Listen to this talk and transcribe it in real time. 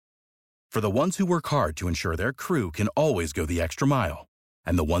For the ones who work hard to ensure their crew can always go the extra mile,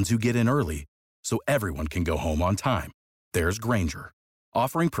 and the ones who get in early so everyone can go home on time, there's Grainger,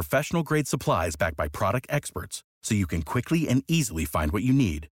 offering professional-grade supplies backed by product experts so you can quickly and easily find what you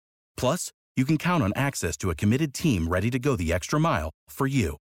need. Plus, you can count on access to a committed team ready to go the extra mile for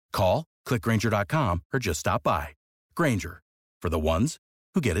you. Call, click Grainger.com, or just stop by. Grainger, for the ones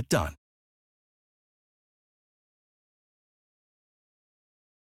who get it done.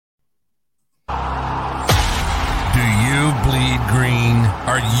 Do you bleed green?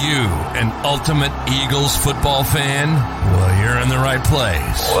 Are you an ultimate Eagles football fan? Well, you're in the right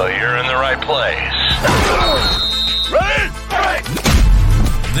place. Ready?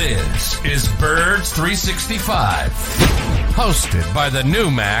 This is Birds 365, hosted by the new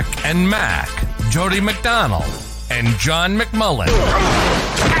Mac and Mac, Jody McDonald and John McMullen.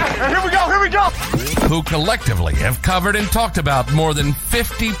 Here we go! Who collectively have covered and talked about more than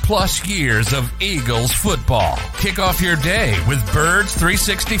 50 plus years of Eagles football. Kick off your day with Birds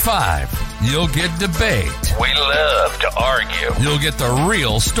 365. You'll get debate. We love to argue. You'll get the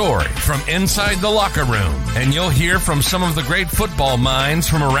real story from inside the locker room. And you'll hear from some of the great football minds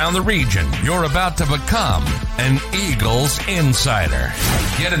from around the region. You're about to become an Eagles insider.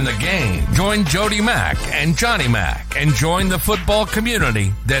 Get in the game. Join Jody Mack and Johnny Mack and join the football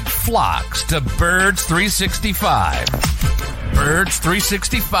community that flocks to Birds 365. Birds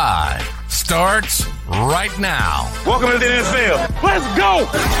 365 starts right now. Welcome to the NFL. Let's go!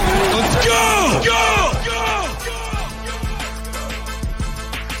 Let's go! Go!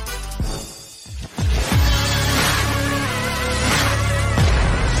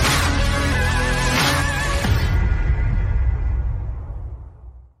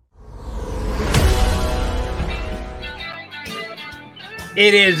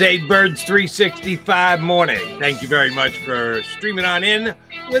 It is a Birds 365 morning. Thank you very much for streaming on in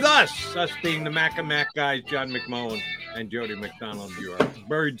with us being the Mac and Mac guys, John McMullen and Jody McDonald. You are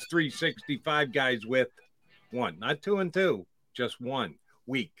Birds 365 guys with one, not 2 and 2, just 1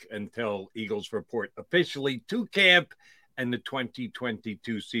 week until Eagles report officially to camp and the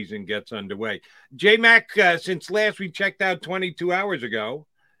 2022 season gets underway. J-Mac, since last we checked out 22 hours ago,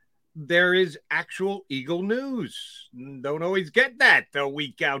 there is actual Eagle news. Don't always get that a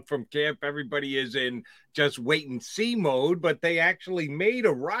week out from camp. Everybody is in just wait and see mode, but they actually made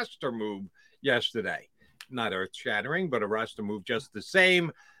a roster move yesterday. Not earth-shattering, but a roster move just the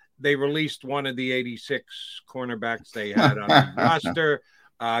same. They released one of the 86 cornerbacks they had on the roster.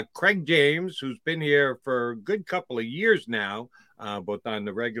 Craig James, who's been here for a good couple of years now, both on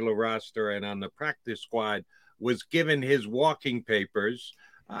the regular roster and on the practice squad, was given his walking papers.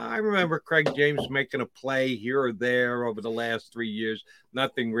 I remember Craig James making a play here or there over the last 3 years.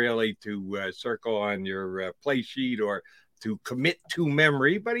 Nothing really to circle on your play sheet or to commit to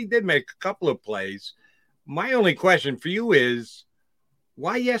memory, but he did make a couple of plays. My only question for you is,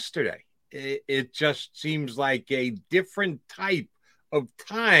 why yesterday? It just seems like a different type of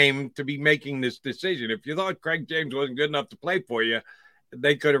time to be making this decision. If you thought Craig James wasn't good enough to play for you,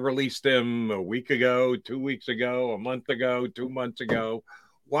 they could have released him a week ago, 2 weeks ago, a month ago, 2 months ago.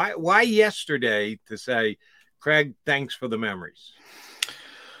 Why yesterday to say, Craig, thanks for the memories?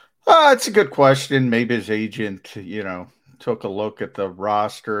 It's a good question. Maybe his agent, took a look at the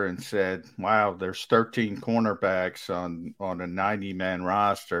roster and said, wow, there's 13 cornerbacks on a 90-man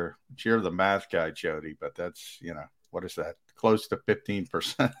roster. You're the math guy, Jody, but that's, what is that? Close to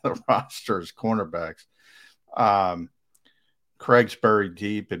 15% of the roster is cornerbacks. Craig's buried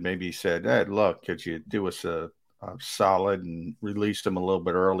deep, and maybe he said, hey, look, could you do us a solid and released him a little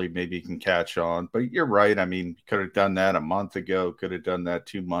bit early? Maybe he can catch on. But you're right. I mean, could have done that a month ago, could have done that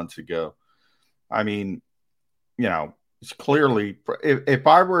 2 months ago. I mean, it's clearly, if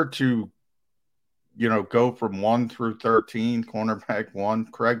I were to, go from 1 through 13, cornerback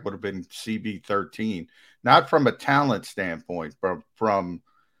 1, Craig would have been CB 13, not from a talent standpoint, but from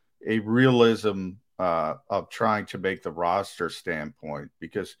a realism of trying to make the roster standpoint,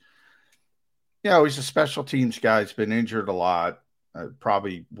 because he's a special teams guy. He's been injured a lot.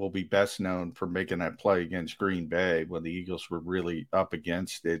 Probably will be best known for making that play against Green Bay when the Eagles were really up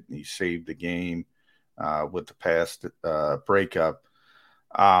against it, and he saved the game with the past breakup.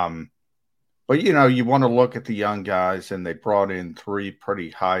 But, you want to look at the young guys, and they brought in 3 pretty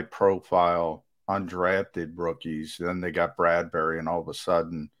high-profile undrafted rookies. Then they got Bradbury, and all of a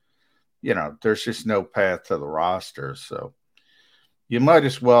sudden, there's just no path to the roster. So you might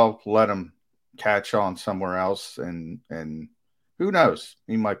as well let them catch on somewhere else, and who knows,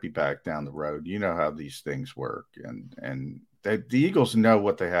 he might be back down the road. You know how these things work, and the Eagles know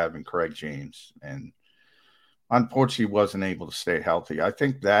what they have in Craig James, and unfortunately wasn't able to stay healthy. I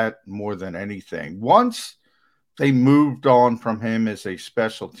think that more than anything. Once they moved on from him as a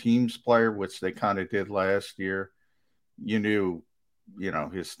special teams player, which they kind of did last year, you knew,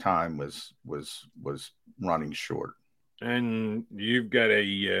 his time was running short. And you've got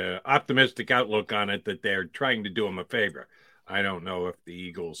a optimistic outlook on it that they're trying to do him a favor. I don't know if the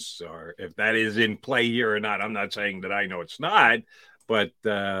Eagles if that is in play here or not. I'm not saying that I know it's not, but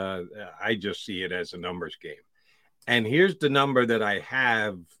I just see it as a numbers game. And here's the number that I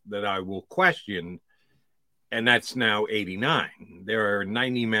have that I will question, and that's now 89. There are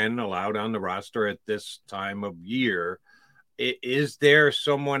 90 men allowed on the roster at this time of year. Is there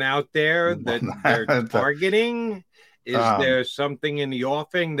someone out there that they're targeting? Is there something in the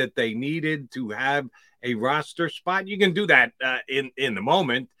offing that they needed to have a roster spot? You can do that in the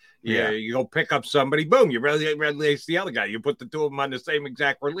moment. Yeah, you go pick up somebody, boom, you release the other guy. You put the two of them on the same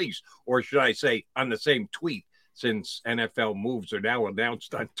exact release, or should I say on the same tweet, since NFL moves are now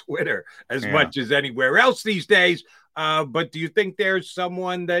announced on Twitter as much as anywhere else these days. But do you think there's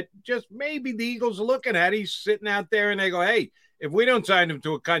someone that just maybe the Eagles are looking at? He's sitting out there and they go, hey, if we don't sign him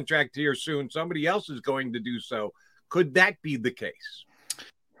to a contract here soon, somebody else is going to do so. Could that be the case?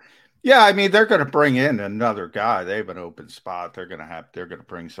 Yeah, I mean, they're going to bring in another guy. They have an open spot. They're going to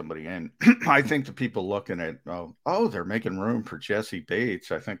bring somebody in. I think the people looking at, they're making room for Jesse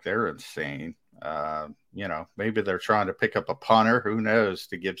Bates. I think they're insane. Maybe they're trying to pick up a punter. Who knows?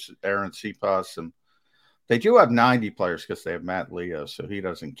 To give Aaron Cepas some. They do have 90 players because they have Matt Leo, so he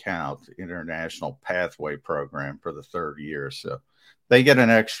doesn't count. International Pathway Program for the third year, so they get an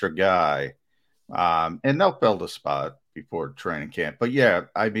extra guy. And they'll build a spot before training camp. But yeah,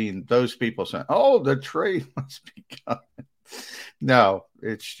 I mean, those people saying, the trade must be coming. No,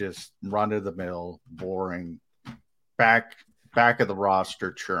 it's just run of the mill, boring, back of the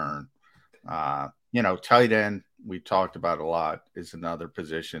roster churn. Tight end, we talked about a lot, is another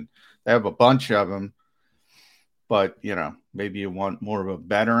position. They have a bunch of them, but maybe you want more of a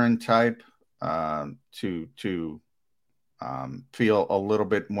veteran type to feel a little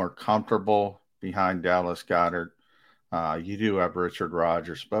bit more comfortable behind Dallas Goedert. You do have Richard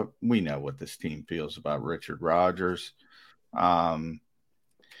Rodgers, but we know what this team feels about Richard Rodgers. Those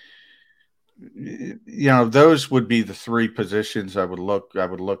would be the three positions I would look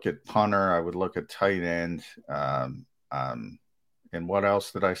at punter. I would look at tight end. And what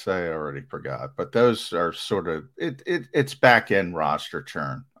else did I say? I already forgot. But those are sort of it's back end roster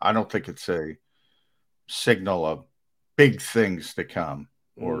churn. I don't think it's a signal of big things to come.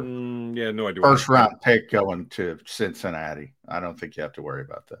 Or no idea. First round pick going to Cincinnati. I don't think you have to worry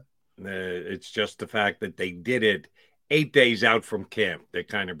about that. It's just the fact that they did it 8 days out from camp that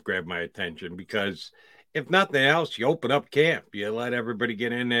kind of grabbed my attention, because if nothing else, you open up camp, you let everybody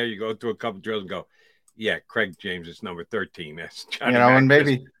get in there, you go through a couple drills and go, yeah, Craig James is number 13. That's Johnny and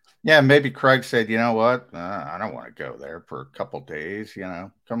maybe Craig said, you know what, I don't want to go there for a couple days.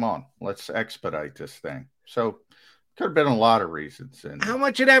 Come on, let's expedite this thing. So could have been a lot of reasons. And how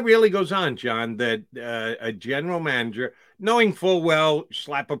much of that really goes on, John, that a general manager, knowing full well,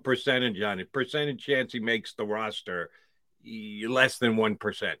 slap a percentage on it, percentage chance he makes the roster, less than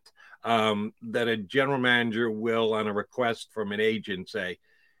 1%, that a general manager will, on a request from an agent, say,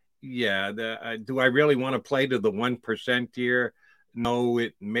 do I really want to play to the 1% here? No,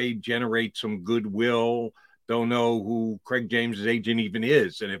 it may generate some goodwill. Don't know who Craig James's agent even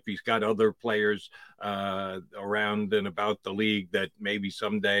is, and if he's got other players around and about the league that maybe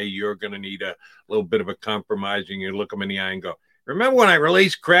someday you're going to need a little bit of a compromise, and you look them in the eye and go, remember when I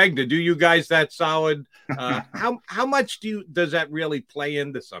released Craig to do you guys that solid? How much does that really play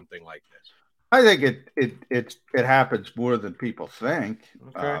into something like this? I think it happens more than people think.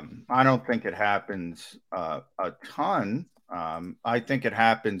 Okay. I don't think it happens a ton. I think it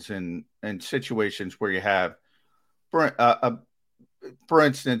happens in situations where you have, for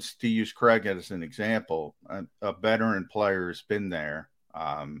instance, to use Craig as an example, a veteran player has been there.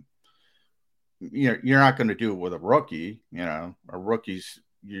 You're not going to do it with a rookie. A rookie's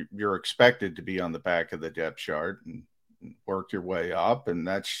you're expected to be on the back of the depth chart and work your way up, and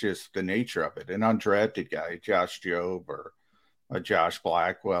that's just the nature of it. An undrafted guy, Josh Jobe or a Josh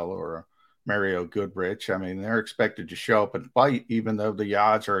Blackwell or a Mario Goodrich, I mean, they're expected to show up and fight even though the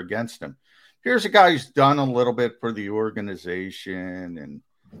odds are against them. Here's a guy who's done a little bit for the organization,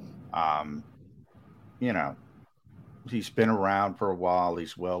 and he's been around for a while.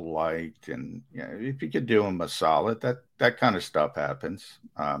 He's well liked, and if you could do him a solid, that kind of stuff happens.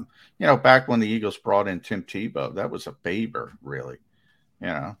 Back when the Eagles brought in Tim Tebow, that was a favor, really.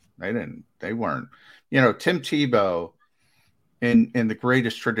 They weren't. Tim Tebow in the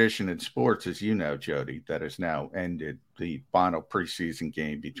greatest tradition in sports, as you know, Jody, that has now ended the final preseason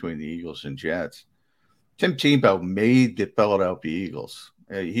game between the Eagles and Jets. Tim Tebow made the Philadelphia Eagles.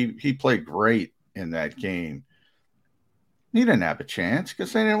 He played great in that game. He didn't have a chance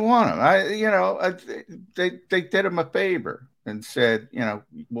because they didn't want him. They did him a favor and said,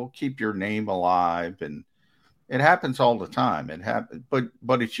 we'll keep your name alive. And it happens all the time. It happens,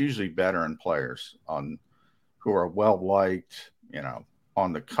 but it's usually veteran players who are well-liked,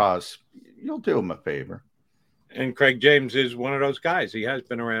 on the cusp. You'll do them a favor. And Craig James is one of those guys. He has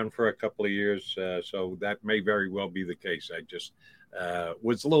been around for a couple of years, so that may very well be the case. I just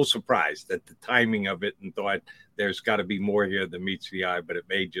was a little surprised at the timing of it and thought there's got to be more here than meets the eye, but it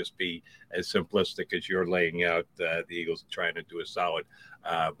may just be as simplistic as you're laying out. The Eagles trying to do a solid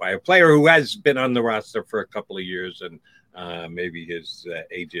by a player who has been on the roster for a couple of years, and maybe his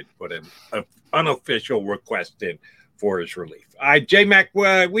agent put an unofficial request in for his relief. J-Mac,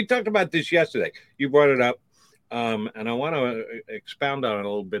 we talked about this yesterday. You brought it up, and I want to expound on it a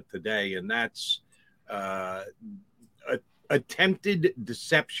little bit today, and that's attempted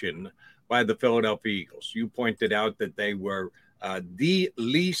deception by the Philadelphia Eagles. You pointed out that they were the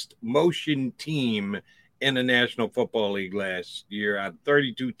least motion team in the National Football League last year. Out of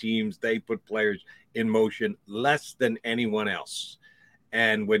 32 teams, they put players in motion less than anyone else.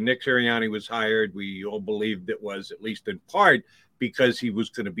 And when Nick Sirianni was hired, we all believed it was, at least in part, because he was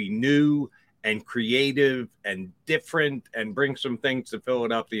going to be new and creative and different and bring some things to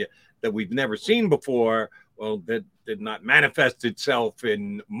Philadelphia that we've never seen before. Well, that did not manifest itself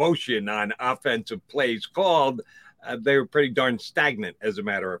in motion on offensive plays called. They were pretty darn stagnant, as a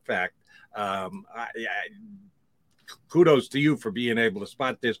matter of fact. Kudos to you for being able to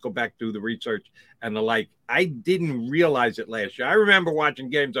spot this, go back, do the research and the like. I didn't realize it last year. I remember watching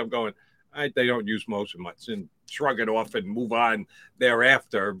games, I'm going, they don't use motion much, and shrug it off and move on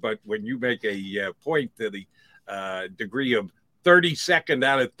thereafter. But when you make a point to the degree of 32nd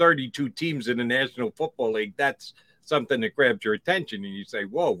out of 32 teams in the National Football League, that's something that grabs your attention. And you say,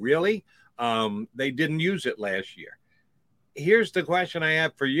 whoa, really? They didn't use it last year. Here's the question I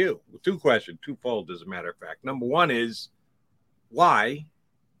have for you. Twofold, as a matter of fact. Number one is, why?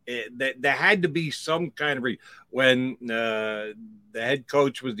 There had to be some kind of when the head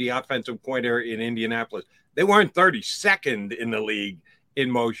coach was the offensive coordinator in Indianapolis. They weren't 32nd in the league in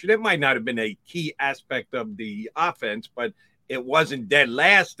motion. It might not have been a key aspect of the offense, but it wasn't dead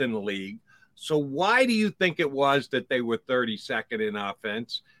last in the league. So why do you think it was that they were 32nd in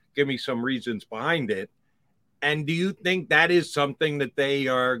offense? Give me some reasons behind it. And do you think that is something that they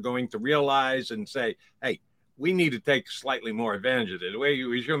are going to realize and say, hey, we need to take slightly more advantage of it?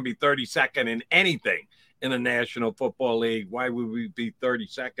 We shouldn't be 32nd in anything in the National Football League. Why would we be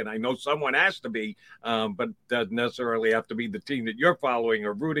 32nd? I know someone has to be, but doesn't necessarily have to be the team that you're following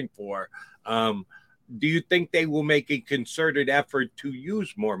or rooting for. Do you think they will make a concerted effort to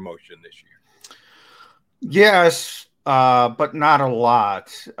use more motion this year? Yes, but not a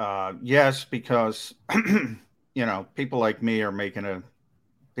lot. Yes, because people like me are making a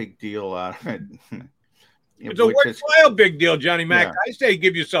big deal out of it. It's a worthwhile big deal, Johnny Mac. Yeah. I say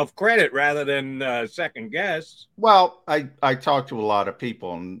give yourself credit rather than second guess. Well, I talked to a lot of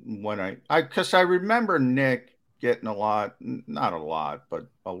people, and when because I remember Nick getting not a lot, but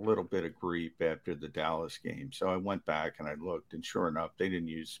a little bit of grief after the Dallas game. So I went back and I looked, and sure enough, they didn't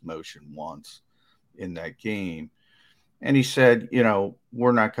use motion once in that game. And he said,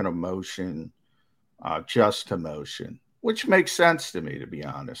 we're not going to motion just to motion, which makes sense to me, to be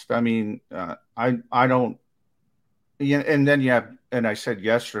honest. I mean, I don't. And then you have, and I said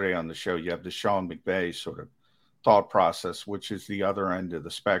yesterday on the show, you have the Sean McVay sort of thought process, which is the other end of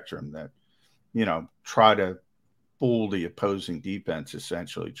the spectrum that, try to fool the opposing defense,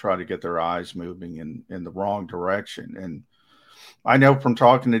 essentially, try to get their eyes moving in the wrong direction. And I know from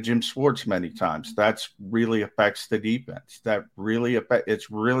talking to Jim Schwartz many times, that's really affects the defense.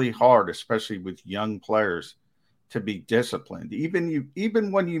 It's really hard, especially with young players, to be disciplined,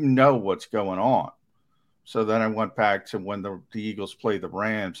 even when you know what's going on. So then I went back to when the Eagles played the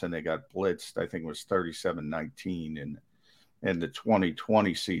Rams and they got blitzed. I think it was 37-19 in the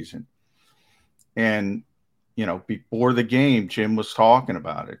 2020 season. And, before the game, Jim was talking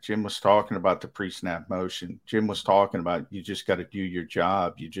about it. Jim was talking about the pre-snap motion. Jim was talking about, you just got to do your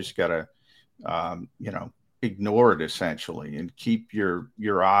job. You just got to, ignore it essentially and keep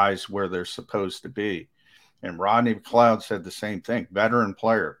your eyes where they're supposed to be. And Rodney McLeod said the same thing. Veteran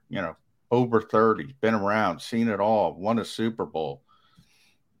player, over 30, been around, seen it all, won a Super Bowl.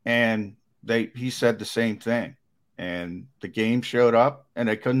 And he said the same thing. And the game showed up and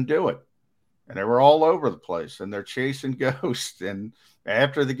they couldn't do it. and they were all over the place, and they're chasing ghosts. And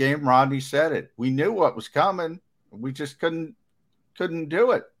after the game, Rodney said it. We knew what was coming. We just couldn't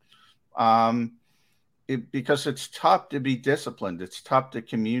do it. Because it's tough to be disciplined. It's tough to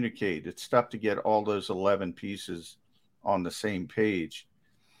communicate. It's tough to get all those 11 pieces on the same page.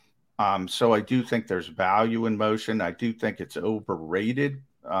 So I do think there's value in motion. I do think it's overrated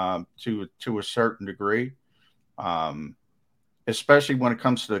to a certain degree, especially when it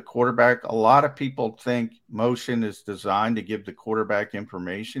comes to the quarterback. A lot of people think motion is designed to give the quarterback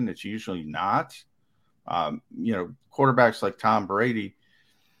information. It's usually not. Quarterbacks like Tom Brady,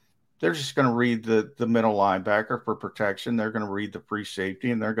 they're just going to read the middle linebacker for protection. They're going to read the free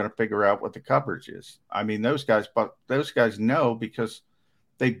safety, and they're going to figure out what the coverage is. I mean, those guys know because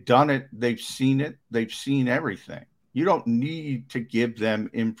they've done it. They've seen it. They've seen everything. You don't need to give them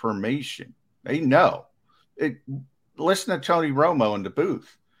information. They know it. Listen to Tony Romo in the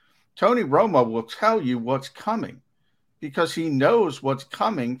booth. Tony Romo will tell you what's coming because he knows what's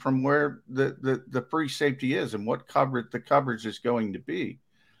coming from where the free safety is and what the coverage is going to be.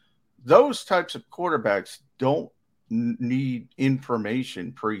 Those types of quarterbacks don't need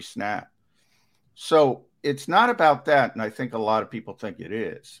information pre-snap. So it's not about that, and I think a lot of people think it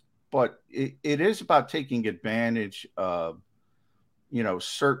is. But it is about taking advantage of,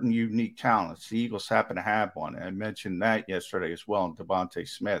 certain unique talents. The Eagles happen to have one. And I mentioned that yesterday as well in Devontae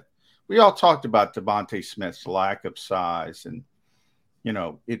Smith. We all talked about Devontae Smith's lack of size, and,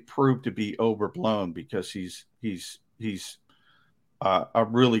 it proved to be overblown because he's a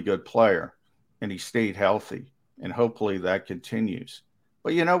really good player, and he stayed healthy, and hopefully that continues.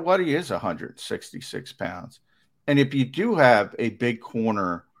 But you know what? He is 166 pounds. And if you do have a big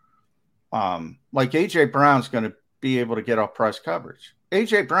corner, like A.J. Brown's going to be able to get off press coverage.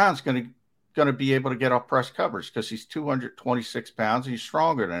 A.J. Brown's going to be able to get off press coverage because he's 226 pounds. And he's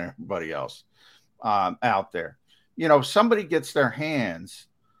stronger than everybody else out there. If somebody gets their hands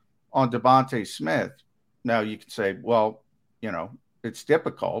on Devontae Smith, now you can say, well, it's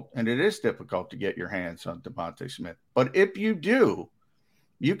difficult, and it is difficult to get your hands on Devontae Smith. But if you do,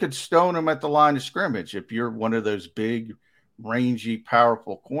 you could stone him at the line of scrimmage if you're one of those big, rangy,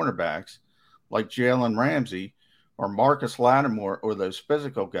 powerful cornerbacks like Jalen Ramsey or Marcus Lattimore or those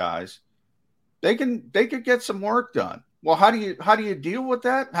physical guys. They could get some work done. Well, how do you deal with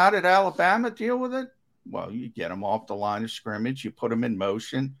that? How did Alabama deal with it? Well, you get him off the line of scrimmage. You put him in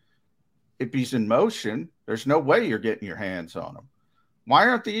motion. If he's in motion, there's no way you're getting your hands on him. Why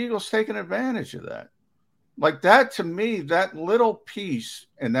aren't the Eagles taking advantage of that? Like that, to me, that little piece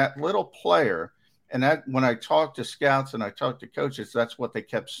and that little player, and that when I talk to scouts and I talk to coaches, that's what they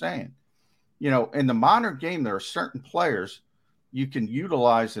kept saying. In the modern game, there are certain players you can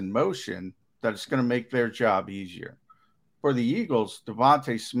utilize in motion that it's going to make their job easier. For the Eagles,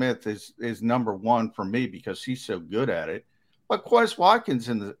 Devontae Smith is number one for me because he's so good at it. But Quez Watkins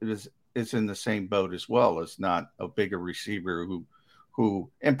is in the same boat as well. As not a bigger receiver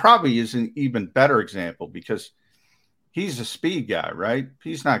who and probably is an even better example because he's a speed guy, right?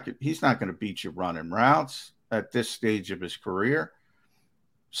 He's not going to beat you running routes at this stage of his career.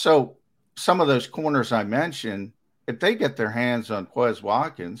 So some of those corners I mentioned, if they get their hands on Quez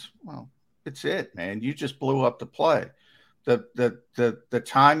Watkins, well, it's it, man. You just blew up the play. The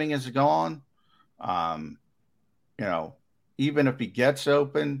timing is gone. Even if he gets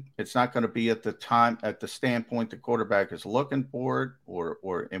open, it's not going to be at the standpoint the quarterback is looking for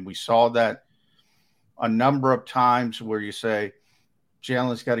it, and we saw that a number of times where you say,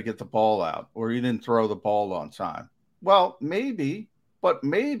 Jalen's got to get the ball out, or he didn't throw the ball on time. Well, maybe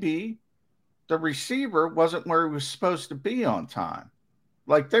the receiver wasn't where he was supposed to be on time.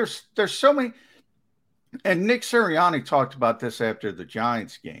 Like there's so many, and Nick Sirianni talked about this after the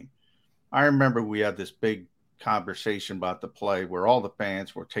Giants game. I remember we had this big conversation about the play where all the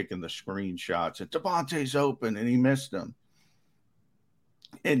fans were taking the screenshots and Devontae's open and he missed them.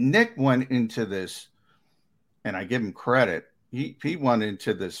 And Nick went into this, and I give him credit. He went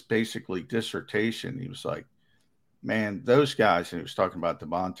into this basically dissertation. He was like, man, those guys, and he was talking about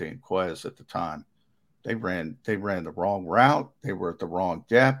Devontae and Quez at the time, they ran the wrong route. They were at the wrong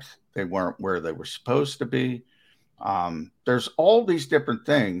depth. They weren't where they were supposed to be. There's all these different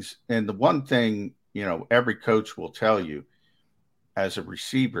things. And the one thing, every coach will tell you as a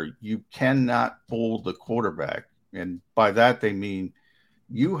receiver, you cannot fool the quarterback. And by that, they mean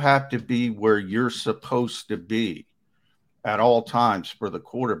you have to be where you're supposed to be at all times for the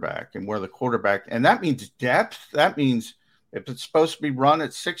quarterback, and and that means depth. That means if it's supposed to be run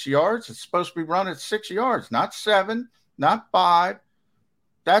at 6 yards, it's supposed to be run at 6 yards, not 7, not 5.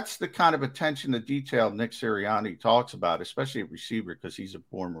 that's the kind of attention to detail Nick Sirianni talks about, especially at receiver, because he's a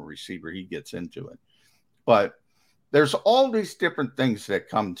former receiver. He gets into it. But there's all these different things that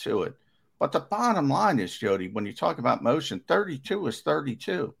come to it. But the bottom line is, Jody, when you talk about motion, 32 is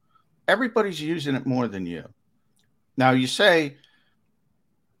 32. Everybody's using it more than you. Now, you say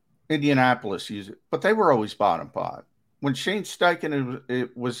Indianapolis used it, but they were always bottom 5. When Shane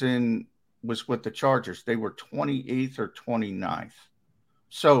Steichen was with the Chargers, they were 28th or 29th.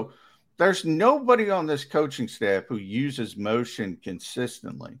 So there's nobody on this coaching staff who uses motion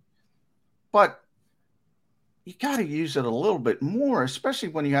consistently. But you got to use it a little bit more, especially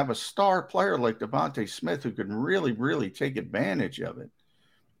when you have a star player like Devontae Smith who can really, really take advantage of it.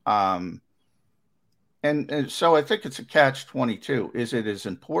 And so I think it's a catch-22. Is it as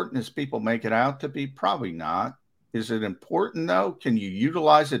important as people make it out to be? Probably not. Is it important, though? Can you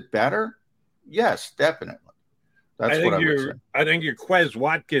utilize it better? Yes, definitely. That's what I would say. I think your Quez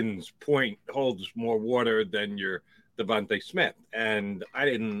Watkins point holds more water than your Devontae Smith. And I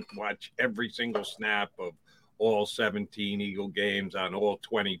didn't watch every single snap of all 17 Eagle games on all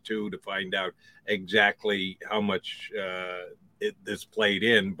 22 to find out exactly how much this played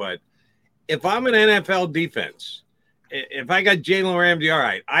in. But if I'm an NFL defense, if I got Jalen Ramsey, all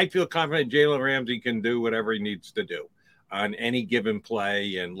right, I feel confident Jalen Ramsey can do whatever he needs to do on any given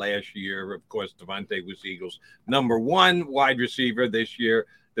play. And last year, of course, Devontae was Eagles' number 1 wide receiver. This year,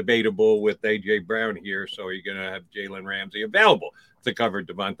 debatable with A.J. Brown here. So you're going to have Jalen Ramsey available to cover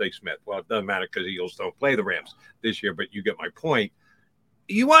Devontae Smith. Well, it doesn't matter because Eagles don't play the Rams this year, but you get my point.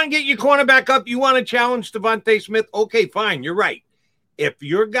 You want to get your cornerback up? You want to challenge Devontae Smith? Okay, fine. You're right. If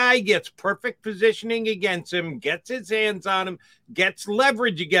your guy gets perfect positioning against him, gets his hands on him, gets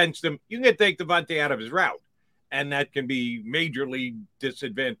leverage against him, you can take Devontae out of his route. And that can be majorly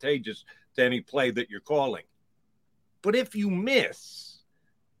disadvantageous to any play that you're calling. But if you miss,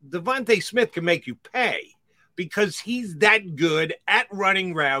 Devontae Smith can make you pay because he's that good at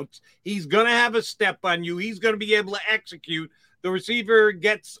running routes. He's going to have a step on you. He's going to be able to execute. The receiver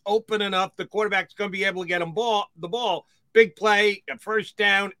gets open enough. The quarterback's going to be able to get him the ball. Big play, a first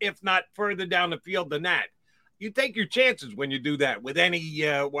down, if not further down the field than that. You take your chances when you do that with any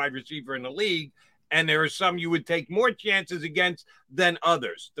wide receiver in the league, and there are some you would take more chances against than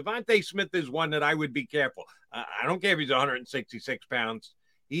others. Devontae Smith is one that I would be careful. I don't care if he's 166 pounds.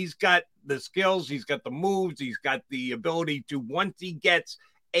 He's got the skills, he's got the moves, he's got the ability to, once he gets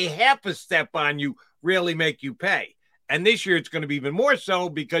a half a step on you, really make you pay. And this year it's going to be even more so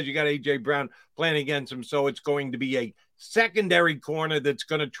because you got A.J. Brown playing against him, so it's going to be a secondary corner that's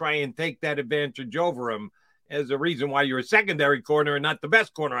going to try and take that advantage over him as a reason why you're a secondary corner and not the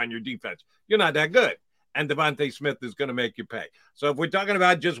best corner on your defense. You're not that good. And Devontae Smith is going to make you pay. So if we're talking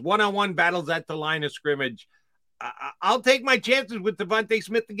about just one-on-one battles at the line of scrimmage, I'll take my chances with Devontae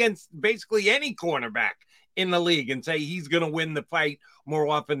Smith against basically any cornerback in the league and say he's going to win the fight more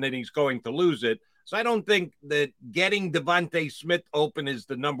often than he's going to lose it. So I don't think that getting Devontae Smith open is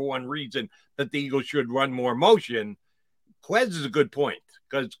the number one reason that the Eagles should run more motion. Quez is a good point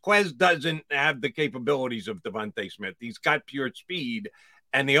because Quez doesn't have the capabilities of Devontae Smith. He's got pure speed,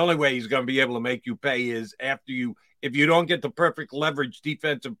 and the only way he's going to be able to make you pay is if you don't get the perfect leverage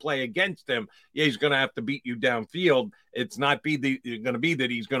defensive play against him, he's going to have to beat you downfield. It's not going to be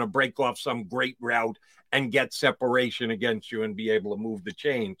that he's going to break off some great route and get separation against you and be able to move the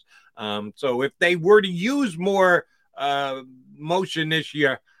chains. So if they were to use more motion this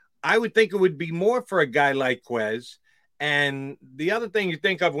year, I would think it would be more for a guy like Quez. And the other thing you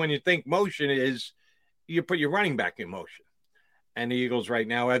think of when you think motion is you put your running back in motion. And the Eagles right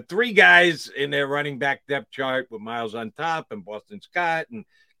now have 3 guys in their running back depth chart with Miles on top and Boston Scott and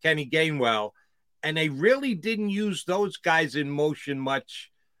Kenny Gainwell. And they really didn't use those guys in motion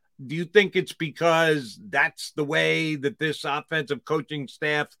much. Do you think it's because that's the way that this offensive coaching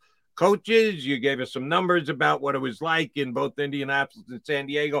staff coaches? You gave us some numbers about what it was like in both Indianapolis and San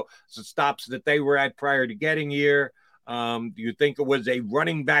Diego, some stops that they were at prior to getting here. Do you think it was a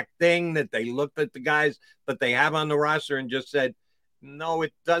running back thing that they looked at the guys that they have on the roster and just said, no,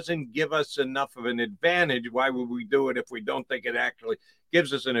 it doesn't give us enough of an advantage. Why would we do it if we don't think it actually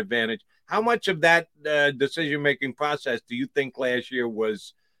gives us an advantage? How much of that decision-making process do you think last year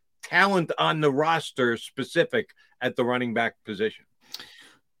was talent on the roster specific at the running back position?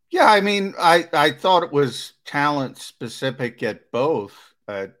 Yeah, I mean, I thought it was talent specific at both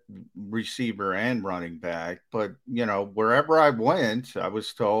receiver and running back, but wherever I went, I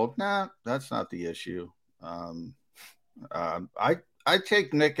was told, nah, that's not the issue. I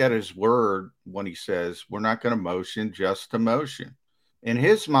take Nick at his word when he says we're not going to motion just to motion. In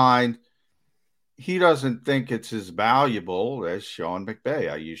his mind, he doesn't think it's as valuable as Sean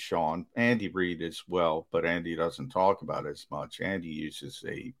McVay. I use Andy Reid as well, but Andy doesn't talk about it as much. Andy uses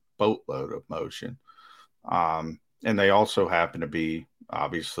a boatload of motion. And they also happen to be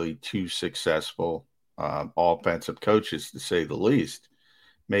obviously two successful offensive coaches, to say the least.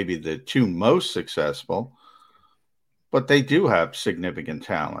 Maybe the two most successful, but they do have significant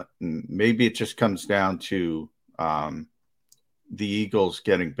talent. And maybe it just comes down to the Eagles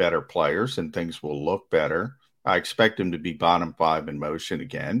getting better players and things will look better. I expect them to be bottom 5 in motion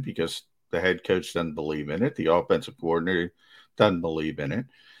again because the head coach doesn't believe in it. The offensive coordinator doesn't believe in it.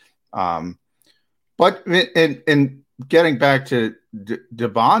 But in getting back to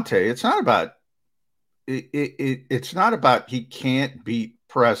Davante, it's not about it's not about he can't beat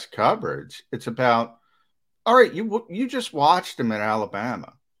press coverage. It's about, all right, you just watched him at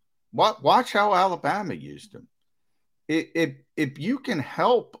Alabama. Watch how Alabama used him. If you can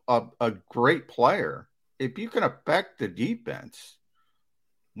help a great player, if you can affect the defense,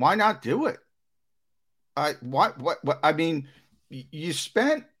 why not do it? I mean, you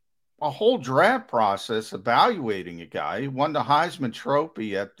spent a whole draft process evaluating a guy who won the Heisman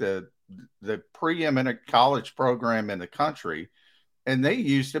Trophy at the preeminent college program in the country, and they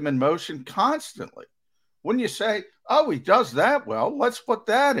used him in motion constantly. Wouldn't you say, oh, he does that well, let's put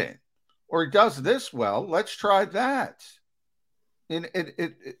that in. Or he does this well, let's try that. And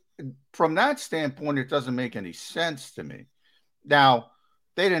it from that standpoint, it doesn't make any sense to me. Now,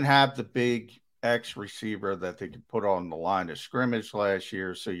 they didn't have the big X receiver that they could put on the line of scrimmage last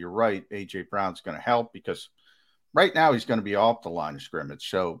year. So you're right, A.J. Brown's going to help because right now he's going to be off the line of scrimmage.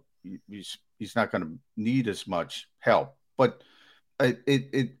 So he's not going to need as much help. But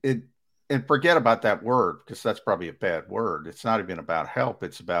and forget about that word because that's probably a bad word. It's not even about help.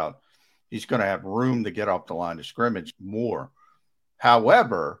 It's about he's going to have room to get off the line of scrimmage more.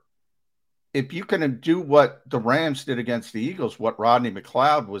 However, if you can do what the Rams did against the Eagles, what Rodney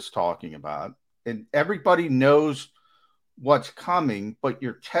McLeod was talking about, and everybody knows what's coming, but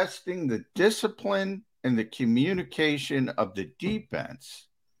you're testing the discipline and the communication of the defense,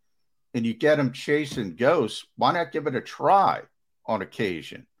 and you get them chasing ghosts, why not give it a try on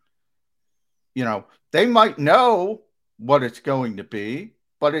occasion? You know, they might know what it's going to be,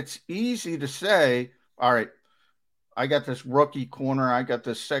 but it's easy to say, all right, I got this rookie corner. I got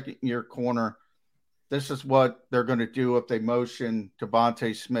this second-year corner. This is what they're going to do if they motion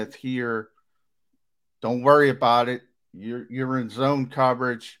Devontae Smith here. Don't worry about it. You're in zone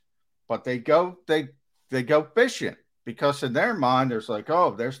coverage, but they go fishing because in their mind, there's like,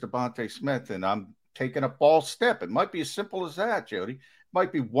 oh, there's Devontae Smith, and I'm taking a false step. It might be as simple as that, Jody. It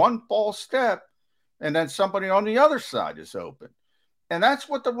might be one false step, and then somebody on the other side is open. And that's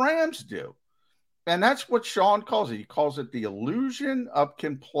what the Rams do. And that's what Sean calls it. He calls it the illusion of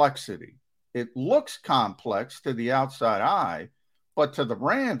complexity. It looks complex to the outside eye, but to the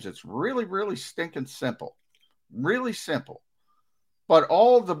Rams, it's really, really stinking simple. Really simple. But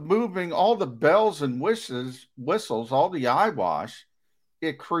all the moving, all the bells and whistles, all the eyewash,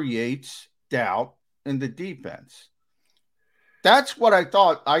 it creates doubt in the defense. That's what I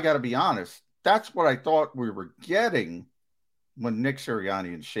thought. I got to be honest. That's what I thought we were getting when Nick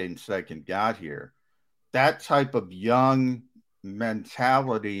Sirianni and Shane Steichen got here. That type of young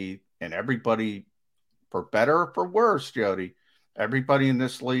mentality, and everybody, for better or for worse, Jody, everybody in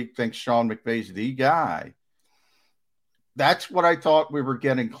this league thinks Sean McVay's the guy. That's what I thought we were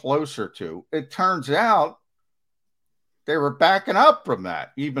getting closer to. It turns out they were backing up from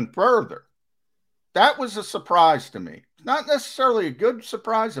that even further. That was a surprise to me. Not necessarily a good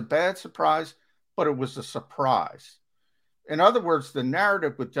surprise, a bad surprise, but it was a surprise. In other words, the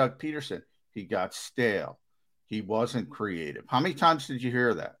narrative with Doug Peterson, he got stale. He wasn't creative. How many times did you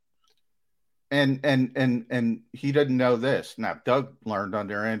hear that? And he didn't know this. Now, Doug learned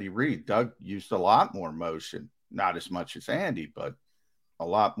under Andy Reid. Doug used a lot more motion, not as much as Andy, but a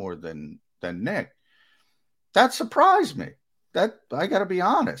lot more than Nick. That surprised me. That I got to be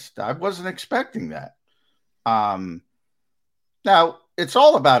honest. I wasn't expecting that. Now, it's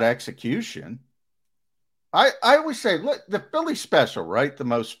all about execution. I always say, look, the Philly special, right? The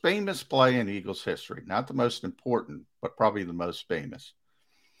most famous play in Eagles history. Not the most important, but probably the most famous.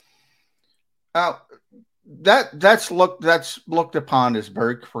 That's looked upon as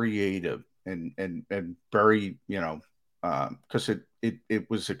very creative and very, because it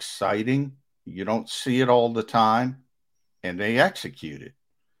was exciting. You don't see it all the time, and they execute it.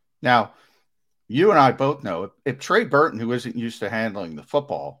 Now, you and I both know if Trey Burton, who isn't used to handling the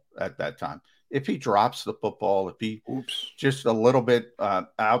football at that time, if he drops the football, if he just a little bit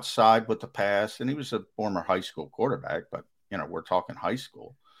outside with the pass, and he was a former high school quarterback, but we're talking high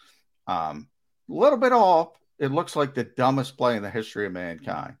school. a little bit off. It looks like the dumbest play in the history of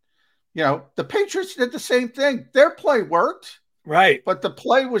mankind. The Patriots did the same thing. Their play worked. Right. But the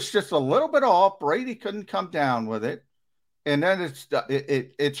play was just a little bit off. Brady couldn't come down with it. And then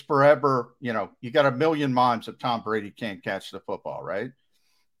it's forever, you got a million mimes that Tom Brady can't catch the football, right?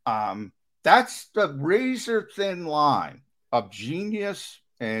 That's the razor thin line of genius,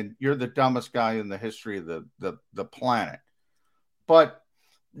 and you're the dumbest guy in the history of the planet. But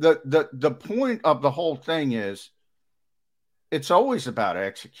the point of the whole thing is it's always about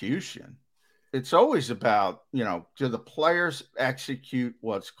execution. It's always about, do the players execute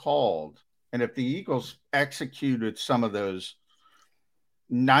what's called? And if the Eagles executed some of those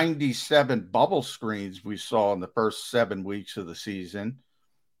 97 bubble screens we saw in the first 7 weeks of the season,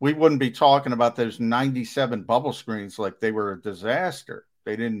 we wouldn't be talking about those 97 bubble screens like they were a disaster.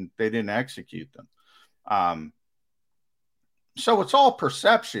 They didn't execute them. So it's all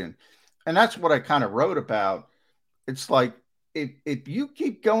perception. And that's what I kind of wrote about. It's like, if you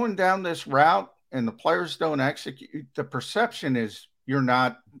keep going down this route and the players don't execute, the perception is you're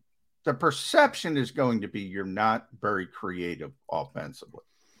not very creative offensively.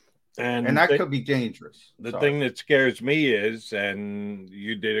 And that could be dangerous. The thing that scares me is, and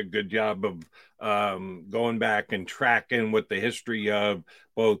you did a good job of going back and tracking with the history of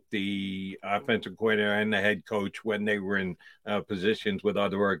both the offensive coordinator and the head coach when they were in positions with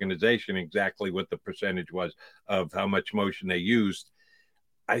other organizations, exactly what the percentage was of how much motion they used.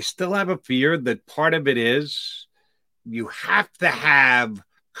 I still have a fear that part of it is you have to have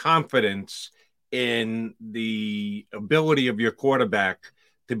confidence in the ability of your quarterback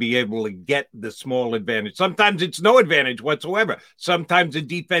to be able to get the small advantage. Sometimes it's no advantage whatsoever. Sometimes the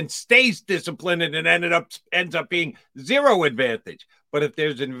defense stays disciplined and it ends up being zero advantage. But if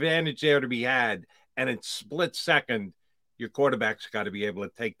there's an advantage there to be had and it's split second, your quarterback's got to be able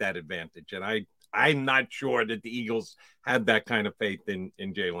to take that advantage. And I'm not sure that the Eagles had that kind of faith in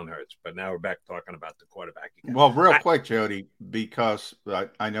Jalen Hurts. But now we're back talking about the quarterback again. Well, real quick, Jody, because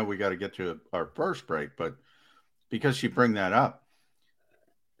I know we got to get to our first break, but because you bring that up,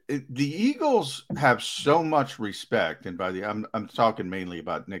 the Eagles have so much respect, and I'm talking mainly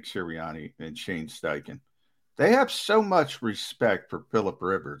about Nick Sirianni and Shane Steichen. They have so much respect for Phillip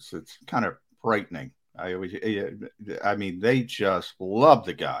Rivers. It's kind of frightening. They just love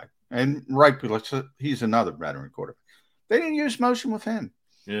the guy, and rightfully, he's another veteran quarterback. They didn't use motion with him.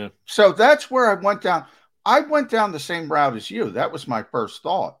 Yeah. So that's where I went down. I went down the same route as you. That was my first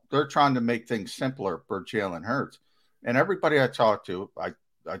thought. They're trying to make things simpler for Jalen Hurts, and everybody I talked to,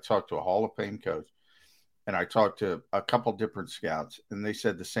 I talked to a Hall of Fame coach, and I talked to a couple different scouts, and they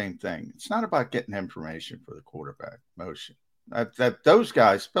said the same thing. It's not about getting information for the quarterback motion. That those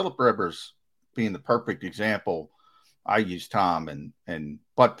guys, Phillip Rivers being the perfect example, I use Tom,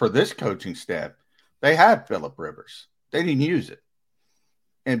 but for this coaching staff, they had Phillip Rivers. They didn't use it.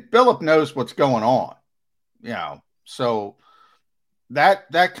 And Phillip knows what's going on, so that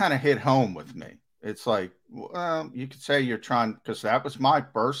kind of hit home with me. It's like, well, you could say you're trying, because that was my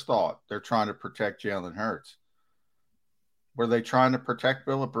first thought. They're trying to protect Jalen Hurts. Were they trying to protect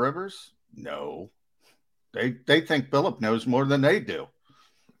Phillip Rivers? No. They think Phillip knows more than they do.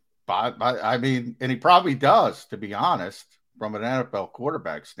 And he probably does, to be honest, from an NFL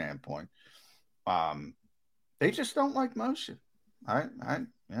quarterback standpoint. They just don't like motion. Right.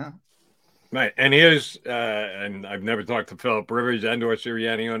 And here's, and I've never talked to Phillip Rivers and or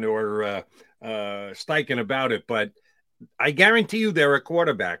Sirianni and or Steichen about it, but I guarantee you there are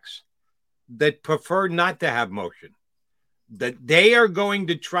quarterbacks that prefer not to have motion, that they are going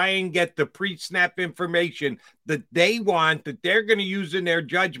to try and get the pre-snap information that they want, that they're going to use in their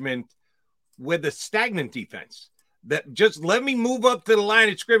judgment with a stagnant defense. That just let me move up to the line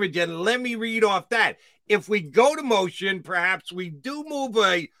of scrimmage and let me read off that. If we go to motion, perhaps we do move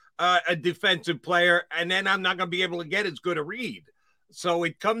a defensive player, and then I'm not going to be able to get as good a read. So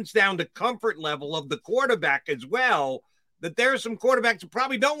it comes down to comfort level of the quarterback as well, that there are some quarterbacks that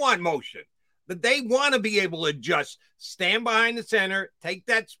probably don't want motion, that they want to be able to just stand behind the center, take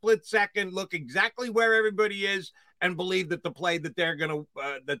that split second, look exactly where everybody is, and believe that the play that they're going to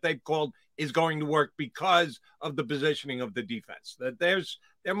that they've called is going to work because of the positioning of the defense. That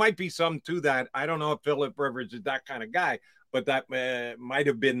there might be some to that. I don't know if Phillip Rivers is that kind of guy, but that might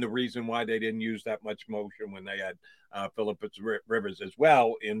have been the reason why they didn't use that much motion when they had Phillip Rivers as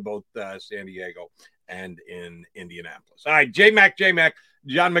well in both San Diego and in Indianapolis. All right, J-Mac,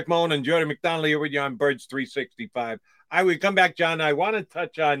 John McMullen and Jody McDonald here with you on Birds 365. I will come back, John. I want to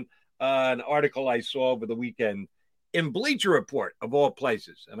touch on an article I saw over the weekend in Bleacher Report, of all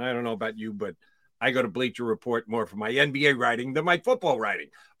places. And I don't know about you, but I go to Bleacher Report more for my NBA writing than my football writing.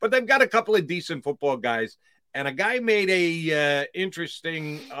 But they've got a couple of decent football guys. And a guy made a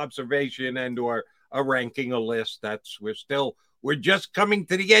interesting observation and or a ranking, a list. We're just coming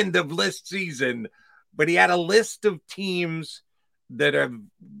to the end of list season. But he had a list of teams that are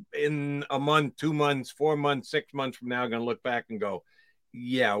in a month, 2 months, 4 months, 6 months from now going to look back and go,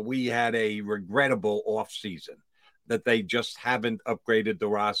 yeah, we had a regrettable offseason, that they just haven't upgraded the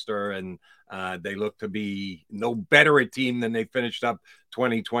roster, and they look to be no better a team than they finished up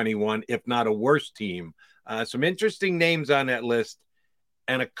 2021, if not a worse team. Some interesting names on that list,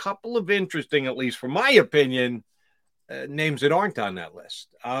 and a couple of interesting, at least from my opinion, names that aren't on that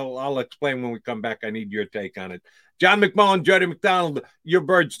list. I'll explain when we come back. I need your take on it. John McMullen, Jody McDonald, your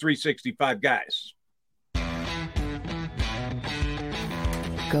Birds 365 guys.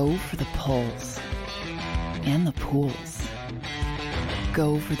 Go for the polls and the pools.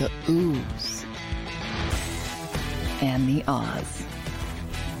 Go for the oohs and the ahs.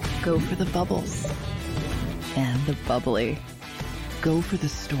 Go for the bubbles and the bubbly. Go for the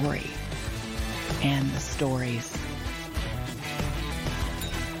story and the stories.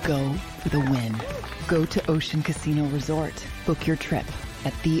 Go for the win. Go to Ocean Casino Resort. Book your trip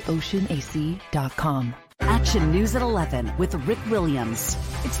at theoceanac.com. Action News at 11 with Rick Williams.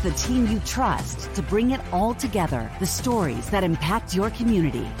 It's the team you trust to bring it all together. The stories that impact your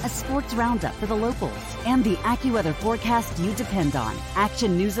community. A sports roundup for the locals. And the AccuWeather forecast you depend on.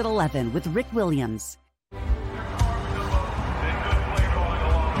 Action News at 11 with Rick Williams.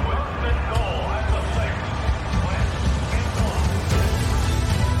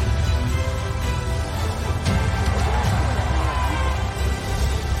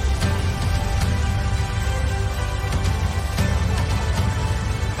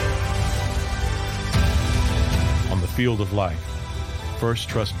 Field of life, First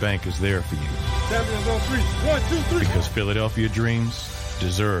Trust Bank is there for you. 7 on 3. 1, 2, 3. Because Philadelphia dreams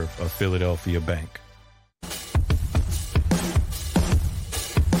deserve a Philadelphia bank.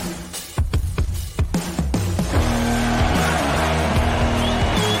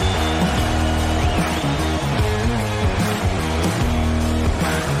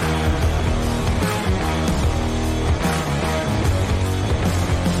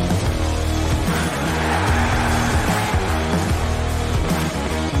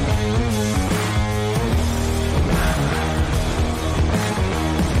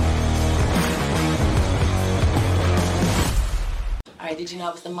 Did you know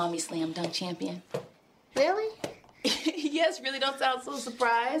I was the Mommy Slam Dunk Champion? Really? Yes, really, don't sound so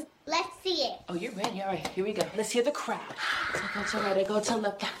surprised. Let's see it. Oh, you're ready. All right, here we go. Let's hear the crowd. So go to right, go to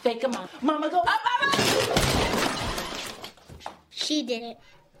left, fake 'em out. Mama, go up, up, up. She did it.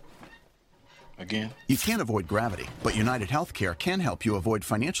 Again? You can't avoid gravity, but United Healthcare can help you avoid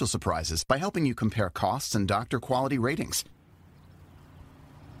financial surprises by helping you compare costs and doctor quality ratings.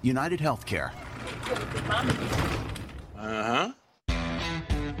 United Healthcare. Uh-huh.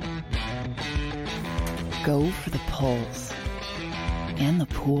 Go for the polls and the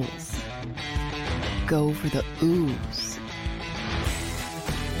pools. Go for the oohs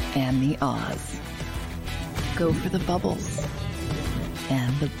and the ahs. Go for the bubbles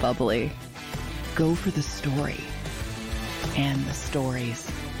and the bubbly. Go for the story and the stories.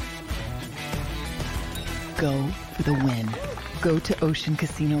 Go for the win. Go to Ocean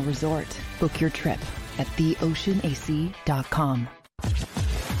Casino Resort. Book your trip at theoceanac.com.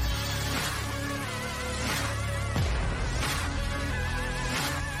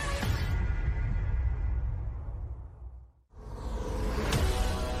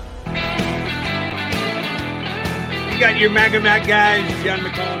 Got your MAGA guys, John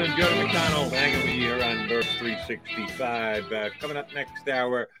McCollum and Jody McDonald, hanging with you here on Birth 365. Coming up next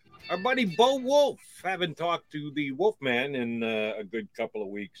hour, our buddy Bo Wolf. Haven't talked to the Wolfman in a good couple of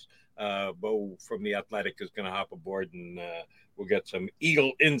weeks. Bo from The Athletic is going to hop aboard, and we'll get some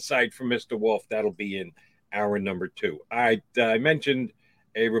Eagle insight from Mr. Wolf. That'll be in hour number 2. I mentioned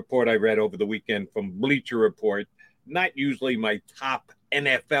a report I read over the weekend from Bleacher Report, not usually my top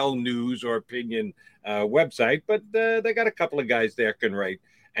NFL news or opinion website, but they got a couple of guys there can write,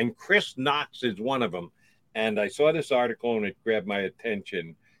 and Chris Knox is one of them. And I saw this article and it grabbed my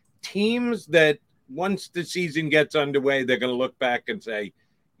attention. Teams that once the season gets underway, they're going to look back and say,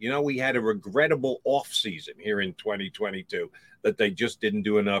 you know, we had a regrettable offseason here in 2022, that they just didn't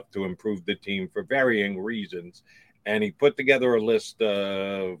do enough to improve the team for varying reasons. And he put together a list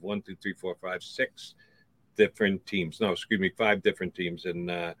of 5 different teams. No, excuse me, 5 different teams. And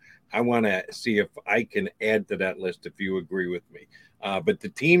I want to see if I can add to that list if you agree with me. But the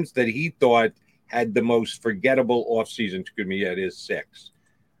teams that he thought had the most forgettable offseason, it is 6.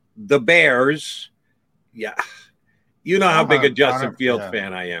 The Bears, Yeah. You know how big a Justin Fields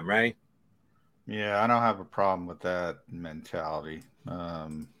fan I am, right? Yeah, I don't have a problem with that mentality.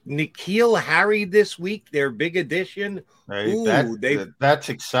 N'Keal Harry this week, their big addition. That's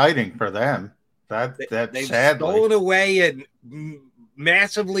exciting for them. They've stolen away a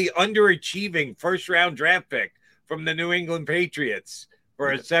massively underachieving first-round draft pick from the New England Patriots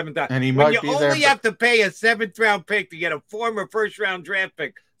for a seventh. And he when might you be only have to pay a seventh-round pick to get a former first-round draft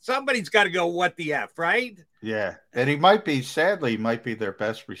pick, somebody's got to go, what the F, right? Yeah, and he might be their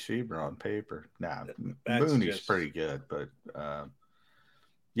best receiver on paper. Now, Mooney's pretty good, but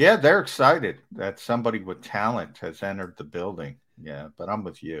yeah, they're excited that somebody with talent has entered the building. Yeah, but I'm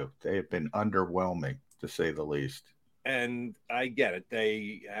with you. They have been underwhelming, to say the least. And I get it.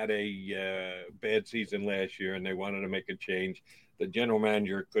 They had a bad season last year, and they wanted to make a change. The general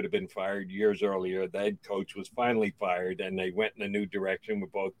manager could have been fired years earlier. The head coach was finally fired, and they went in a new direction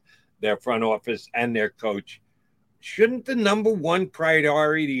with both their front office and their coach. Shouldn't the number one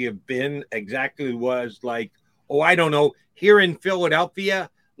priority have been exactly was like, I don't know, here in Philadelphia,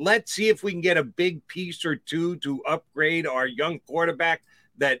 let's see if we can get a big piece or two to upgrade our young quarterback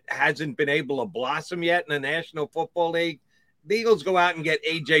that hasn't been able to blossom yet in the National Football League. The Eagles go out and get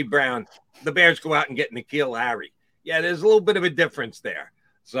A.J. Brown. The Bears go out and get N'Keal Harry. Yeah, there's a little bit of a difference there.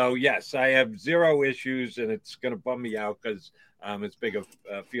 So, yes, I have zero issues, and it's going to bum me out because I'm as big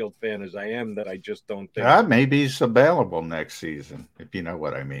a Field fan as I am that I just don't think. Maybe he's available next season, if you know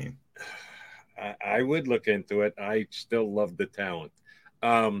what I mean. I would look into it. I still love the talent.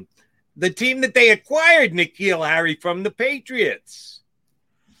 The team that they acquired N'Keal Harry from, the Patriots.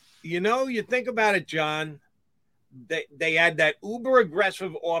 You think about it, John. They had that uber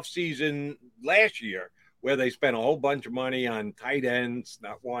aggressive offseason last year where they spent a whole bunch of money on tight ends,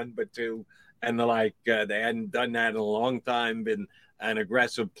 not one, but two. And they hadn't done that in a long time, been an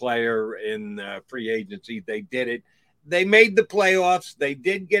aggressive player in free agency. They did it. They made the playoffs. They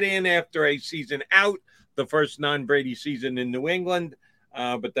did get in after a season out, the first non-Brady season in New England,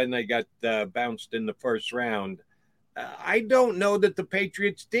 but then they got bounced in the first round. I don't know that the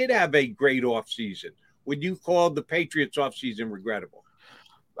Patriots did have a great offseason. Would you call the Patriots offseason regrettable?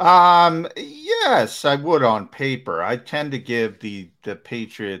 Yes, I would on paper. I tend to give the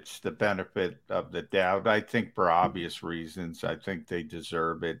Patriots the benefit of the doubt. I think for obvious reasons. I think they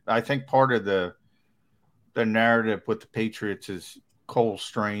deserve it. I think part of the narrative with the Patriots is Cole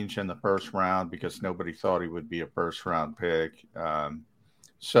Strange in the first round because nobody thought he would be a first round pick.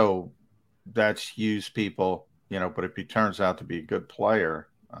 So that's used people, but if he turns out to be a good player,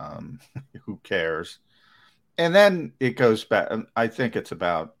 who cares? And then it goes back. I think it's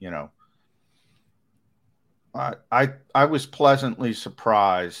about, I was pleasantly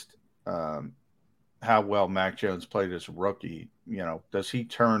surprised how well Mac Jones played as a rookie. Does he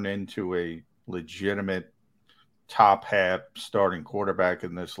turn into a legitimate top half starting quarterback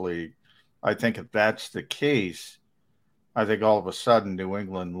in this league? I think if that's the case, I think all of a sudden New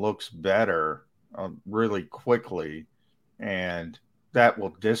England looks better really quickly, and that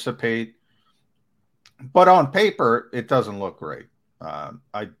will dissipate. But on paper, it doesn't look great.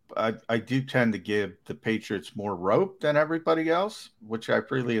 I do tend to give the Patriots more rope than everybody else, which I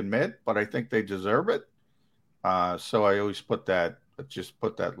freely admit, but I think they deserve it. So I always put that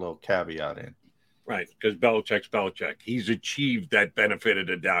little caveat in. Right, because Belichick's Belichick. He's achieved that benefit of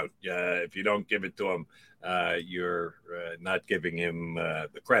the doubt. If you don't give it to him, you're not giving him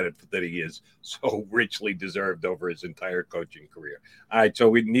the credit that he is so richly deserved over his entire coaching career. All right,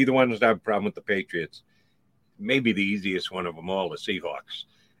 so neither one of us have a problem with the Patriots. Maybe the easiest one of them all, the Seahawks.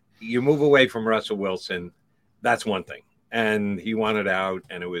 You move away from Russell Wilson, that's one thing. And he wanted out,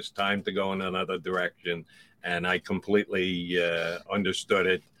 and it was time to go in another direction, and I completely understood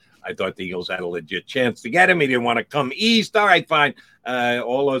it. I thought the Eagles had a legit chance to get him. He didn't want to come east. All right, fine.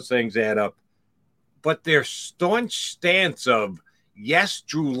 All those things add up. But their staunch stance of, yes,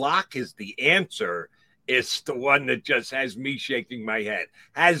 Drew Lock is the answer, is the one that just has me shaking my head.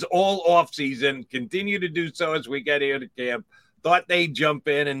 Has all offseason, continue to do so as we get here to camp. Thought they'd jump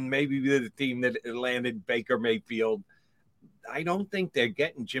in and maybe be the team that landed Baker Mayfield. I don't think they're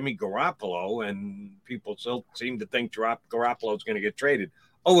getting Jimmy Garoppolo, and people still seem to think Garoppolo is going to get traded.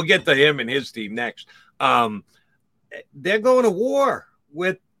 Oh, we'll get to him and his team next. They're going to war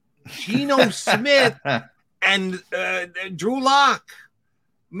with Geno Smith and Drew Lock.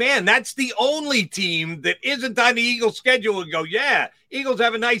 Man, that's the only team that isn't on the Eagles' schedule and go, yeah, Eagles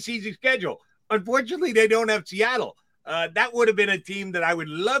have a nice, easy schedule. Unfortunately, they don't have Seattle. That would have been a team that I would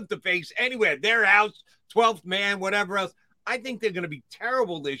love to face anywhere. Their house, 12th man, whatever else. I think they're going to be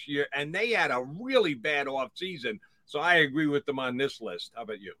terrible this year, and they had a really bad offseason. So I agree with them on this list. How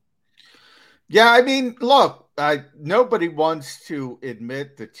about you? Yeah, I mean, look, nobody wants to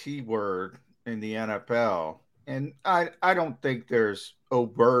admit the T word in the NFL, and I don't think there's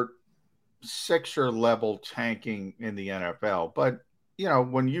overt Sixer level tanking in the NFL. But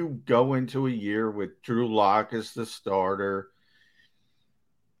when you go into a year with Drew Lock as the starter,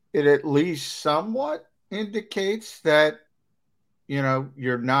 it at least somewhat indicates that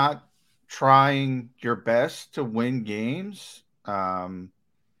you're not trying your best to win games.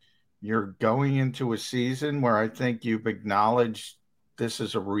 You're going into a season where I think you've acknowledged this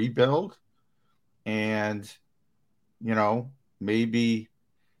is a rebuild, and maybe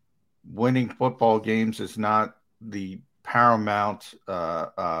winning football games is not the paramount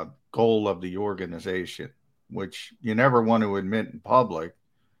goal of the organization, which you never want to admit in public.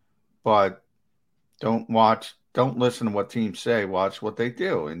 But don't listen to what teams say. Watch what they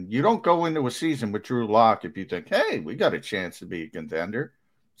do. And you don't go into a season with Drew Lock if you think, hey, we got a chance to be a contender.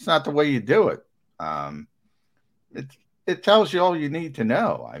 It's not the way you do it. It tells you all you need to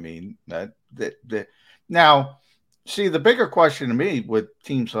know. I mean, now, see, the bigger question to me with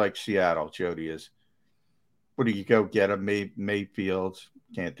teams like Seattle, Jody, is what do you go get a Mayfield?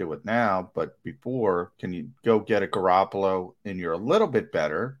 Can't do it now, but before, can you go get a Garoppolo and you're a little bit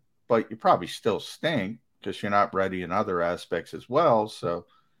better, but you probably still stink because you're not ready in other aspects as well. So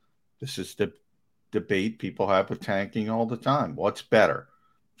this is the debate people have with tanking all the time. What's better?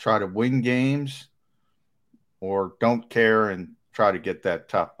 Try to win games or don't care and try to get that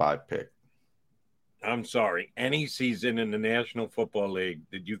top 5 pick? I'm sorry. Any season in the National Football League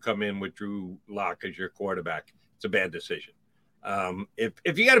that you come in with Drew Lock as your quarterback, it's a bad decision.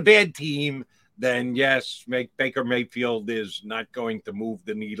 If you got a bad team, then yes, Baker Mayfield is not going to move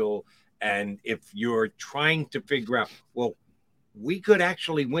the needle. And if you're trying to figure out, well, we could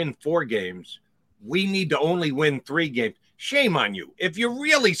actually win 4 games, we need to only win 3 games. Shame on you. If you're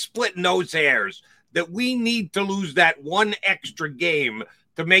really splitting those hairs that we need to lose that 1 extra game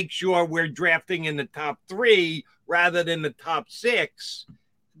to make sure we're drafting in the top 3 rather than the top 6,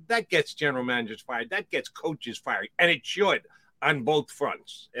 that gets general managers fired. That gets coaches fired. And it should on both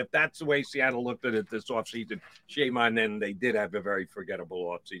fronts. If that's the way Seattle looked at it this offseason, shame on them. They did have a very forgettable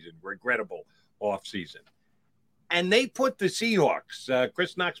offseason, regrettable offseason. And they put the Seahawks,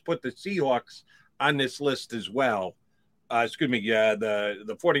 Chris Knox put the Seahawks on this list as well.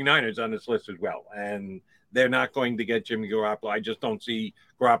 The 49ers on this list as well. And they're not going to get Jimmy Garoppolo. I just don't see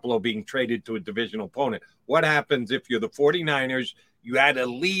Garoppolo being traded to a divisional opponent. What happens if you're the 49ers? You had a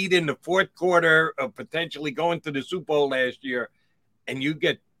lead in the 4th quarter of potentially going to the Super Bowl last year, and you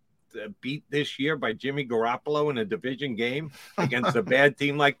get beat this year by Jimmy Garoppolo in a division game against a bad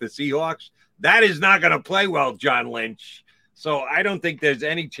team like the Seahawks? That is not going to play well, John Lynch. So I don't think there's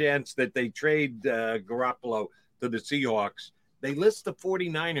any chance that they trade Garoppolo to the Seahawks. They list the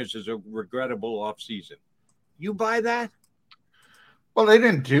 49ers as a regrettable offseason. You buy that? Well, they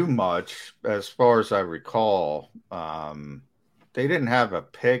didn't do much as far as I recall. They didn't have a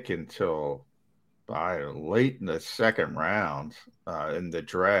pick until late in the 2nd round in the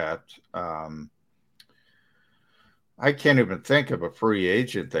draft. I can't even think of a free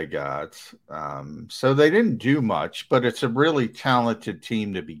agent they got. So they didn't do much, but it's a really talented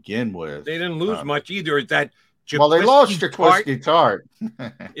team to begin with. They didn't lose much either. Is that they lost Jaquiski Tartt.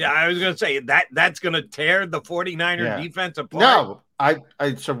 Yeah, I was going to say that's going to tear the 49er defense apart. No,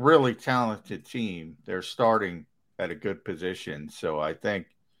 it's a really talented team. They're starting at a good position. So I think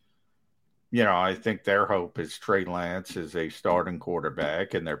their hope is Trey Lance is a starting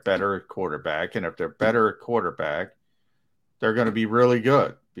quarterback, and they're better at quarterback. And if they're better at quarterback, they're going to be really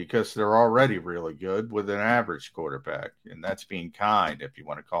good because they're already really good with an average quarterback. And that's being kind, if you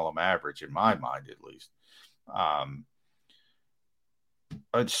want to call them average, in my mind, at least.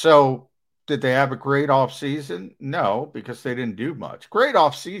 So did they have a great offseason? No, because they didn't do much. Great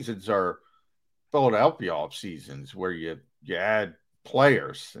off seasons are Philadelphia off seasons where you add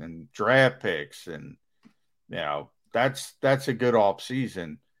players and draft picks, and that's a good off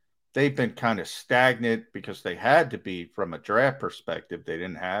season. They've been kind of stagnant because they had to be from a draft perspective. They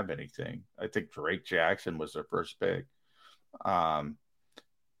didn't have anything. I think Drake Jackson was their first pick.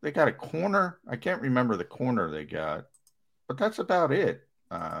 They got a corner. I can't remember the corner they got, but that's about it.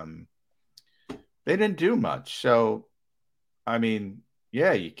 They didn't do much. So, I mean,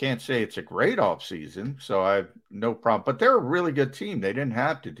 yeah, you can't say it's a great offseason, so I have no problem. But they're a really good team. They didn't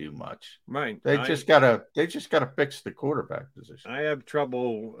have to do much. Right. They just gotta fix the quarterback position. I have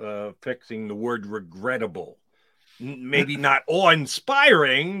trouble fixing the word regrettable. Maybe not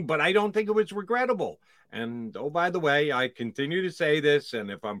awe-inspiring, but I don't think it was regrettable. And, oh, by the way, I continue to say this,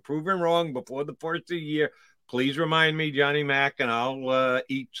 and if I'm proven wrong before the first of the year, please remind me, Johnny Mac, and I'll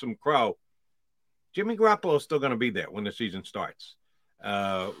eat some crow. Jimmy Garoppolo is still going to be there when the season starts.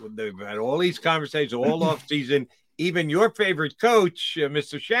 They've had all these conversations all off season. Even your favorite coach,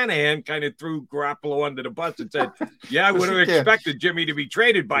 Mr. Shanahan, kind of threw Garoppolo under the bus and said, yeah, I would have expected Jimmy to be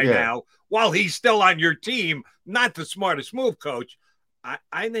traded by now while he's still on your team. Not the smartest move, coach.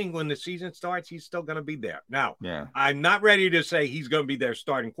 I think when the season starts, he's still going to be there. Now, I'm not ready to say he's going to be their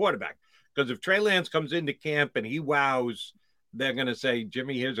starting quarterback, because if Trey Lance comes into camp and he wows, they're going to say,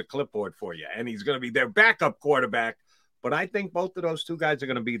 Jimmy, here's a clipboard for you. And he's going to be their backup quarterback. But I think both of those two guys are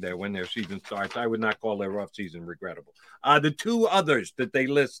going to be there when their season starts. I would not call their offseason regrettable. The two others that they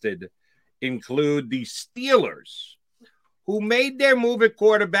listed include the Steelers, who made their move at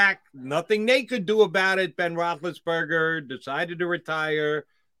quarterback. Nothing they could do about it. Ben Roethlisberger decided to retire,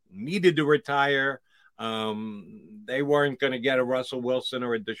 needed to retire. They weren't going to get a Russell Wilson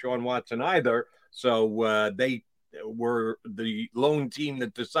or a Deshaun Watson either. So they were the lone team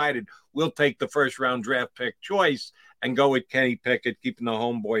that decided we'll take the first-round draft pick choice and go with Kenny Pickett, keeping the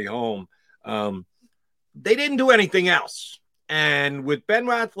homeboy home. They didn't do anything else. And with Ben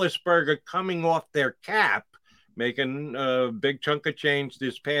Roethlisberger coming off their cap, making a big chunk of change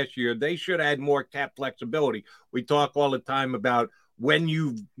this past year, they should add more cap flexibility. We talk all the time about when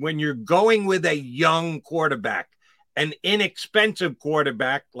you're going with a young quarterback, an inexpensive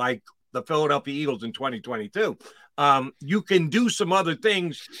quarterback like the Philadelphia Eagles in 2022, you can do some other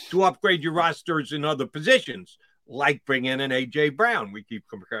things to upgrade your rosters in other positions, like bring in an A.J. Brown. We keep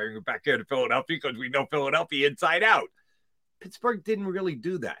comparing it back here to Philadelphia because we know Philadelphia inside out. Pittsburgh didn't really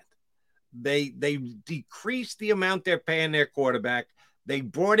do that. They decreased the amount they're paying their quarterback. They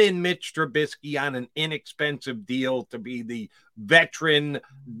brought in Mitch Trubisky on an inexpensive deal to be the veteran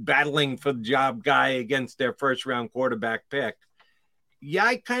battling for the job guy against their first-round quarterback pick. Yeah,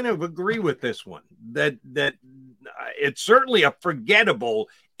 I kind of agree with this one, that it's certainly a forgettable,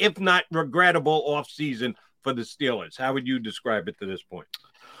 if not regrettable, offseason for the Steelers. How would you describe it to this point?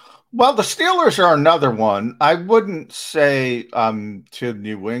 Well, the Steelers are another one. I wouldn't say to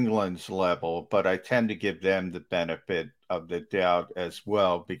New England's level, but I tend to give them the benefit of the doubt as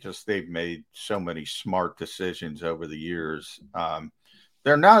well, because they've made so many smart decisions over the years.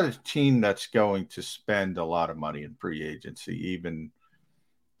 They're not a team that's going to spend a lot of money in free agency,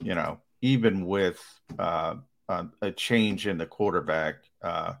 even with a change in the quarterback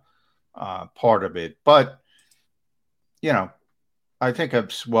part of it. But, I think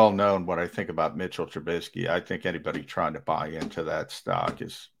it's well known what I think about Mitchell Trubisky. I think anybody trying to buy into that stock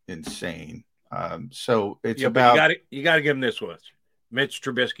is insane. So it's about you got to give him this one. Mitch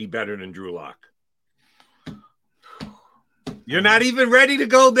Trubisky better than Drew Lock. You're not even ready to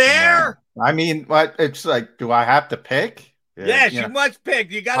go there. No. I mean, what it's like? Do I have to pick? Yes, you must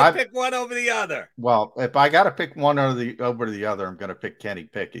pick. You got to pick one over the other. Well, if I got to pick one over the other, I'm going to pick Kenny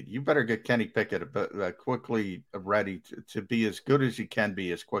Pickett. You better get Kenny Pickett quickly ready to be as good as he can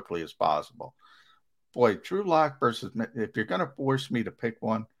be as quickly as possible. Boy, Drew Lock versus, if you're going to force me to pick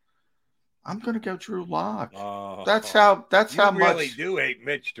one, I'm going to go Drew Lock. That's how you much. Really do hate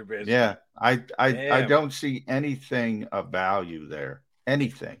Mitch Trubisky. Yeah, I don't see anything of value there.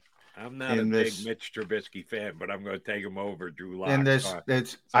 Anything. I'm not a big Mitch Trubisky fan, but I'm going to take him over Drew Lock. And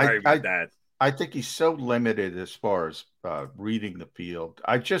sorry about that. I think he's so limited as far as reading the field.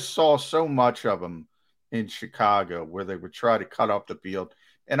 I just saw so much of him in Chicago where they would try to cut off the field.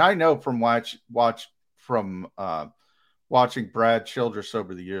 And I know from watching Brad Childress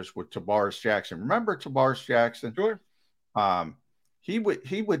over the years with Tavares Jackson. Remember Tavares Jackson? Sure. He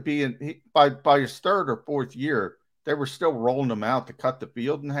would be by his third or fourth year, they were still rolling him out to cut the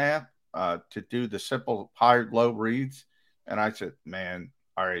field in half to do the simple high-low reads. And I said, man,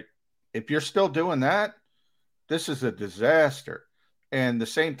 all right, if you're still doing that, this is a disaster. And the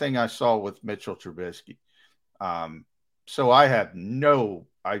same thing I saw with Mitchell Trubisky. So I have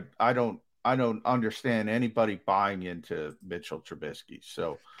I don't understand anybody buying into Mitchell Trubisky.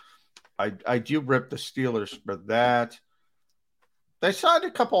 So I do rip the Steelers for that. They signed a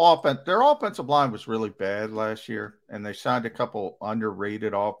couple their offensive line was really bad last year, and they signed a couple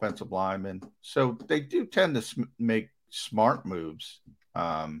underrated offensive linemen. So they do tend to make smart moves,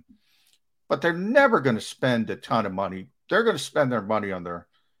 but they're never going to spend a ton of money. They're going to spend their money on their,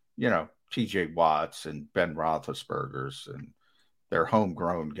 T.J. Watts and Ben Roethlisberger's and their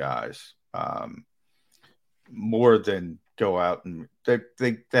homegrown guys, more than go out and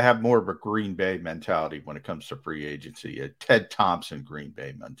they have more of a Green Bay mentality when it comes to free agency, a Ted Thompson Green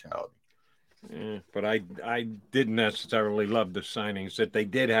Bay mentality. But I didn't necessarily love the signings that they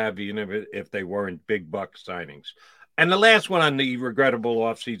did have, even if they weren't big buck signings. And the last one on the regrettable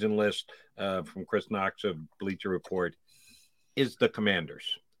offseason list from Chris Knox of Bleacher Report is the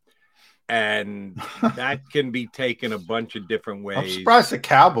Commanders. And that can be taken a bunch of different ways. I'm surprised the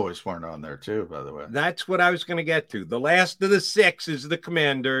Cowboys weren't on there too, by the way. That's what I was going to get to. The last of the 6 is the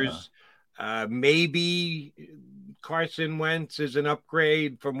Commanders. Yeah. Maybe Carson Wentz is an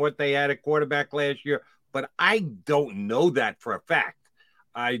upgrade from what they had at quarterback last year, but I don't know that for a fact.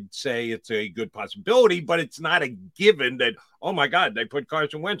 I'd say it's a good possibility, but it's not a given that, oh my God, they put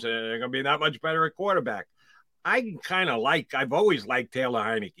Carson Wentz in, they're going to be that much better at quarterback. I've always liked Taylor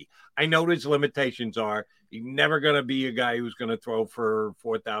Heineke. I know his limitations are he's never going to be a guy who's going to throw for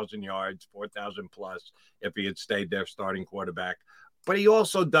 4,000 yards, 4,000 plus if he had stayed their starting quarterback. But he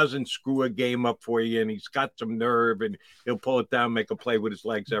also doesn't screw a game up for you, and he's got some nerve, and he'll pull it down, make a play with his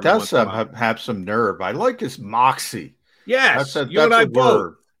legs every once in a while. Have some nerve. I like his moxie. Yes, that's you and I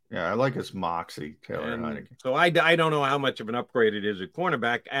both. Yeah, I like his moxie, Taylor Heineke. So I don't know how much of an upgrade it is at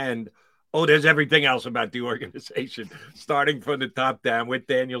cornerback, and there's everything else about the organization, starting from the top down with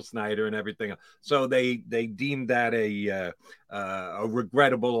Daniel Snyder and everything else. So they deemed that a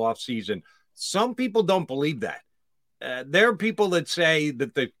regrettable offseason. Some people don't believe that. There are people that say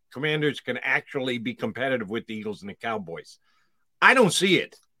that the Commanders can actually be competitive with the Eagles and the Cowboys. I don't see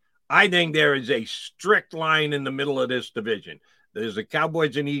it. I think there is a strict line in the middle of this division. There's the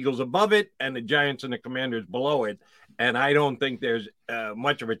Cowboys and Eagles above it and the Giants and the Commanders below it. And I don't think there's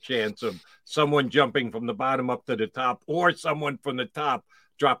much of a chance of someone jumping from the bottom up to the top or someone from the top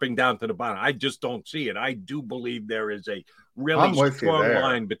dropping down to the bottom. I just don't see it. I do believe there is a really strong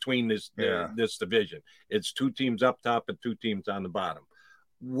line between this division. It's 2 teams up top and 2 teams on the bottom,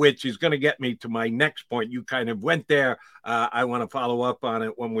 which is going to get me to my next point. You kind of went there. I want to follow up on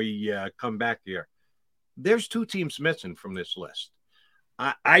it when we come back here. There's 2 teams missing from this list.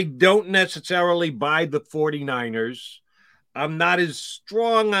 I don't necessarily buy the 49ers. I'm not as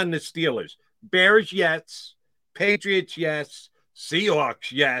strong on the Steelers. Bears, yes. Patriots, yes.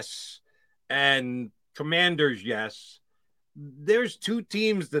 Seahawks, yes. And Commanders, yes. There's 2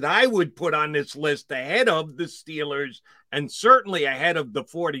 teams that I would put on this list ahead of the Steelers and certainly ahead of the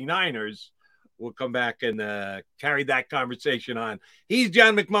 49ers. We'll come back and carry that conversation on. He's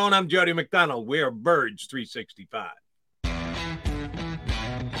John McMullen. I'm Jody McDonald. We're Birds 365.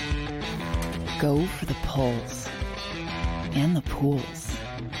 Go for the pulls and the pools.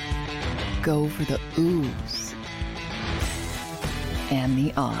 Go for the oohs and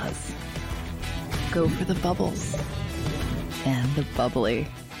the ahs. Go for the bubbles and the bubbly.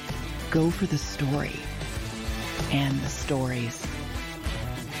 Go for the story and the stories.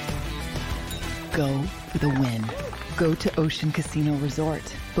 Go for the win. Go to Ocean Casino Resort.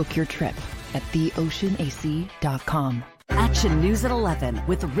 Book your trip at theoceanac.com. Action News at 11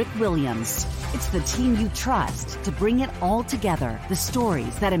 with Rick Williams. It's the team you trust to bring it all together. The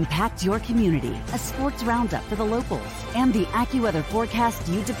stories that impact your community. A sports roundup for the locals. And the AccuWeather forecast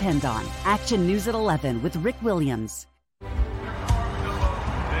you depend on. Action News at 11 with Rick Williams.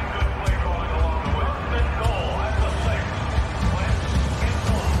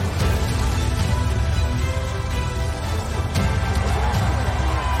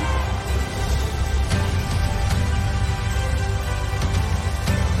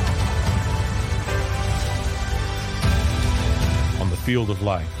 Field of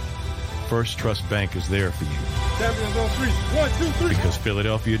life, First Trust Bank is there for you. Champions on 3. 1, 2, 3. Because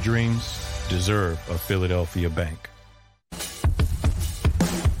Philadelphia dreams deserve a Philadelphia bank.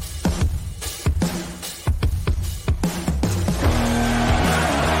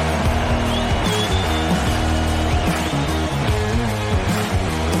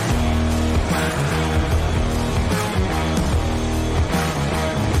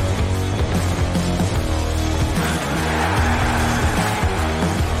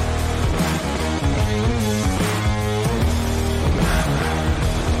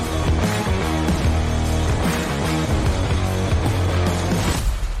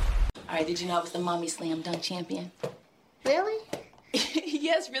 Did you know I was the Mommy Slam Dunk Champion? Really?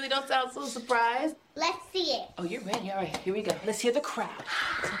 Yes, really. Don't sound so surprised. Let's see it. Oh, you're ready. All right, here we go. Let's hear the crowd.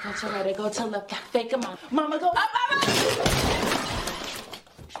 So go to right, go to left, fake 'em out. Mama, go up, up, up.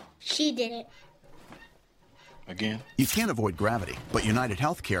 She did it. Again? You can't avoid gravity, but United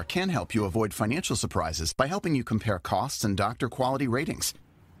Healthcare can help you avoid financial surprises by helping you compare costs and doctor quality ratings.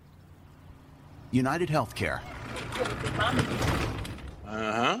 United Healthcare.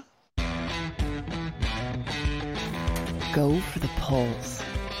 Uh-huh. Go for the pulls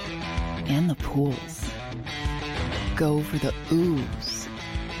and the pools. Go for the oohs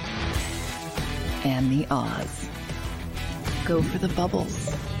and the ahs. Go for the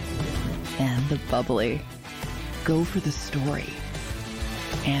bubbles and the bubbly. Go for the story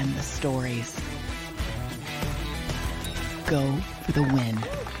and the stories. Go for the win.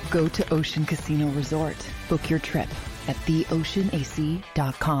 Go to Ocean Casino Resort. Book your trip at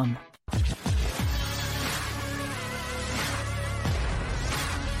theoceanac.com.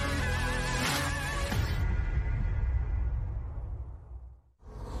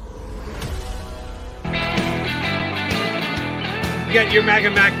 You got your Mac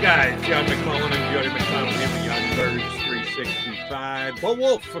and Mac guys, John McMullen and Jody McDonald here with you on Birds 365. Bo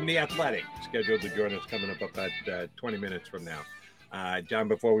Wolf from The Athletic, scheduled to join us coming up about 20 minutes from now. John,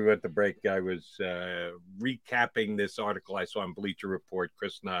 before we went to break, I was recapping this article I saw on Bleacher Report.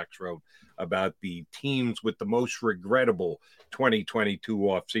 Chris Knox wrote about the teams with the most regrettable 2022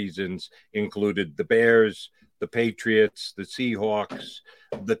 off seasons included the Bears, the Patriots, the Seahawks,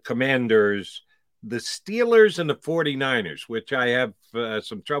 the Commanders, the Steelers, and the 49ers, which I have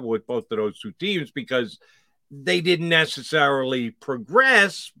some trouble with both of those two teams because they didn't necessarily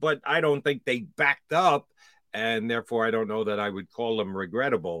progress, but I don't think they backed up, and therefore I don't know that I would call them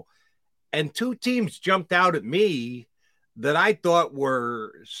regrettable. And two teams jumped out at me that I thought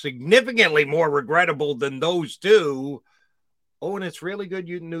were significantly more regrettable than those two. Oh, and it's really good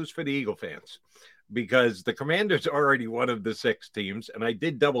news for the Eagle fans, because the Commanders are already one of the 6 teams, and I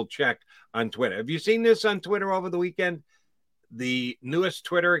did double check on Twitter. Have you seen this on Twitter over the weekend? The newest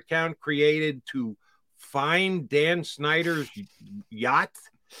Twitter account created to find Dan Snyder's yacht.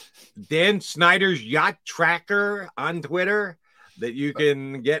 Dan Snyder's yacht tracker on Twitter, that you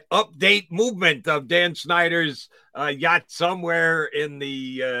can get update movement of Dan Snyder's yacht somewhere in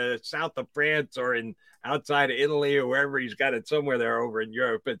the south of France or in outside of Italy or wherever he's got it, somewhere there over in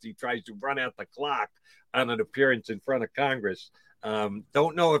Europe, as he tries to run out the clock on an appearance in front of Congress.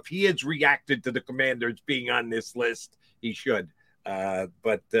 Don't know if he has reacted to the Commanders being on this list. He should.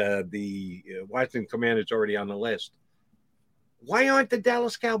 But the Washington Commanders already on the list. Why aren't the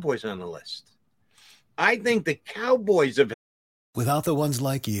Dallas Cowboys on the list? I think the Cowboys have. Without the ones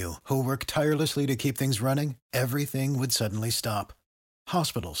like you, who work tirelessly to keep things running, everything would suddenly stop.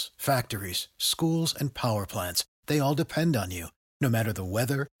 Hospitals, factories, schools, and power plants, they all depend on you. No matter the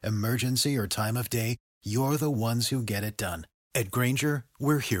weather, emergency, or time of day, you're the ones who get it done. At Grainger,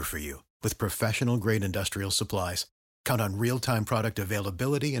 we're here for you with professional-grade industrial supplies. Count on real-time product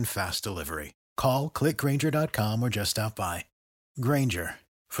availability and fast delivery. Call, click Grainger.com, or just stop by. Grainger,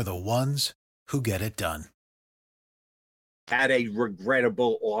 for the ones who get it done. Had a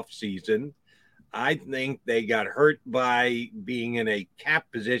regrettable offseason. I think they got hurt by being in a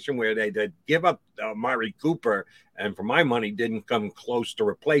cap position where they did give up Amari Cooper, and for my money, didn't come close to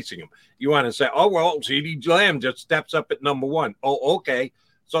replacing him. You want to say, oh, well, CeeDee Lamb just steps up at number 1. Oh, okay.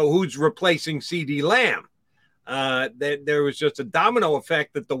 So who's replacing CeeDee Lamb? There was just a domino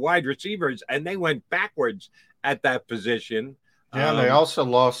effect that the wide receivers, and they went backwards at that position. Yeah, they also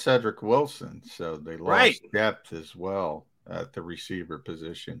lost Cedric Wilson, so they lost depth as well at the receiver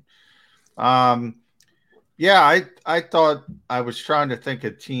position. I thought I was trying to think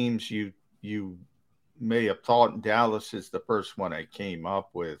of teams you may have thought Dallas is the first one I came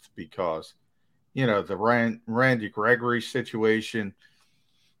up with because, the Randy Gregory situation.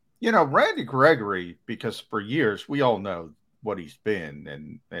 Randy Gregory, because for years we all know what he's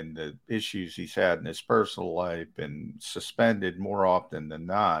been and the issues he's had in his personal life and suspended more often than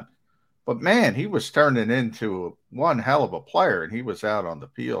not. But, man, he was turning into one hell of a player, and he was out on the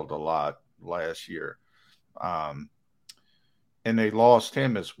field a lot last year. And they lost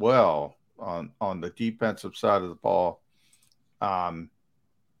him as well on the defensive side of the ball.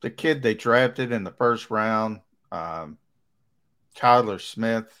 The kid they drafted in the first round, Tyler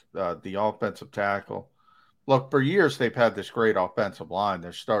Smith, the offensive tackle. Look, for years they've had this great offensive line.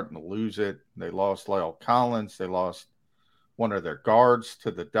 They're starting to lose it. They lost La'el Collins. They lost one of their guards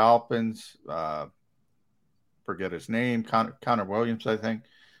to the Dolphins. Forget his name, Connor Williams, I think.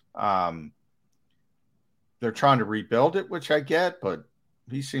 They're trying to rebuild it, which I get, but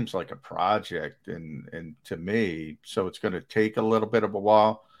he seems like a project and to me, so it's going to take a little bit of a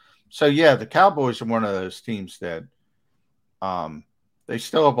while. So, yeah, the Cowboys are one of those teams that they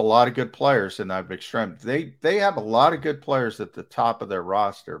still have a lot of good players in that extreme. They have a lot of good players at the top of their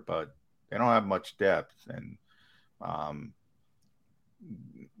roster, but they don't have much depth. And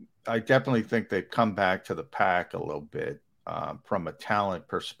I definitely think they've come back to the pack a little bit from a talent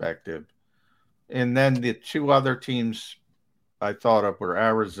perspective. And then the two other teams I thought of were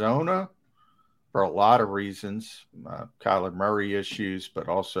Arizona for a lot of reasons. Kyler Murray issues, but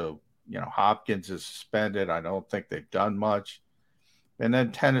also, Hopkins is suspended. I don't think they've done much. And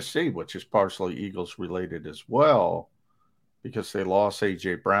then Tennessee, which is partially Eagles related as well, because they lost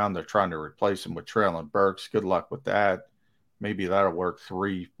A.J. Brown. They're trying to replace him with Treylon Burks. Good luck with that. Maybe that'll work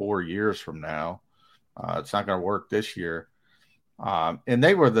 3-4 years from now. It's not going to work this year. And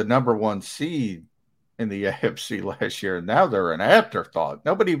they were the number one seed in the AFC last year. And now they're an afterthought.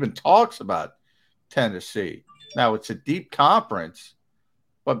 Nobody even talks about Tennessee. Now it's a deep conference,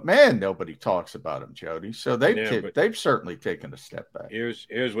 but man, nobody talks about them, Jody. So they've certainly taken a step back.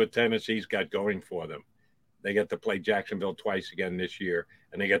 Here's what Tennessee's got going for them. They get to play Jacksonville twice again this year,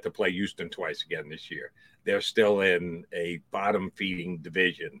 and they get to play Houston twice again this year. They're still in a bottom-feeding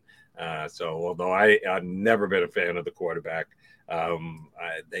division. So although I've never been a fan of the quarterback,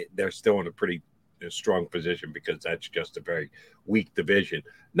 they're still in a pretty strong position because that's just a very weak division.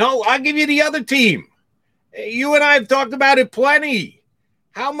 No, I'll give you the other team. You and I have talked about it plenty.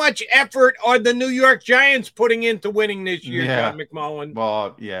 How much effort are the New York Giants putting into winning this year, John McMullen?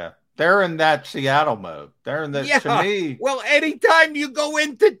 Well, yeah. They're in that Seattle mode. They're in the, to me. Well, anytime you go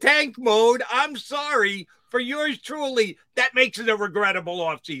into tank mode, I'm sorry, for yours truly, that makes it a regrettable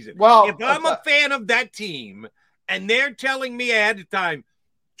offseason. Well, if I'm a fan of that team and they're telling me ahead of time,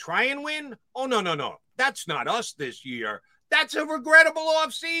 try and win? Oh, no. That's not us this year. That's a regrettable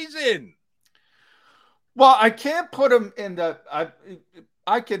offseason. Well, I can't put them in the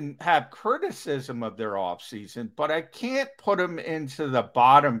I can have criticism of their offseason, but I can't put them into the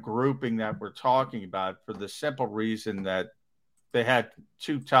bottom grouping that we're talking about for the simple reason that they had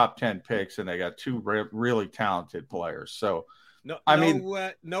 2 top 10 picks and they got 2 really talented players. So,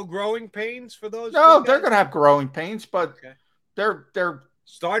 no growing pains for those? No, they're going to have growing pains, but they're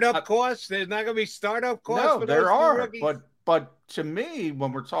startup costs. There's not going to be startup costs. No, for there those are. rookies? But to me,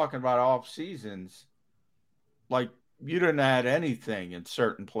 when we're talking about off seasons, like, you didn't add anything in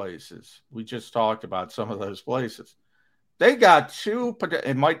certain places. We just talked about some of those places. They got 2,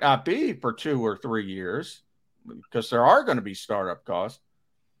 it might not be for 2 or 3 years because there are going to be startup costs,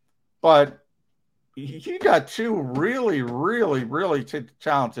 but you got 2 really, really, really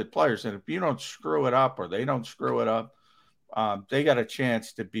talented players. And if you don't screw it up or they don't screw it up, they got a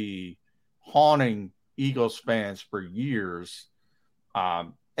chance to be haunting Eagles fans for years.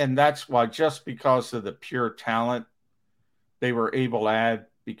 And that's why, just because of the pure talent they were able to add,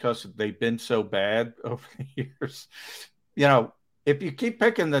 because they've been so bad over the years. You know, if you keep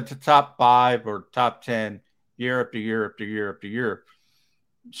picking the top 5 or top 10 year after year after year after year,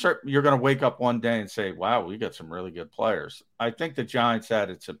 you're going to wake up one day and say, wow, we got some really good players. I think the Giants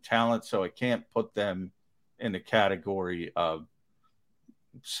added some talent, so I can't put them in the category of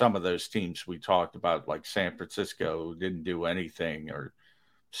some of those teams we talked about, like San Francisco, who didn't do anything, or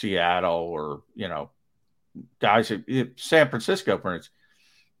Seattle, or, guys at San Francisco, for instance,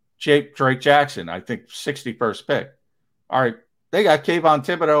 Drake Jackson, I think 61st pick. All right, they got Kayvon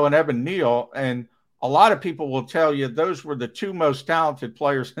Thibodeau and Evan Neal, and a lot of people will tell you those were the 2 most talented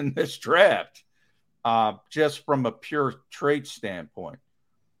players in this draft, just from a pure trait standpoint.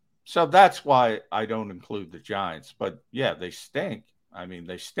 So that's why I don't include the Giants. But, yeah, they stink. I mean,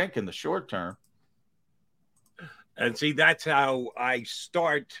 they stink in the short term. And see, that's how I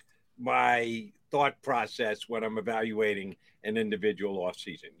start my thought process when I'm evaluating an individual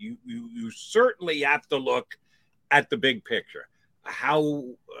offseason. You certainly have to look at the big picture. How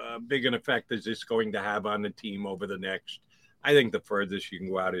big an effect is this going to have on the team over the next? I think the furthest you can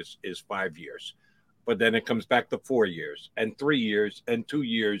go out is 5 years. But then it comes back to 4 years and 3 years and 2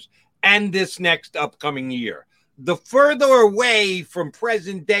 years and this next upcoming year. The further away from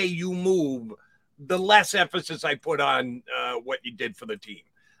present day you move, the less emphasis I put on what you did for the team.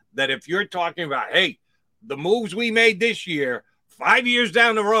 That if you're talking about, hey, the moves we made this year, 5 years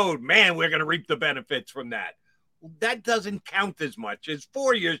down the road, man, we're going to reap the benefits from that. That doesn't count as much as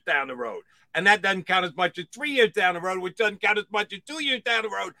 4 years down the road. And that doesn't count as much as 3 years down the road, which doesn't count as much as 2 years down the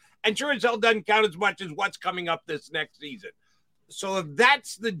road. And sure as hell doesn't count as much as what's coming up this next season. So if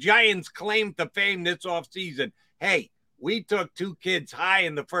that's the Giants' claim to fame this offseason, hey, we took 2 kids high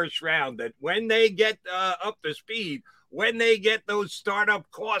in the first round that when they get up to speed, when they get those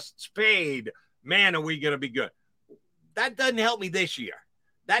startup costs paid, man, are we going to be good. That doesn't help me this year.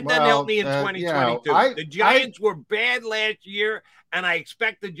 That doesn't help me in 2022. The Giants were bad last year, and I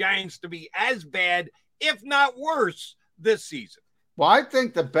expect the Giants to be as bad, if not worse, this season. Well, I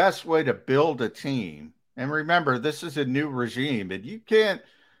think the best way to build a team, and remember, this is a new regime, and you can't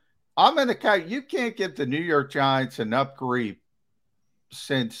give the New York Giants enough grief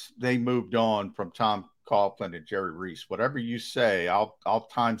since they moved on from Tom Coughlin and Jerry Reese. Whatever you say, I'll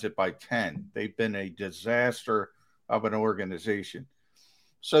times it by 10. They've been a disaster of an organization.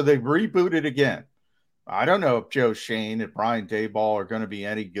 So they rebooted again. I don't know if Joe Shane and Brian Daboll are going to be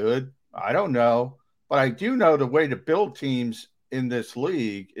any good. I don't know. But I do know the way to build teams in this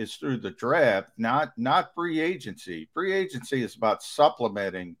league is through the draft, not free agency. Free agency is about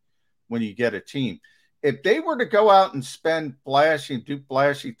supplementing when you get a team. if they were to go out and spend flashy and do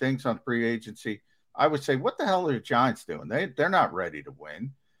flashy things on free agency, I would say, what the hell are the Giants doing? They're not ready to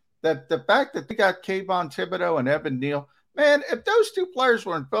win. That the fact that they got Kayvon Thibodeau and Evan Neal, man, if those two players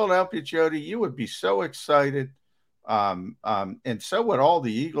were in Philadelphia, Jody, you would be so excited. And so would all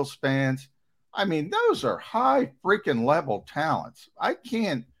the Eagles fans. I mean, those are high freaking level talents. I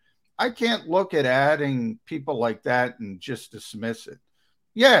can't look at adding people like that and just dismiss it.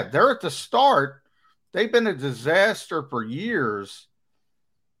 Yeah, they're at the start. They've been a disaster for years.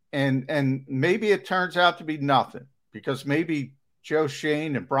 And maybe it turns out to be nothing because maybe Joe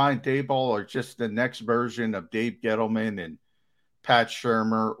Shane and Brian Daboll are just the next version of Dave Gettleman and Pat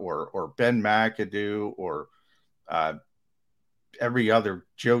Shurmur or Ben McAdoo or every other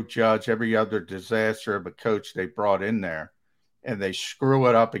Joe Judge, every other disaster of a coach they brought in there, and they screw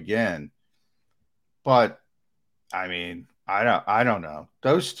it up again. But I mean, I don't know.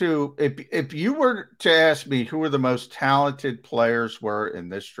 Those two, if you were to ask me who are the most talented players were in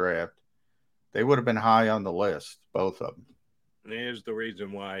this draft, they would have been high on the list, both of them. Here's the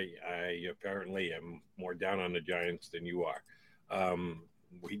reason why I apparently am more down on the Giants than you are.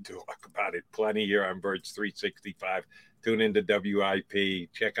 We talk about it plenty here on Birds 365. Tune into WIP.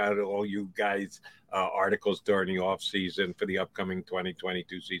 Check out all you guys' articles during the offseason for the upcoming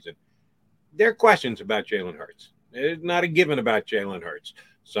 2022 season. There are questions about Jalen Hurts. It's not a given about Jalen Hurts.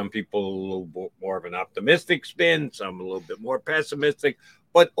 Some people a little more of an optimistic spin, some a little bit more pessimistic.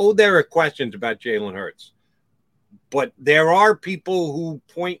 But, there are questions about Jalen Hurts. But there are people who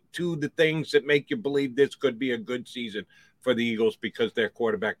point to the things that make you believe this could be a good season for the Eagles because their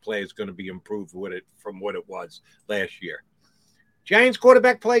quarterback play is going to be improved from what it was last year. Giants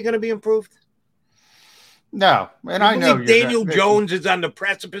quarterback play going to be improved? No, and I know Daniel Jones is on the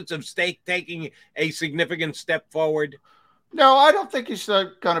precipice of taking a significant step forward. No, I don't think he's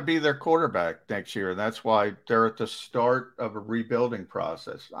going to be their quarterback next year. That's why they're at the start of a rebuilding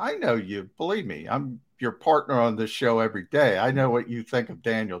process. I know you. Believe me, I'm your partner on this show every day. I know what you think of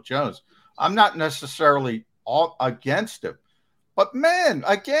Daniel Jones. I'm not necessarily all against him, but man,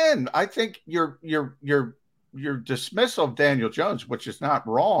 again, I think your dismissal of Daniel Jones, which is not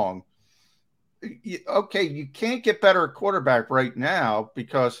wrong. Okay, you can't get better at quarterback right now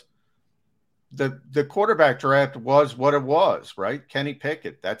because the quarterback draft was what it was, right? Kenny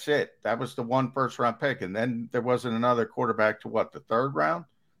Pickett, that's it. That was the one first-round pick, and then there wasn't another quarterback to the third round?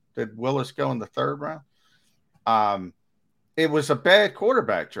 Did Willis go in the third round? It was a bad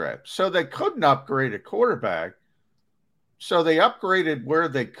quarterback draft, so they couldn't upgrade a quarterback, so they upgraded where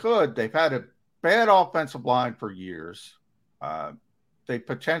they could. They've had a bad offensive line for years. They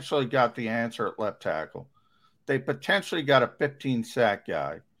potentially got the answer at left tackle. They potentially got a 15-sack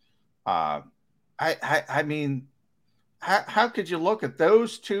guy. I mean, how could you look at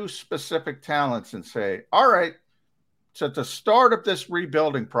those two specific talents and say, all right, it's at the start of this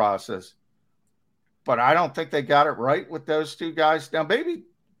rebuilding process, but I don't think they got it right with those two guys. Now, maybe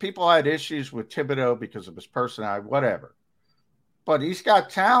people had issues with Thibodeau because of his personality, whatever. But he's got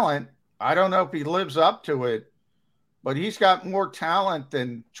talent. I don't know if he lives up to it. But he's got more talent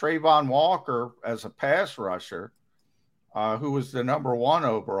than Trayvon Walker as a pass rusher, who was the number 1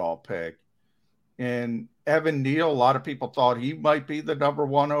 overall pick. And Evan Neal, a lot of people thought he might be the number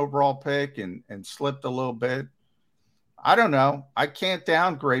 1 overall pick and slipped a little bit. I don't know. I can't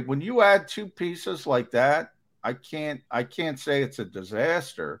downgrade. When you add two pieces like that, I can't say it's a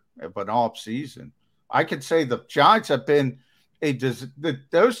disaster of an off season. I could say the Giants have been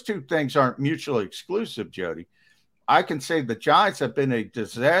those two things aren't mutually exclusive, Jody. I can say the Giants have been a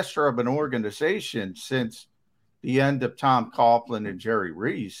disaster of an organization since the end of Tom Coughlin and Jerry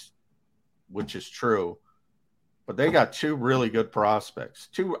Reese, which is true. But they got two really good prospects.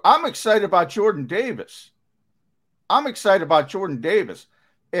 I'm excited about Jordan Davis.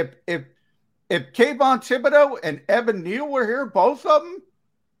 If Kayvon Thibodeau and Evan Neal were here, both of them,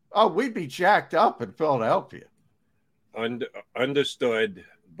 we'd be jacked up in Philadelphia. Understood.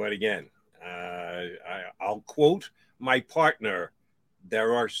 But again, I'll quote my partner.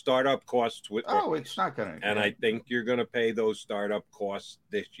 There are startup costs with it's not going to. And I think you're going to pay those startup costs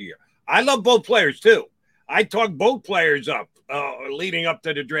this year. I love both players, too. I talk both players up leading up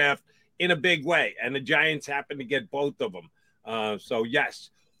to the draft in a big way. And the Giants happen to get both of them. So,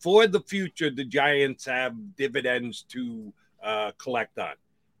 yes, for the future, the Giants have dividends to collect on.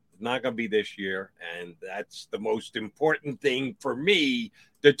 Not going to be this year, and that's the most important thing for me,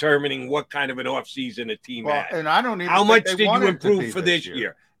 determining what kind of an offseason a team has. And I don't even how much did you improve for this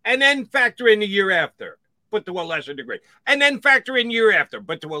year? And then factor in the year after. but to a lesser degree. And then factor in year after,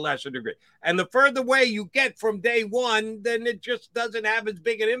 but to a lesser degree. And the further away you get from day one, then it just doesn't have as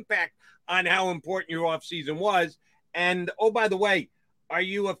big an impact on how important your offseason was. And, oh, by the way, are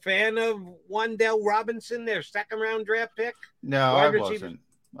you a fan of Wan'Dale Robinson, their second-round draft pick? No, I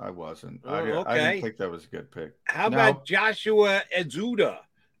wasn't. Oh, I didn't think that was a good pick. How about Joshua Ezeudu,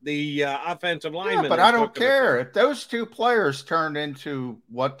 the offensive lineman? Yeah, but I don't care. If those two players turn into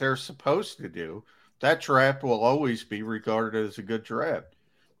what they're supposed to do, that draft will always be regarded as a good draft.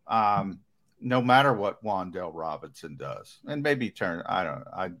 No matter what Wan'Dale Robinson does. And maybe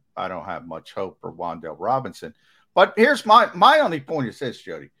I don't have much hope for Wan'Dale Robinson. But here's my only point is this,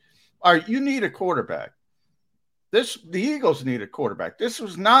 Jody. All right, you need a quarterback. The Eagles need a quarterback. This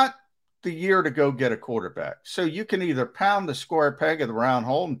was not the year to go get a quarterback. So you can either pound the square peg of the round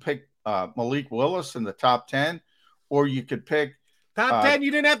hole and pick Malik Willis in the top 10, or you could pick top 10.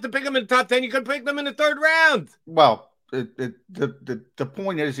 You didn't have to pick him in the top 10. You could pick them in the third round. Well, the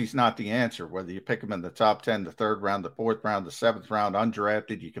point is he's not the answer. Whether you pick him in the top 10, the third round, the fourth round, the seventh round,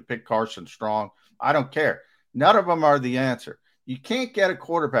 undrafted, you can pick Carson Strong. I don't care. None of them are the answer. You can't get a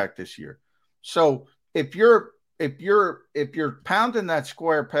quarterback this year. So if you're pounding that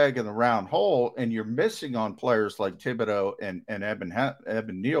square peg in the round hole and you're missing on players like Thibodeau and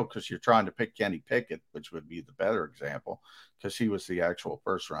Evan Neal because you're trying to pick Kenny Pickett, which would be the better example because he was the actual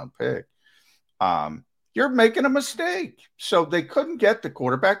first-round pick, you're making a mistake. So they couldn't get the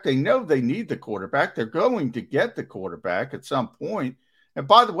quarterback. They know they need the quarterback. They're going to get the quarterback at some point. And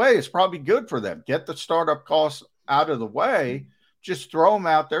by the way, it's probably good for them. Get the startup costs out of the way. Just throw them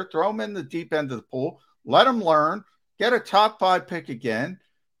out there. Throw them in the deep end of the pool. Let them learn. Get a top 5 pick again.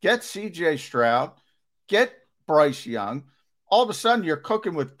 Get C.J. Stroud. Get Bryce Young. All of a sudden, you're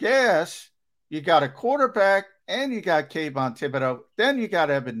cooking with gas. You got a quarterback, and you got Kayvon Thibodeau. Then you got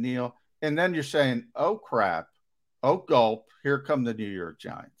Evan Neal. And then you're saying, oh, crap. Oh, gulp. Here come the New York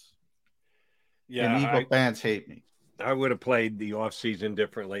Giants. Yeah, and Eagle fans hate me. I would have played the offseason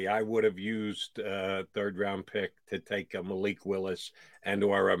differently. I would have used a third-round pick to take a Malik Willis and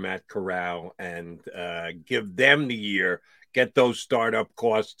or a Matt Corral and give them the year, get those startup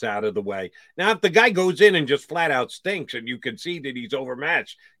costs out of the way. Now, if the guy goes in and just flat out stinks and you can see that he's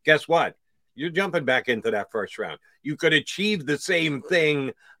overmatched, guess what? You're jumping back into that first round. You could achieve the same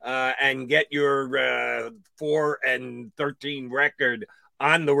thing and get your 4-13 record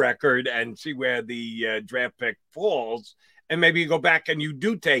on the record and see where the draft pick falls. And maybe you go back and you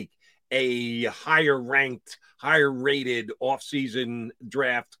do take a higher ranked, higher rated offseason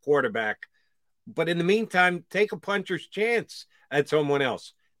draft quarterback. But in the meantime, take a puncher's chance at someone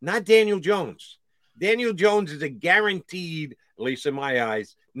else, not Daniel Jones. Daniel Jones is a guaranteed, at least in my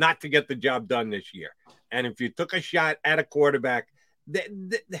eyes, not to get the job done this year. And if you took a shot at a quarterback,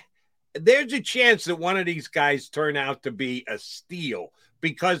 there's a chance that one of these guys turn out to be a steal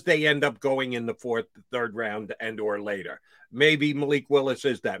because they end up going in the fourth, third round and or later. Maybe Malik Willis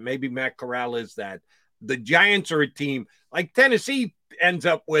is that. Maybe Matt Corral is that. The Giants are a team like Tennessee ends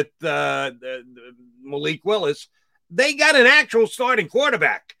up with Malik Willis. They got an actual starting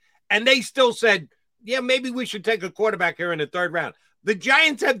quarterback, and they still said, yeah, maybe we should take a quarterback here in the third round. The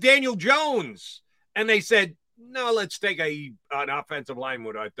Giants have Daniel Jones, and they said, no, let's take an offensive line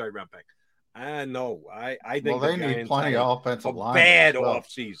with our third-round pick. No, I think they need plenty of offensive line. Bad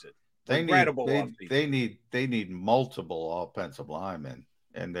offseason. They need multiple offensive linemen,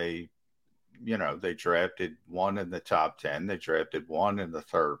 and they drafted one in the top 10. They drafted one in the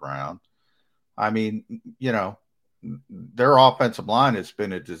third round. I mean, their offensive line has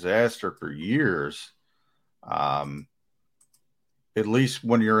been a disaster for years. At least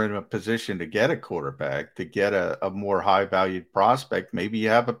when you're in a position to get a quarterback, to get a more high-valued prospect, maybe you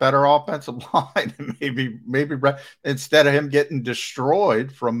have a better offensive line. maybe instead of him getting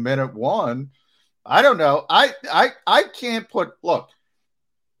destroyed from minute one, I don't know. I can't look,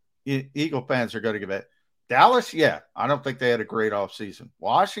 Eagle fans are going to give it. Dallas, yeah, I don't think they had a great offseason.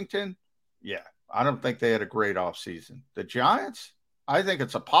 Washington, yeah, I don't think they had a great offseason. The Giants, I think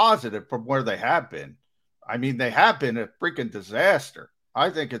it's a positive from where they have been. I mean, they have been a freaking disaster.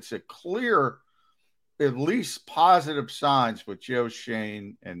 I think it's a clear, at least positive signs with Joe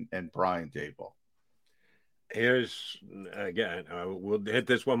Schoen and Brian Daboll. Here's, again, we'll hit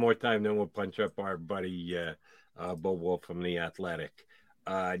this one more time, then we'll punch up our buddy Bo Wolf from The Athletic.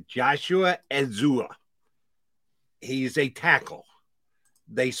 Joshua Ezeudu. He's a tackle.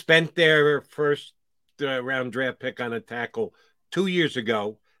 They spent their first round draft pick on a tackle 2 years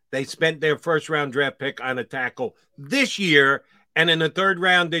ago. They spent their first-round draft pick on a tackle this year, and in the third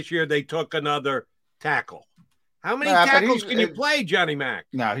round this year, they took another tackle. How many tackles can you play, Johnny Mac?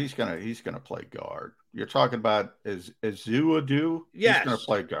 No, he's gonna play guard. You're talking about is Zuadu? Yes. He's gonna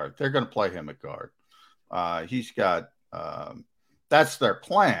play guard. They're gonna play him at guard. He's got that's their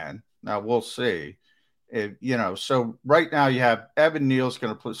plan. Now we'll see. So right now you have Evan Neal's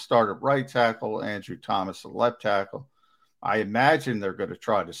going to start at right tackle, Andrew Thomas at left tackle. I imagine they're going to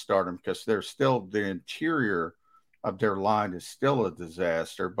try to start him because they're still the interior of their line is still a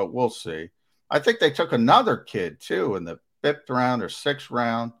disaster, but we'll see. I think they took another kid too in the 5th round or 6th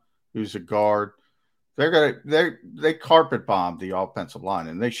round who's a guard. They carpet bombed the offensive line,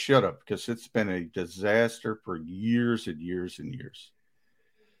 and they should have because it's been a disaster for years and years and years.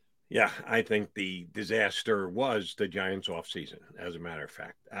 Yeah, I think the disaster was the Giants offseason, as a matter of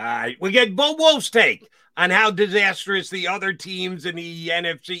fact. We get Bo Wolf's take on how disastrous the other teams in the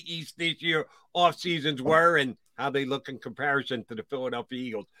NFC East this year offseasons were and how they look in comparison to the Philadelphia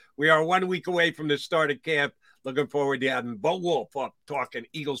Eagles. We are 1 week away from the start of camp. Looking forward to having Bo Wolf up talking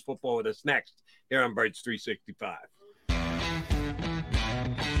Eagles football with us next here on Birds 365.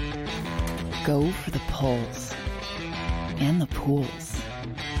 Go for the polls and the pools.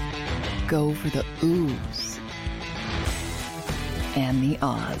 Go for the oohs and the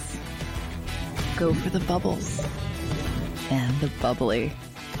ahs. Go for the bubbles and the bubbly.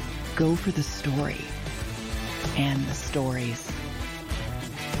 Go for the story and the stories.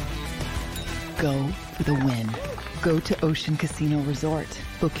 Go for the win. Go to Ocean Casino Resort.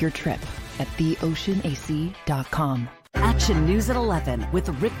 Book your trip at theoceanac.com. Action News at 11 with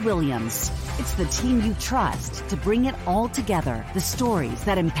Rick Williams. It's the team you trust to bring it all together. The stories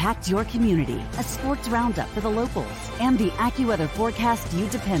that impact your community. A sports roundup for the locals. And the AccuWeather forecast you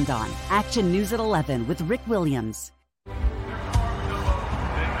depend on. Action News at 11 with Rick Williams.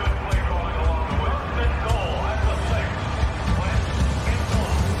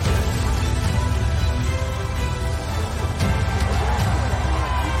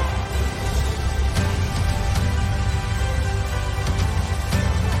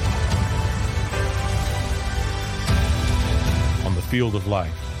 Field of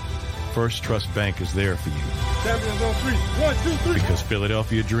life, First Trust Bank is there for you. Champions on 3. 1, 2, 3. Because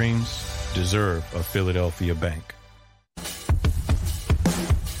Philadelphia dreams deserve a Philadelphia bank.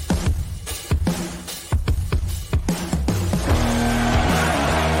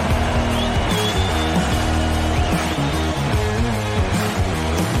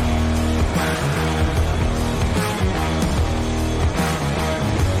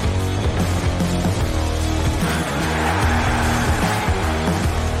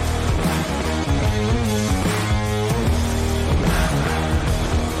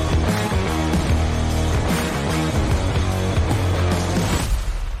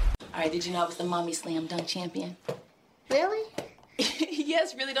 Did you know I was the mommy slam dunk champion? Really?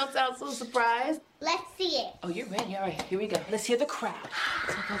 Yes, really don't sound so surprised. Let's see it. Oh, you're ready. All right, here we go. Let's hear the crowd.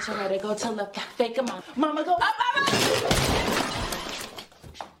 So go to right, go to left, fake a mom. Mama, go up, mama!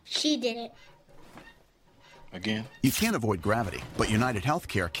 She did it. Again? You can't avoid gravity, but United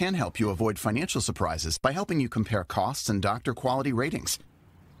Healthcare can help you avoid financial surprises by helping you compare costs and doctor quality ratings.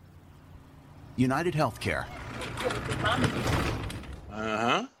 United Healthcare.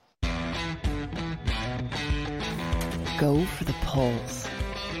 Uh-huh. Go for the polls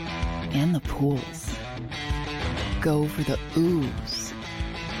and the pools. Go for the oohs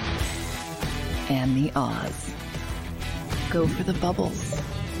and the ahs. Go for the bubbles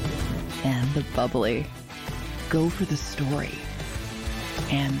and the bubbly. Go for the story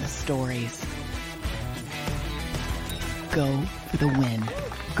and the stories. Go for the win.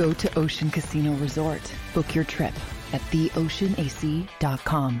 Go to Ocean Casino Resort. Book your trip at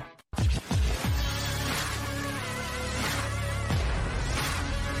theoceanac.com.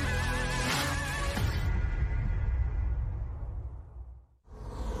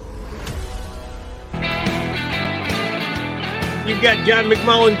 You've got John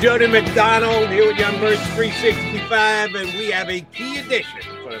McMullen, Jody McDonald here with you on Birds 365, and we have a key addition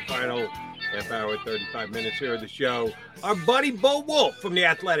for the final half hour, 35 minutes here of the show. Our buddy Bo Wolf from The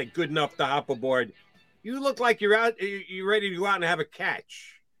Athletic, good enough to hop aboard. You look like you're ready to go out and have a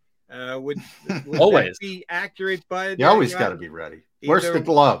catch. Would always that be accurate, bud? You always got to be ready. Where's the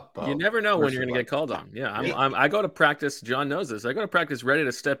glove, Bo? You never know when you're going to get called on. Yeah, I go to practice. John knows this. I go to practice ready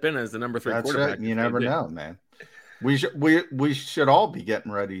to step in as the number 3 quarterback. Right. You never know, man. We should all be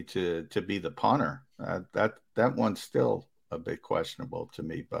getting ready to be the punter. That one's still a bit questionable to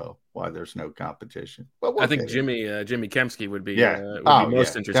me, Bo. Why there's no competition? But I think Jimmy Kemsky would be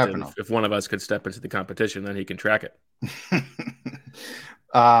most interested if one of us could step into the competition. Then he can track it.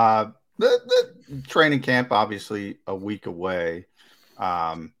 The training camp obviously a week away.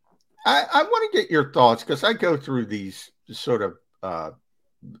 I want to get your thoughts because I go through these sort of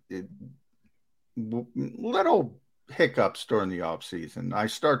little hiccups during the offseason. I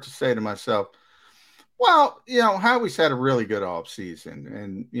start to say to myself, well, Howie's had a really good offseason,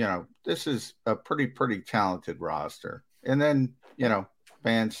 and, this is a pretty talented roster. And then,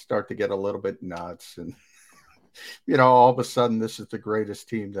 fans start to get a little bit nuts and, all of a sudden this is the greatest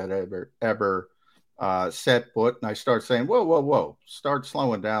team that ever set foot. And I start saying, whoa, start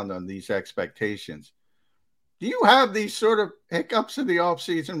slowing down on these expectations. Do you have these sort of hiccups in the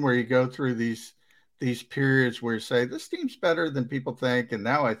offseason where you go through these periods where you say, this team's better than people think, and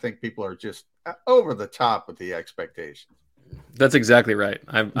now I think people are just over the top with the expectations? That's exactly right.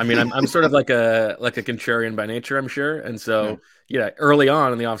 I'm sort of like a contrarian by nature, I'm sure. And so, early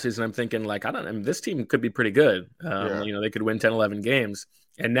on in the offseason, I'm thinking this team could be pretty good. They could win 10, 11 games.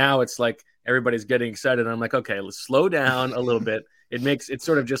 And now it's like everybody's getting excited. And I'm like, okay, let's slow down a little bit. It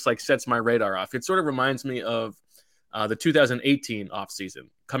sort of just like sets my radar off. It sort of reminds me of the 2018 offseason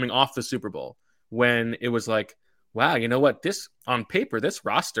coming off the Super Bowl when it was like, wow, you know what? This on paper, this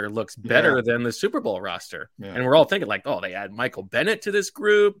roster looks better than the Super Bowl roster. Yeah. And we're all thinking like, oh, they add Michael Bennett to this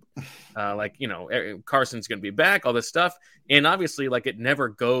group. Carson's going to be back, all this stuff. And obviously, like, it never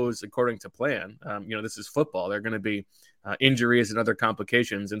goes according to plan. This is football. There are going to be injuries and other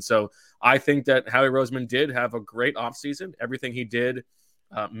complications. And so I think that Howie Roseman did have a great offseason. Everything he did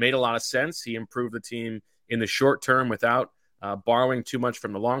made a lot of sense. He improved the team in the short term without borrowing too much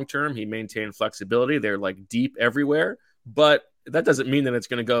from the long term. He maintained flexibility. They're like deep everywhere, but that doesn't mean that it's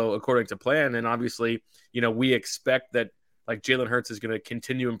going to go according to plan. And obviously, we expect that like Jalen Hurts is going to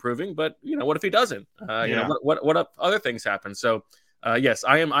continue improving, but what if he doesn't? What if other things happen? So yes,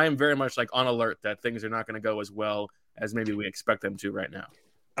 I am very much like on alert that things are not going to go as well as maybe we expect them to right now.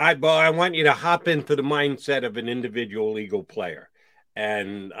 I want you to hop into the mindset of an individual Eagle player.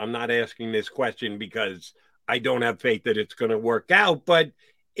 And I'm not asking this question because I don't have faith that it's going to work out, but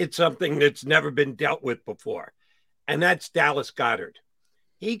it's something that's never been dealt with before. And that's Dallas Goedert.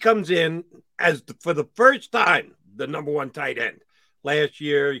 He comes in as, for the first time, the number one tight end. Last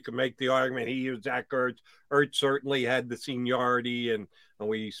year, you can make the argument he used Zach Ertz. Ertz certainly had the seniority, and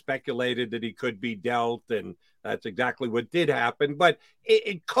we speculated that he could be dealt, and that's exactly what did happen. But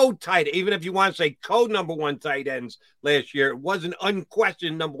it co-tight, even if you want to say co-number one tight ends last year, it was an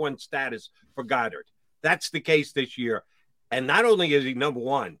unquestioned number one status for Goedert. That's the case this year. And not only is he number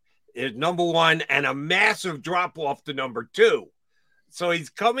one and a massive drop-off to number two. So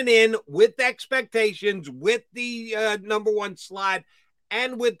he's coming in with expectations, with the number one slot,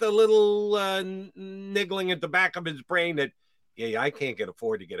 and with the little niggling at the back of his brain that, I can't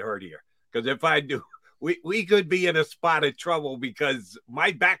afford to get hurt here. Because if I do, we could be in a spot of trouble because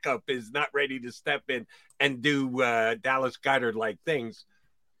my backup is not ready to step in and do Dallas Goedert-like things.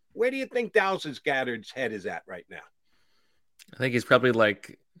 Where do you think Dallas Goedert's head is at right now? I think he's probably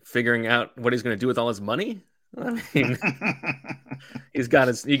like figuring out what he's going to do with all his money. I mean, he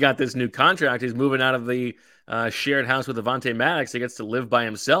got this new contract. He's moving out of the shared house with Avonte Maddox. He gets to live by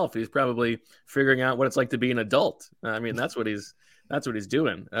himself. He's probably figuring out what it's like to be an adult. I mean, that's what he's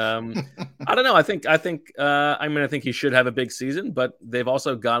doing. I don't know. I think he should have a big season, but they've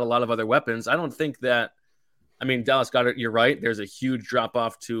also got a lot of other weapons. I don't think that. I mean, Dallas Goedert, you're right. There's a huge drop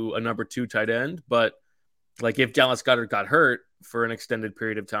off to a number two tight end, but like if Dallas Goedert got hurt for an extended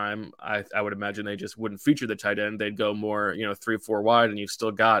period of time, I would imagine they just wouldn't feature the tight end. They'd go more, 3-4 wide, and you've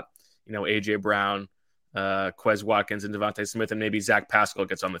still got, AJ Brown, Quez Watkins, and Devontae Smith, and maybe Zach Pascal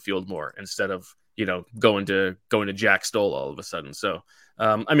gets on the field more instead of going to Jack Stoll all of a sudden. So,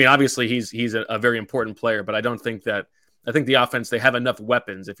 obviously he's a very important player, but I think the offense, they have enough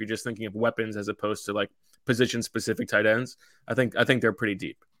weapons. If you're just thinking of weapons as opposed to like position specific tight ends, I think they're pretty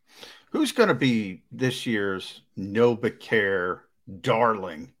deep. Who's going to be this year's NovaCare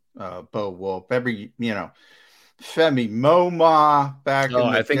darling, Bo Wolf? Femi Moma back in the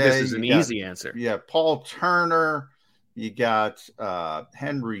I think day. This is an easy answer. Yeah, Paul Turner. You got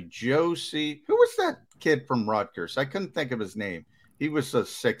Henry Josie. Who was that kid from Rutgers? I couldn't think of his name. He was a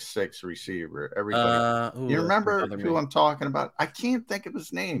 6'6" receiver. Everybody, you remember who I'm talking about? I can't think of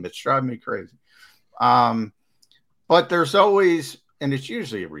his name. It's driving me crazy. But there's always, and it's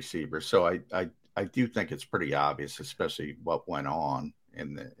usually a receiver. So I do think it's pretty obvious, especially what went on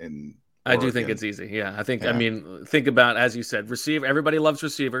in. I do think it's easy. Yeah, I think. Yeah. I mean, think about, as you said, receiver. Everybody loves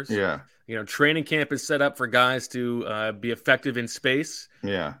receivers. Yeah. Training camp is set up for guys to be effective in space.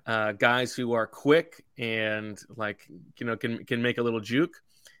 Yeah. Guys who are quick and can make a little juke.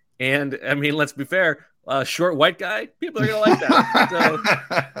 And I mean, let's be fair. short white guy, people are going to like that.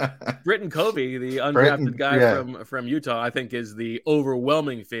 So Britton Covey, the undrafted guy from Utah, I think is the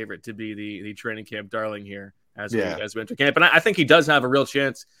overwhelming favorite to be the training camp darling here as we enter camp. And I think he does have a real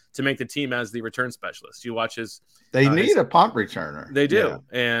chance to make the team as the return specialist. You watch his – They need a punt returner. They do.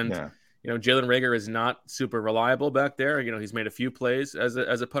 Yeah. And Jalen Reagor is not super reliable back there. He's made a few plays as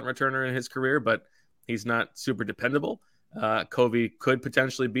a punt returner in his career, but he's not super dependable. Covey could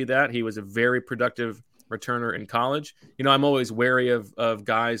potentially be that. He was a very productive returner in college. I'm always wary of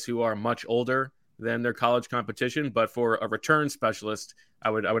guys who are much older than their college competition, but for a return specialist, I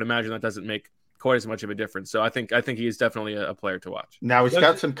would imagine that doesn't make quite as much of a difference. So I think he is definitely a player to watch. Now he's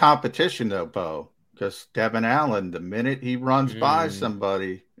got some competition though, Bo, because Devin Allen, the minute he runs by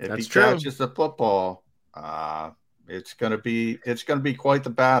somebody, if he catches the football, it's gonna be quite the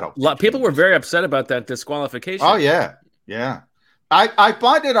battle. People were very upset about that disqualification. Oh yeah. Yeah. I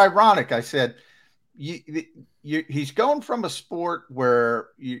find it ironic. I said, he's going from a sport where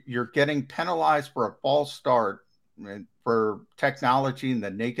you're getting penalized for a false start and for technology and the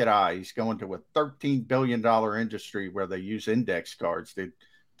naked eye. He's going to a $13 billion industry where they use index cards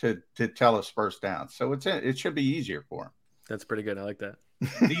to tell us first down. So it should be easier for him. That's pretty good. I like that.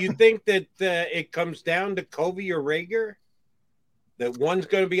 Do you think that it comes down to Covey or Reagor? That one's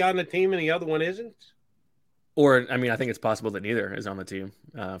going to be on the team and the other one isn't? Or, I think it's possible that neither is on the team,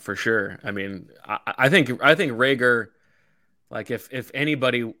 for sure. I think Reagor, like if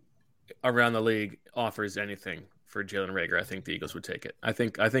anybody around the league offers anything for Jalen Reagor, I think the Eagles would take it. I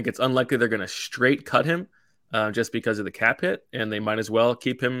think it's unlikely they're going to straight cut him just because of the cap hit, and they might as well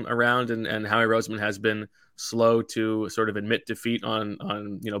keep him around. And Howie Roseman has been slow to sort of admit defeat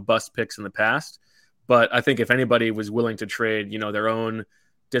on bust picks in the past. But I think if anybody was willing to trade, their own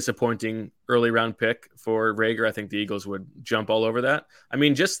disappointing early round pick for Reagor, I think the Eagles would jump all over that.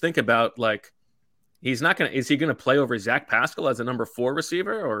 Just think about is he going to play over Zach Pascal as a number 4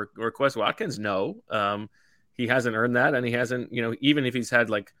 receiver or Quez Watkins? No. He hasn't earned that. And he hasn't, even if he's had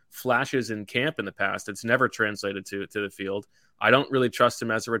flashes in camp in the past, it's never translated to the field. I don't really trust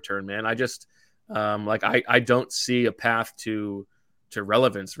him as a return man. I just I don't see a path to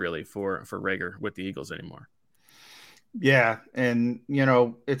relevance really for Reagor with the Eagles anymore. Yeah, and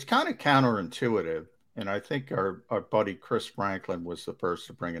it's kind of counterintuitive, and I think our buddy Chris Franklin was the first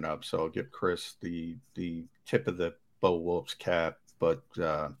to bring it up, so I'll give Chris the tip of the Bo Wolf's cap. But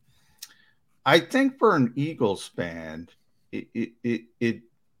I think for an Eagles fan, it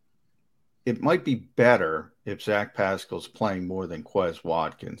might be better if Zach Pascal's playing more than Quez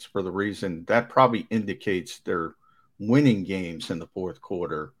Watkins, for the reason that probably indicates they're winning games in the fourth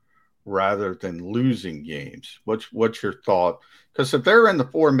quarter rather than losing games. What's your thought? Because if they're in the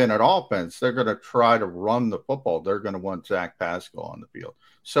 4-minute offense, they're going to try to run the football. They're going to want Zach Pascal on the field.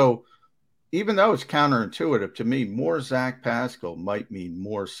 So even though it's counterintuitive to me, more Zach Pascal might mean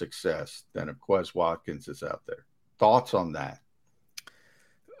more success than if Quez Watkins is out there. Thoughts on that?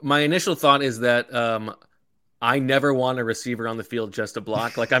 My initial thought is that I never want a receiver on the field just to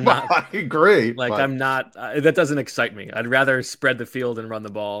block. I'm not. I agree. I'm not. That doesn't excite me. I'd rather spread the field and run the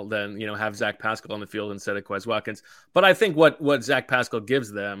ball than have Zach Pascal on the field instead of Quez Watkins. But I think what Zach Pascal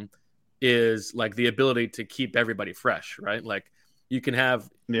gives them is the ability to keep everybody fresh, right? You can have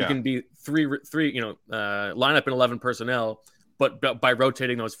you can be three line up in 11 personnel, but by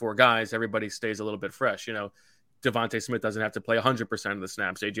rotating those 4 guys, everybody stays a little bit fresh. Devontae Smith doesn't have to play 100% of the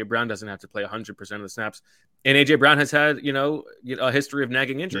snaps. A.J. Brown doesn't have to play 100% of the snaps. And A.J. Brown has had, a history of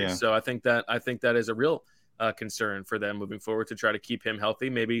nagging injuries. Yeah. So I think that is a real concern for them moving forward to try to keep him healthy.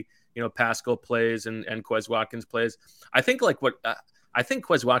 Maybe, Pascal plays and Quez Watkins plays. I think I think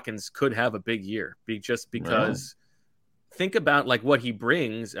Quez Watkins could have a big year because think about what he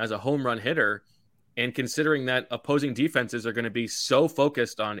brings as a home run hitter, and considering that opposing defenses are going to be so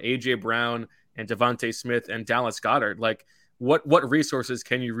focused on A.J. Brown and Devontae Smith and Dallas Goedert, what resources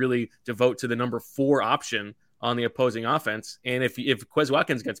can you really devote to the number 4 option on the opposing offense? And if Quez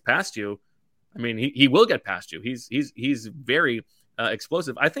Watkins gets past you, he will get past you. He's very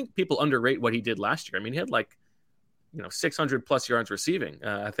explosive. I think people underrate what he did last year. He had 600 plus yards receiving.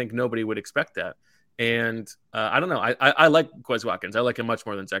 I think nobody would expect that. And I don't know. I like Quez Watkins. I like him much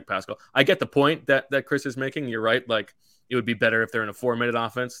more than Zach Pascal. I get the point that Chris is making. You're right. It would be better if they're in a 4-minute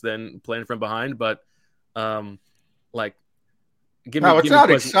offense than playing from behind. But it's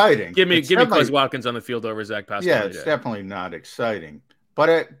not exciting. Give me Quez Watkins on the field over Zach Pascal. Yeah, it's definitely not exciting.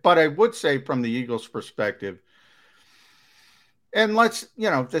 But I would say from the Eagles' perspective, and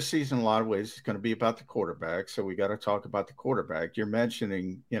this season in a lot of ways is going to be about the quarterback. So we got to talk about the quarterback. You're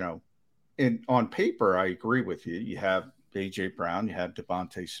mentioning, on paper, I agree with you. You have A.J. Brown, you have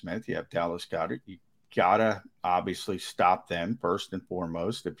Devontae Smith, you have Dallas Goedert. You gotta obviously stop them first and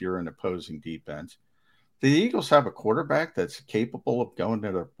foremost if you're an opposing defense. Do the Eagles have a quarterback that's capable of going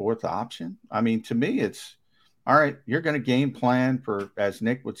to their fourth option? I mean, to me, it's all right. You're going to game plan for, as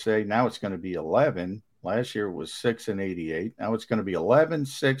Nick would say, now it's going to be 11. Last year it was 6 and 88. Now it's going to be 11,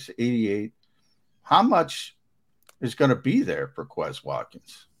 6, 88. How much is going to be there for Quez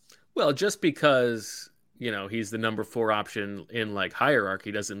Watkins? Well, just because, he's the number 4 option in like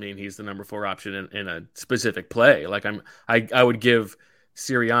hierarchy doesn't mean he's the number 4 option in a specific play. Like I would give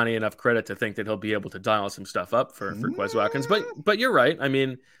Sirianni enough credit to think that he'll be able to dial some stuff up for Quez Watkins. But you're right. I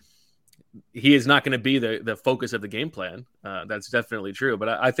mean, he is not going to be the focus of the game plan. That's definitely true. But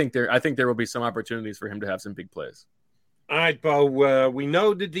I think there will be some opportunities for him to have some big plays. All right, Bo. We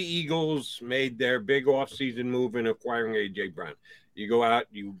know that the Eagles made their big offseason move in acquiring A.J. Brown. You go out,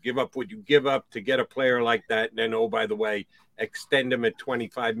 you give up what you give up to get a player like that, and then, oh, by the way, extend him at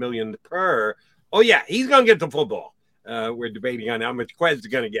 $25 million per. Oh, yeah, he's going to get the football. We're debating on how much Quez is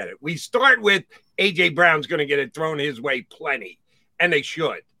going to get it. We start with A.J. Brown's going to get it thrown his way plenty, and they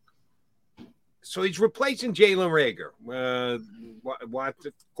should. So he's replacing Jalen Reagor.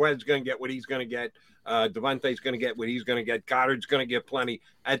 Quez is going to get what he's going to get. Devontae's going to get what he's going to get. Goddard's going to get plenty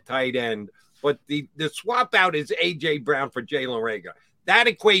at tight end. But the swap out is A.J. Brown for Jalen Reagor. That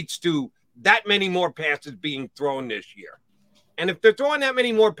equates to that many more passes being thrown this year. And if they're throwing that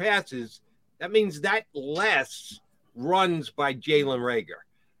many more passes, that means that less runs by Jalen Reagor.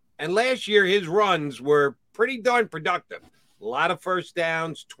 And last year, his runs were pretty darn productive. A lot of first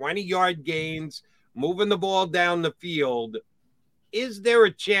downs, 20-yard gains, moving the ball down the field. Is there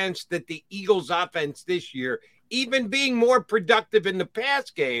a chance that the Eagles' offense this year, even being more productive in the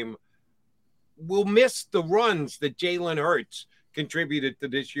pass game, will miss the runs that Jalen Hurts contributed to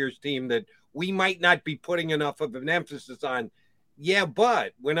this year's team that we might not be putting enough of an emphasis on? Yeah,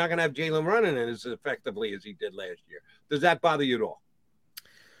 but we're not going to have Jalen running it as effectively as he did last year. Does that bother you at all?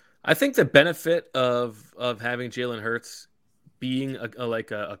 I think the benefit of having Jalen Hurts being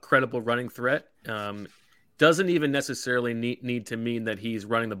a credible running threat doesn't even necessarily need to mean that he's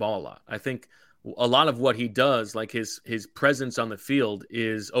running the ball a lot. I think a lot of what he does, like his presence on the field,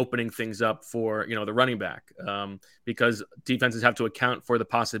 is opening things up for the running back, because defenses have to account for the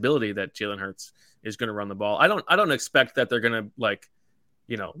possibility that Jalen Hurts is going to run the ball. I don't expect that they're going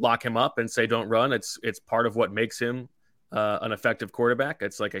to lock him up and say don't run. It's part of what makes him an effective quarterback.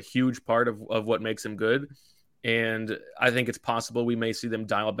 It's like a huge part of what makes him good. And I think it's possible we may see them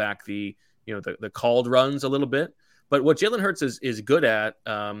dial back the called runs a little bit. But what Jalen Hurts is good at,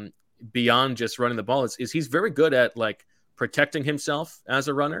 beyond just running the ball, is he's very good at like protecting himself as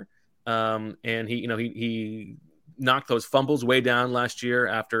a runner. And he knocked those fumbles way down last year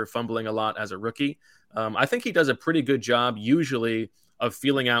after fumbling a lot as a rookie. I think he does a pretty good job usually of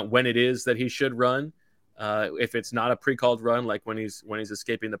feeling out when it is that he should run. If it's not a pre-called run, like when he's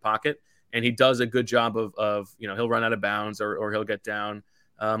escaping the pocket. And he does a good job of he'll run out of bounds or he'll get down.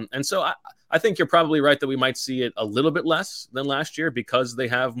 And so I think you're probably right that we might see it a little bit less than last year because they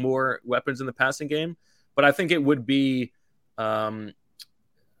have more weapons in the passing game. But I think it would be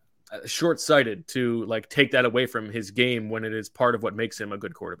short-sighted to like take that away from his game when it is part of what makes him a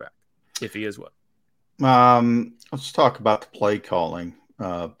good quarterback, if he is one. Let's talk about the play calling,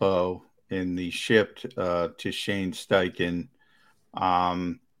 Bo, in the shift to Shane Steichen.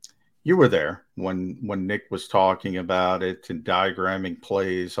 You were there when Nick was talking about it and diagramming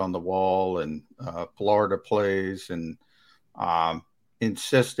plays on the wall and Florida plays and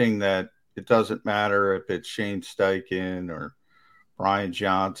insisting that it doesn't matter if it's Shane Steichen or Brian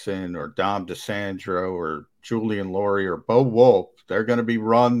Johnson or Dom DeSandro or Julian Laurie or Bo Wolf. They're going to be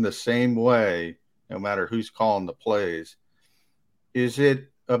run the same way no matter who's calling the plays. Is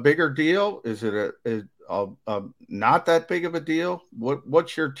it a bigger deal? Is it not that big of a deal?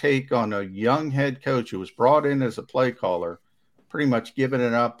 What's your take on a young head coach who was brought in as a play caller, pretty much giving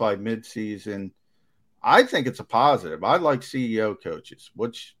it up by midseason? I think it's a positive. I like CEO coaches.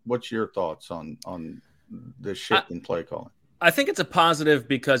 What's your thoughts on the shift in play calling? I think it's a positive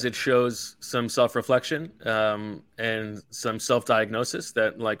because it shows some self-reflection and some self-diagnosis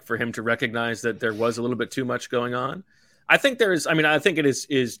that, like, for him to recognize that there was a little bit too much going on. I think it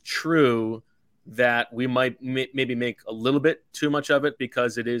is true that we might maybe make a little bit too much of it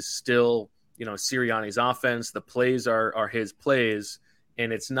because it is still, Sirianni's offense. The plays are his plays,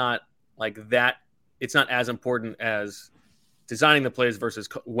 and it's not like that. It's not as important as designing the plays versus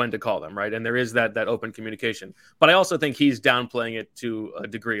when to call them, right? And there is that open communication. But I also think he's downplaying it to a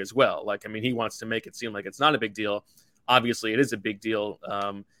degree as well. Like, I mean, he wants to make it seem like it's not a big deal. Obviously, it is a big deal.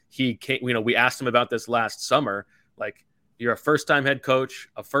 We asked him about this last summer. Like, you're a first-time head coach,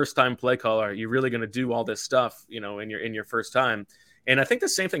 a first-time play caller. You're really going to do all this stuff, in your first time. And I think the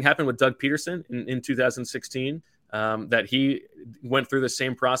same thing happened with Doug Peterson in 2016, that he went through the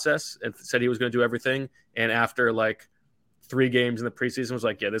same process and said he was going to do everything. And after like 3 games in the preseason was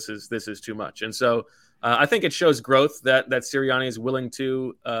like, yeah, this is too much. And so I think it shows growth that Sirianni is willing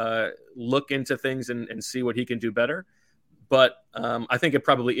to look into things and see what he can do better. But I think it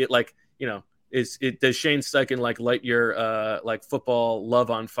probably does Shane Steichen light your football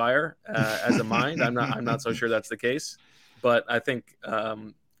love on fire as a mind? I'm not so sure that's the case, but I think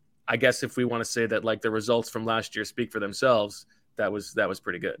I guess if we want to say that the results from last year speak for themselves, that was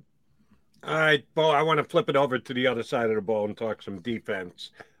pretty good. All right, Bo, I want to flip it over to the other side of the ball and talk some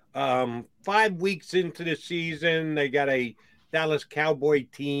defense. 5 weeks into the season, they got a Dallas Cowboy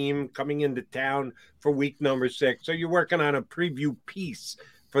team coming into town for week number 6. So you're working on a preview piece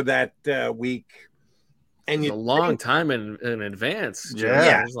for that week. And it's a long time in advance.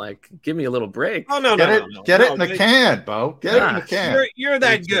 Yeah. It's like, give me a little break. Oh, no. Get it in the can, Bo. Get it in the can. You're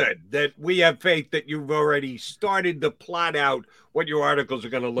that good that we have faith that you've already started to plot out what your articles are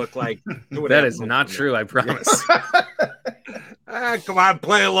going to look like. That is not true, I promise. Come on,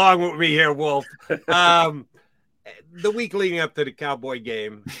 play along with me here, Wolf. The week leading up to the Cowboy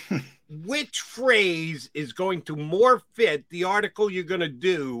game, which phrase is going to more fit the article you're going to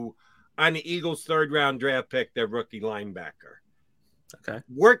do on the Eagles' 3rd-round draft pick, their rookie linebacker? Okay.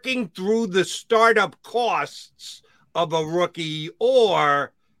 Working through the startup costs of a rookie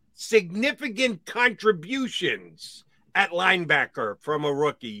or significant contributions at linebacker from a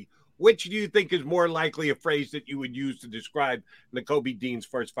rookie. Which do you think is more likely a phrase that you would use to describe Nakobe Dean's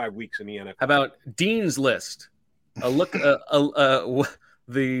first 5 weeks in the NFL? How about Dean's List? A look,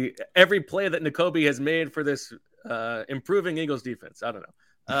 the every play that Nakobe has made for this improving Eagles defense. I don't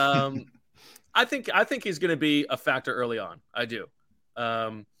know. I think he's going to be a factor early on. I do.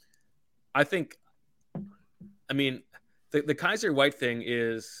 The Kaiser White thing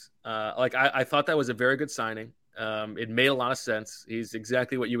is I thought that was a very good signing. It made a lot of sense. He's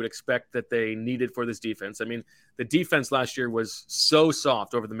exactly what you would expect that they needed for this defense. I mean, the defense last year was so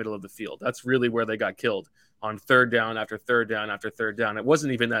soft over the middle of the field. That's really where they got killed, on 3rd down after 3rd down after 3rd down. It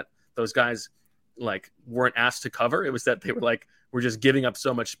wasn't even that those guys weren't asked to cover. It was that they were just giving up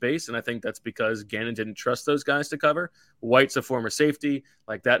so much space. And I think that's because Gannon didn't trust those guys to cover. White's a former safety.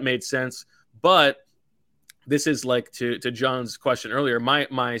 That made sense. But this is to John's question earlier.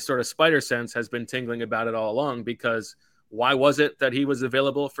 My sort of spider sense has been tingling about it all along, because why was it that he was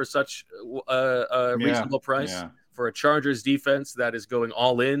available for such a reasonable price for a Chargers defense that is going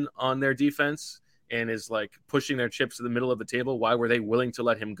all in on their defense and is pushing their chips to the middle of the table? Why were they willing to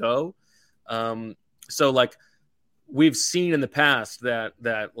let him go? We've seen in the past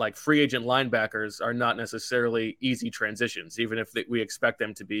that free agent linebackers are not necessarily easy transitions, even if we expect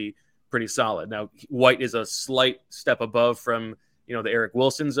them to be pretty solid. Now, White is a slight step above from the Eric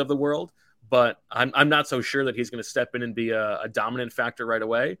Wilsons of the world, but I'm not so sure that he's going to step in and be a dominant factor right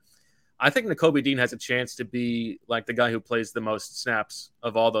away. I think Nakobe Dean has a chance to be the guy who plays the most snaps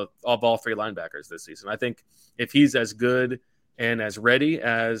of all 3 linebackers this season. I think if he's as good and as ready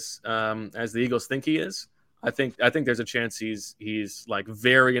as the Eagles think he is, I think there's a chance he's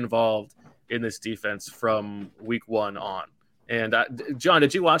very involved in this defense from week 1 on. And John,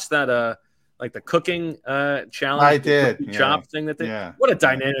 did you watch that the cooking challenge? I did. Chop thing that they. What a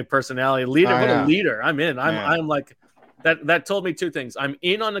dynamic personality leader! What a leader! I'm in. I'm that told me 2 things. I'm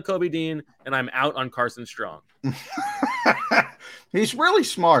in on Nakobe Dean and I'm out on Carson Strong. He's really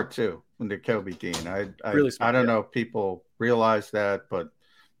smart too, Nakobe Dean. Really smart, I don't know if people realize that, but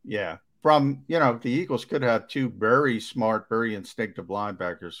yeah. From the Eagles could have 2 very smart, very instinctive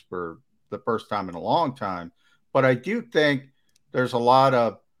linebackers for the first time in a long time. But I do think there's a lot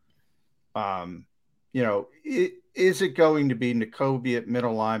of, is it going to be Nakobe at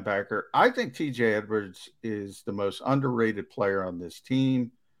middle linebacker? I think TJ Edwards is the most underrated player on this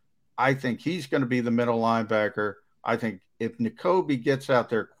team. I think he's going to be the middle linebacker. I think if Nakobe gets out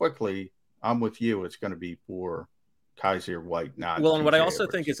there quickly, I'm with you. It's going to be for Kaiser White, not well. And what I also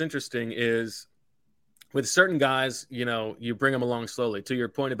Edwards. think is interesting is with certain guys, you bring them along slowly. To your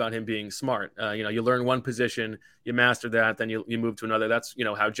point about him being smart, you learn one position, you master that, then you move to another. That's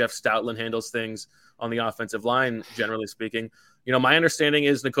how Jeff Stoutland handles things on the offensive line, generally speaking. My understanding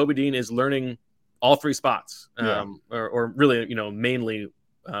is Nakobe Dean is learning all 3 spots, or really, mainly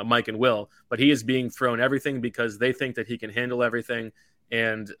Mike and Will, but he is being thrown everything because they think that he can handle everything.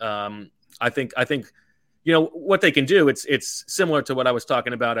 And I think what they can do, it's similar to what I was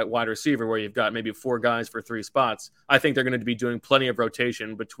talking about at wide receiver, where you've got maybe 4 guys for 3 spots. I think they're going to be doing plenty of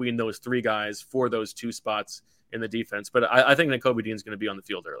rotation between those 3 guys for those 2 spots in the defense. But I think Nakobe Dean's going to be on the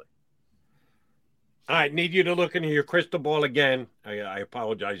field early. All right, need you to look into your crystal ball again. I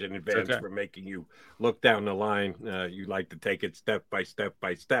apologize in advance for making you look down the line. You like to take it step by step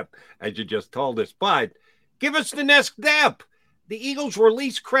by step, as you just told us. But give us the next step. The Eagles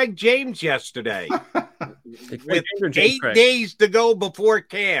released Craig James yesterday with 8 days to go before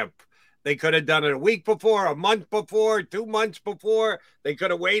camp. They could have done it a week before, a month before, 2 months before. They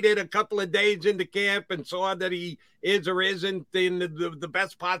could have waited a couple of days into camp and saw that he is or isn't in the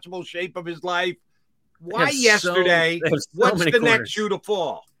best possible shape of his life. Why yesterday? What's the next shoe to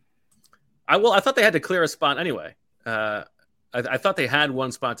fall? I thought they had to clear a spot anyway. I thought they had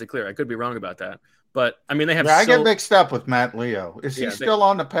one spot to clear. I could be wrong about that. But, I mean, they have I get mixed up with Matt Leo. Is he still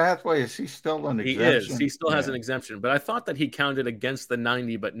on the pathway? Is he still an exemption? He is. He still has an exemption. But I thought that he counted against the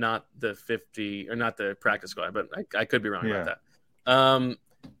 90, but not the 50, or not the practice squad. But I could be wrong about that.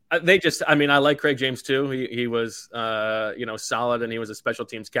 I like Craig James too. He was, solid, and he was a special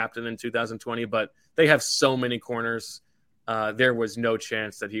teams captain in 2020. But they have so many corners. There was no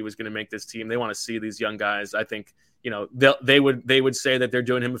chance that he was going to make this team. They want to see these young guys. I think, they would say that they're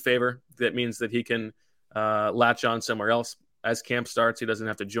doing him a favor. That means that he can latch on somewhere else as camp starts. He doesn't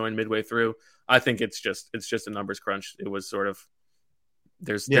have to join midway through. I think it's just a numbers crunch. It was sort of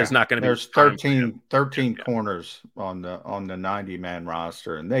there's not going to be 13 corners on the 90-man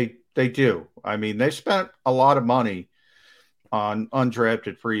roster, and they do. I mean, they spent a lot of money on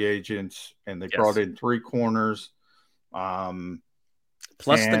undrafted free agents, and they brought in 3 corners.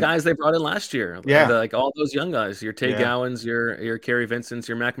 Plus the guys they brought in last year. Like all those young guys, your Tay Gowans, your Kerry Vincents,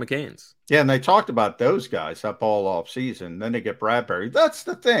 your Mac McCains. Yeah, and they talked about those guys up all off season. Then they get Bradbury. That's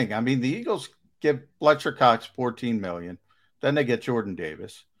the thing. I mean, the Eagles give Fletcher Cox $14 million. Then they get Jordan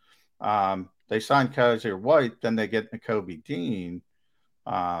Davis. They sign Kaiser White. Then they get Nakobe Dean.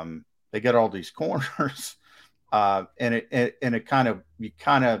 They get all these corners. And it kind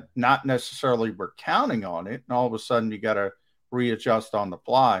of not necessarily were counting on it. And all of a sudden you got to readjust on the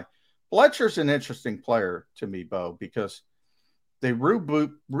fly. Fletcher's an interesting player to me, Bo, because they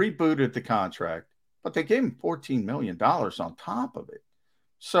rebooted the contract, but they gave him $14 million on top of it.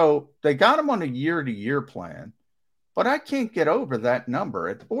 So they got him on a year-to-year plan, but I can't get over that number.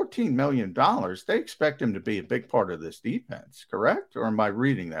 At $14 million, they expect him to be a big part of this defense, correct? Or am I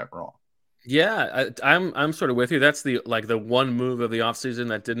reading that wrong? Yeah, I'm sort of with you. That's the one move of the offseason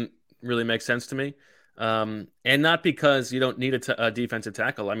that didn't really make sense to me. And not because you don't need a defensive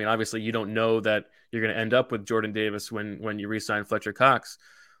tackle. I mean, obviously you don't know that you're going to end up with Jordan Davis when you re-sign Fletcher Cox,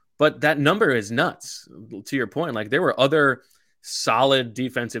 but that number is nuts. To your point, like there were other solid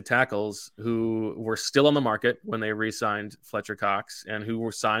defensive tackles who were still on the market when they re-signed Fletcher Cox and who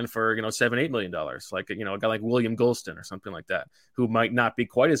were signed for, $7-8 million. Like, a guy like William Golston or something like that, who might not be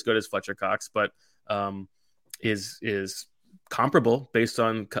quite as good as Fletcher Cox, but, is comparable based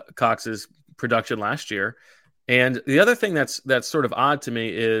on Cox's production last year. And the other thing that's sort of odd to me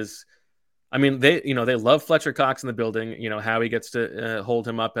is, I mean, they love Fletcher Cox in the building. Howie gets to hold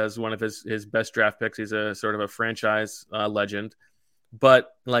him up as one of his best draft picks. He's a sort of a franchise legend, but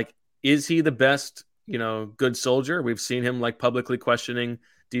like, is he the best, good soldier? We've seen him like publicly questioning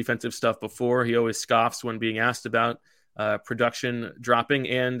defensive stuff before. He always scoffs when being asked about production dropping.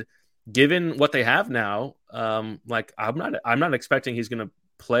 And given what they have now, I'm not expecting he's going to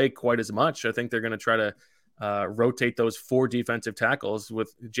play quite as much. I think they're going to try to rotate those 4 defensive tackles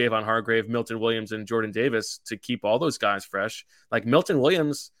with Javon Hargrave, Milton Williams, and Jordan Davis to keep all those guys fresh. Like Milton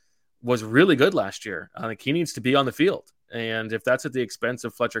Williams was really good last year. I think he needs to be on the field. And if that's at the expense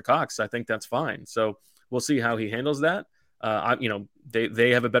of Fletcher Cox, I think that's fine. So we'll see how he handles that. They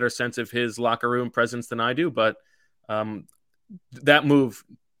have a better sense of his locker room presence than I do, but that move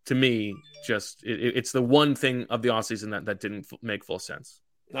to me, it's the one thing of the offseason that didn't make full sense.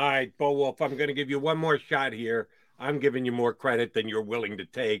 All right, Bo Wolf, I'm going to give you one more shot here. I'm giving you more credit than you're willing to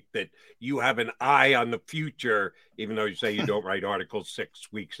take, that you have an eye on the future, even though you say you don't write articles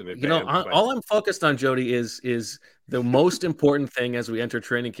 6 weeks in advance. All I'm focused on, Jody, is the most important thing as we enter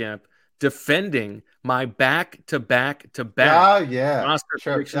training camp, defending my back-to-back roster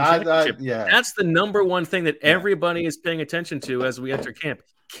prediction championship. That's the number one thing that everybody is paying attention to as we enter camp.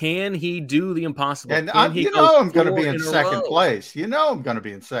 Can he do the impossible? And I'm going to be in second place. I'm going to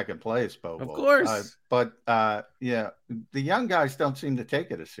be in second place, Bo. Of course. But the young guys don't seem to take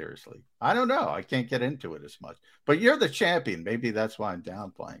it as seriously. I don't know. I can't get into it as much. But you're the champion. Maybe that's why I'm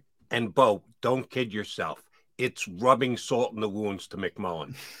downplaying. And Bo, don't kid yourself. it's rubbing salt in the wounds to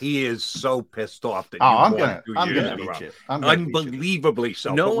McMullen. He is so pissed off that I'm gonna beat you. Unbelievably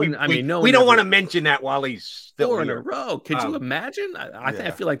so. No one. We don't want to mention that while he's still 4 in here. a row. Could you imagine?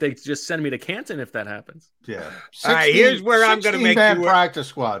 I feel like they just send me to Canton if that happens. Yeah. 16, all right. Here's where I'm going to make you practice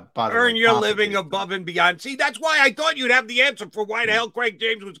squad. By the earn way, your living above and beyond. See, that's why I thought you'd have the answer for why the hell Craig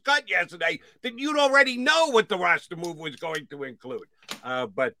James was cut yesterday. That you'd already know what the roster move was going to include.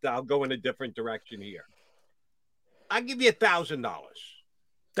 But I'll go in a different direction here. I'll give you $1,000.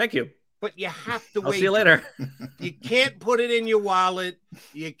 Thank you. But you have to wait. I'll see you later. You can't put it in your wallet.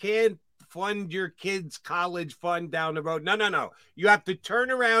 You can't fund your kids' college fund down the road. No. You have to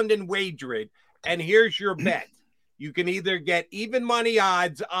turn around and wager it. And here's your bet. You can either get even money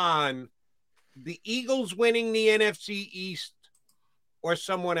odds on the Eagles winning the NFC East or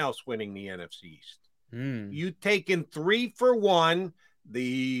someone else winning the NFC East. You taking 3 for 1.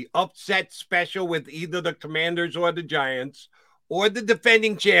 The upset special with either the Commanders or the Giants, or the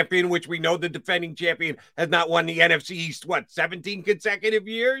defending champion, which we know the defending champion has not won the NFC East, 17 consecutive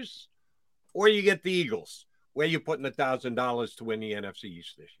years? Or you get the Eagles, where you're putting $1,000 to win the NFC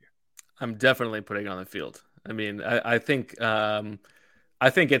East this year. I'm definitely putting it on the field. I mean, I think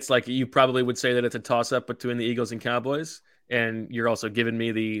it's like you probably would say that it's a toss-up between the Eagles and Cowboys. And you're also giving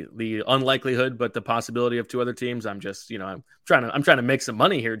me the unlikelihood, but the possibility of 2 other teams. I'm just, I'm trying to make some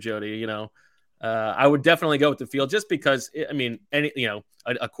money here, Jody. I would definitely go with the field just because, a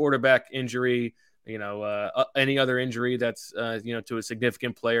quarterback injury, any other injury that's, to a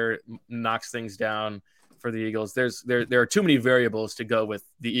significant player knocks things down for the Eagles. There are too many variables to go with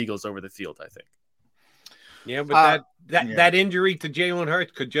the Eagles over the field, I think. Yeah, but that injury to Jalen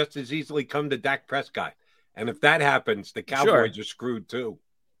Hurts could just as easily come to Dak Prescott. And if that happens, the Cowboys are screwed too.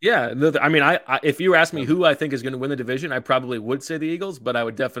 Yeah. I mean, if you ask me who I think is going to win the division, I probably would say the Eagles, but I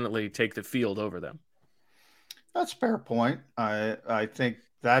would definitely take the field over them. That's a fair point. I think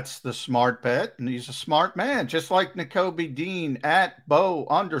that's the smart bet, and he's a smart man, just like Nakobe Dean at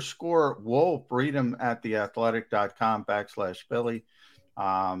Bo_Wolf. Read him at theathletic.com/Billy.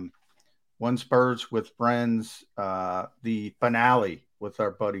 One Spurs with Friends, the finale with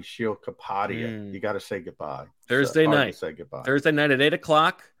our buddy Sheil Kapadia. You got to say goodbye. Thursday night. Say goodbye. Thursday night at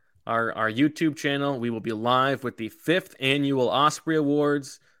 8:00, our YouTube channel. We will be live with the 5th annual Osprey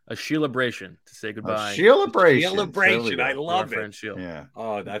Awards, a Sheilabration to say goodbye. Sheilabration. I love it. Sheil. Yeah.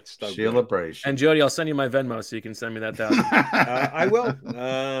 Oh, that's so Sheilabration. And Jody, I'll send you my Venmo so you can send me that $1,000. I will.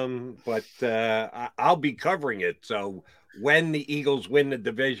 But I'll be covering it. So when the Eagles win the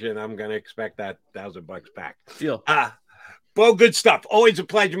division, I'm going to expect that $1,000 back. Deal. Bo, good stuff. Always a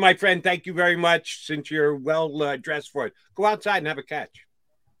pleasure, my friend. Thank you very much. Since you're well dressed for it, go outside and have a catch.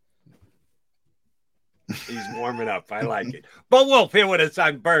 He's warming up. I like it. Bo Wolf here with us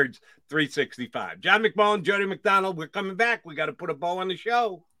on Birds 365. John McMullen, Jody McDonald. We're coming back. We got to put a bow on the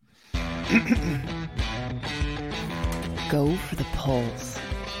show. Go for the pulls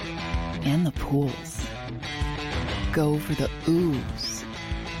and the pools. Go for the oohs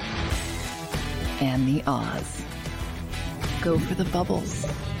and the ahs. Go for the bubbles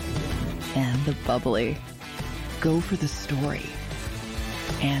and the bubbly. Go for the story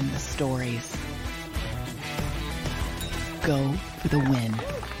and the stories. Go for the win.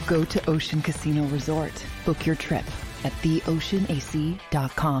 Go to Ocean Casino Resort. Book your trip at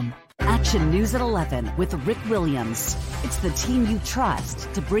theoceanac.com. Action News at 11 with Rick Williams. It's the team you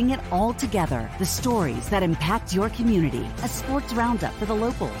trust to bring it all together. The stories that impact your community. A sports roundup for the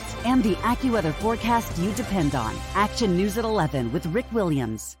locals. And the AccuWeather forecast you depend on. Action News at 11 with Rick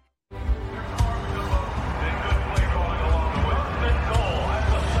Williams.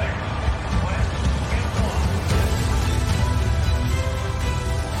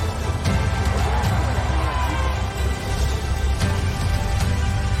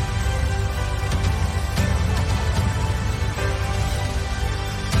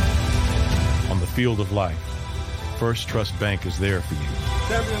 Field of life, First Trust Bank is there for you.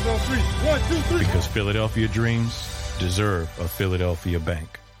 7 on 3. 1, 2, 3. Because Philadelphia dreams deserve a Philadelphia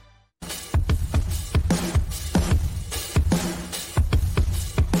bank.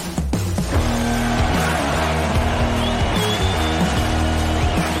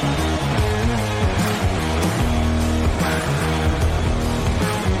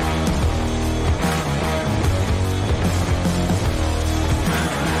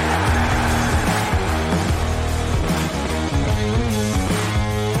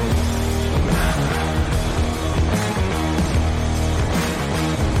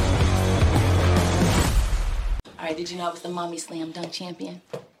 Did you know I was the Mommy Slam Dunk Champion?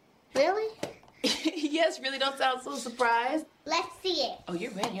 Really? Yes, really don't sound so surprised. Let's see it. Oh,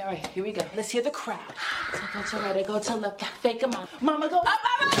 you're ready. All right, here we go. Let's hear the crowd. So go to right, go to left, fake 'em out. Mama, go up.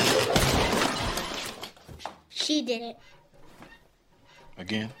 She did it.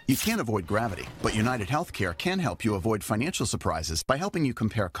 Again? You can't avoid gravity, but United Healthcare can help you avoid financial surprises by helping you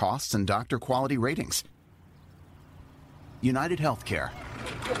compare costs and doctor quality ratings. United Healthcare.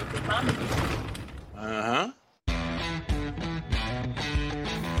 Uh-huh.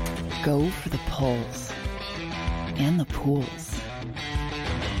 Go for the poles and the pools.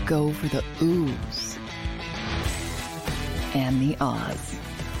 Go for the oohs and the ahs.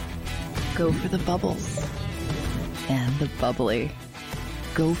 Go for the bubbles and the bubbly.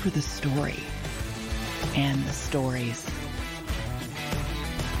 Go for the story and the stories.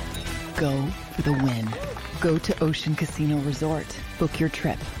 Go for the win. Go to Ocean Casino Resort. Book your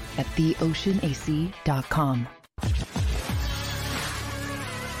trip at theoceanac.com.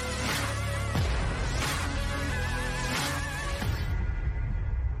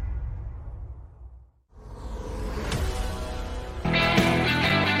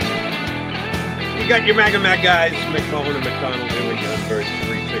 You got your Mac guys, McMullen and McDonald doing on Birds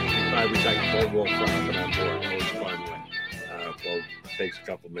 365. We thank Boardwalk for hopping on board. Always fun when Bo takes a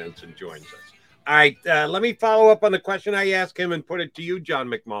couple minutes and joins us. All right, let me follow up on the question I asked him and put it to you, John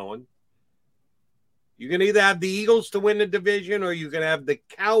McMullen. You can either have the Eagles to win the division or you can have the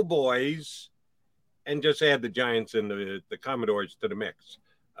Cowboys and just add the Giants and the Commodores to the mix.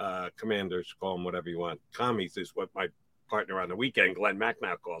 Commanders, call them whatever you want. Commies is what my partner on the weekend, Glenn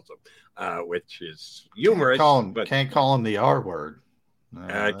Macnow, calls them, which is humorous. Can't call them the R word.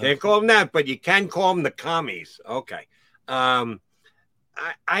 Can't call them that, but you can call them the commies. Okay.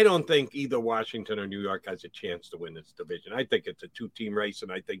 I don't think either Washington or New York has a chance to win this division. I think it's a two-team race,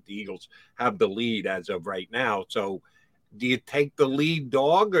 and I think the Eagles have the lead as of right now. So do you take the lead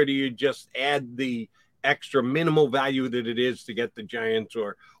dog, or do you just add the extra minimal value that it is to get the Giants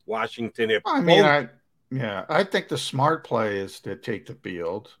or Washington? I think the smart play is to take the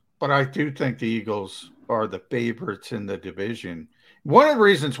field, but I do think the Eagles are the favorites in the division. One of the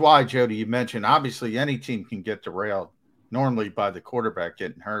reasons why, Jody, you mentioned, obviously any team can get derailed normally by the quarterback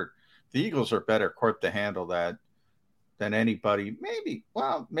getting hurt. The Eagles are better equipped to handle that than anybody. Maybe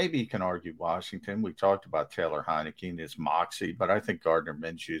you can argue Washington. We talked about Taylor Heineke and his moxie, but I think Gardner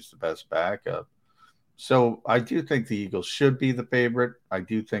Minshew is the best backup. So I do think the Eagles should be the favorite. I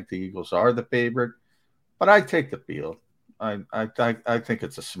do think the Eagles are the favorite, but I take the field. I think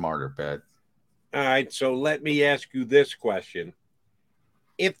it's a smarter bet. All right, so let me ask you this question.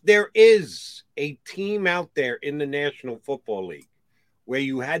 If there is a team out there in the National Football League where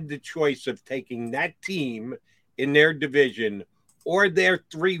you had the choice of taking that team in their division or their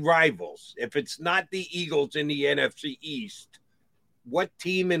three rivals, if it's not the Eagles in the NFC East, what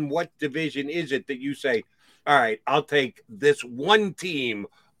team and what division is it that you say, all right, I'll take this one team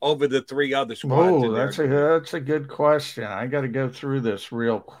over the three other squads? Oh, that's a good question. I got to go through this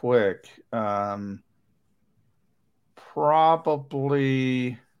real quick.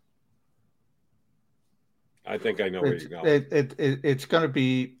 Probably. I think I know where you're going. It's going to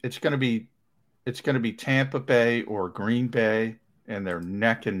be Tampa Bay or Green Bay, and they're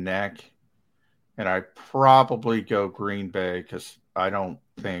neck and neck. And I probably go Green Bay because I don't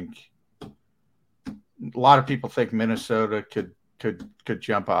think a lot of people think Minnesota could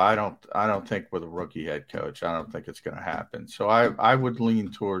jump. I don't think with a rookie head coach, I don't think it's going to happen. So I would lean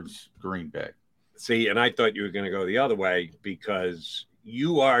towards Green Bay. See, and I thought you were going to go the other way because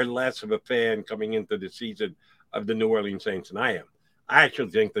you are less of a fan coming into the season of the New Orleans Saints than I am. I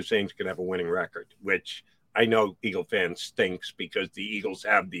actually think the Saints could have a winning record, which I know Eagle fans stinks because the Eagles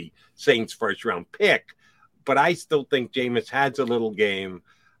have the Saints first-round pick. But I still think Jameis has a little game.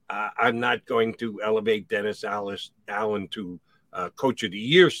 I'm not going to elevate Dennis Allen to Coach of the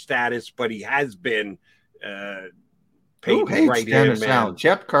Year status, but he has been Who hates Dennis Allen?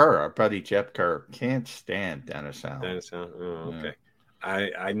 Jeff Kerr, our buddy Jeff Kerr, can't stand Dennis Allen. Oh, okay. Yeah.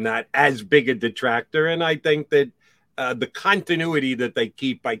 I'm not as big a detractor, and I think that the continuity that they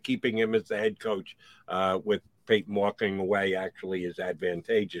keep by keeping him as the head coach with Peyton walking away actually is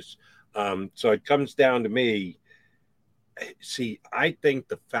advantageous. So it comes down to me. See, I think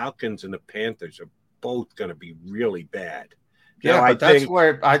the Falcons and the Panthers are both going to be really bad. Yeah, that's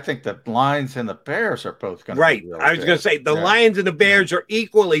where I think the Lions and the Bears are both going to be really I was going to say the Lions and the Bears are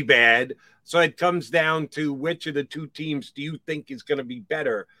equally bad. So it comes down to which of the two teams do you think is going to be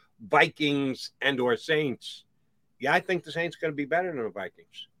better, Vikings and or Saints? Yeah, I think the Saints are going to be better than the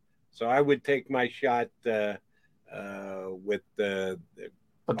Vikings. So I would take my shot with the.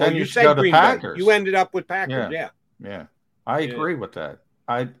 But then you said Green Packers. Bay. You ended up with Packers. Yeah. I agree with that.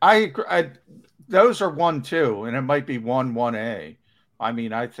 I agree. those are 1-2, and it might be 1-1A. I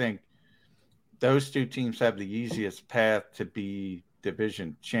mean, I think those two teams have the easiest path to be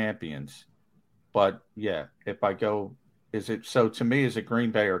division champions. But yeah, if I go, to me, is it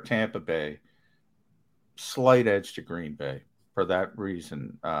Green Bay or Tampa Bay? Slight edge to Green Bay for that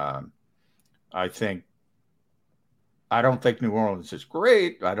reason. I don't think New Orleans is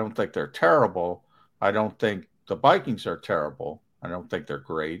great. I don't think they're terrible. I don't think the Vikings are terrible. I don't think they're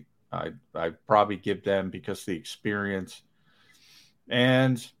great. I'd probably give them because of the experience.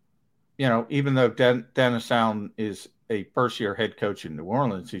 And, even though Dennis Allen is a first-year head coach in New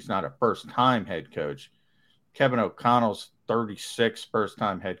Orleans, he's not a first-time head coach. Kevin O'Connell's 36th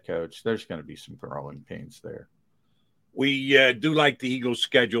first-time head coach. There's going to be some growing pains there. We do like the Eagles'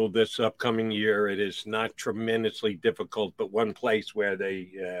 schedule this upcoming year. It is not tremendously difficult, but one place where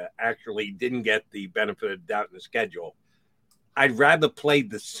they actually didn't get the benefit of the doubt in the schedule. I'd rather play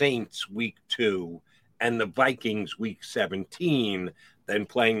the Saints week 2 and the Vikings week 17 than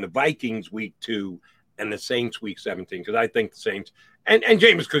playing the Vikings week 2 and the Saints week 17, because I think the Saints and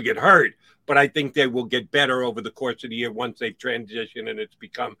Jameis could get hurt, but I think they will get better over the course of the year once they've transitioned and it's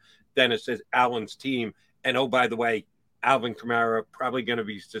become Dennis Allen's team. And oh, by the way, Alvin Kamara probably going to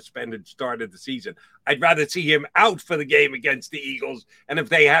be suspended start of the season. I'd rather see him out for the game against the Eagles, and if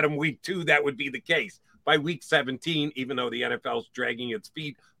they had him week 2, that would be the case. By week 17, even though the NFL's dragging its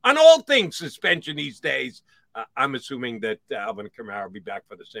feet on all things suspension these days, I'm assuming that Alvin Kamara will be back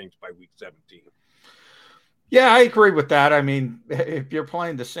for the Saints by week 17. Yeah, I agree with that. I mean, if you're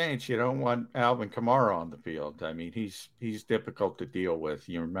playing the Saints, you don't want Alvin Kamara on the field. I mean, he's difficult to deal with.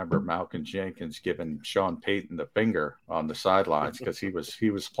 You remember Malcolm Jenkins giving Sean Payton the finger on the sidelines because he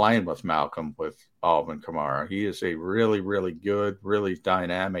was playing with Malcolm with Alvin Kamara. He is a really, really good, really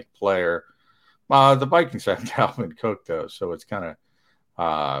dynamic player. The Vikings have Dalvin Cook, though, so it's kind of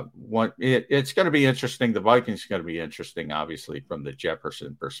it's going to be interesting. The Vikings are going to be interesting, obviously, from the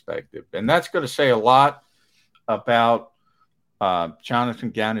Jefferson perspective. And that's going to say a lot about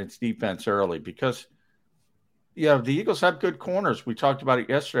Jonathan Gannon's defense early because, the Eagles have good corners. We talked about it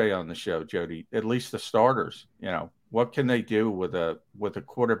yesterday on the show, Jody, at least the starters. What can they do with a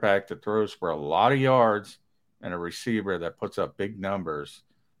quarterback that throws for a lot of yards and a receiver that puts up big numbers?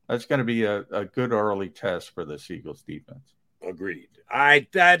 That's going to be a good early test for this Eagles defense. Agreed. All right,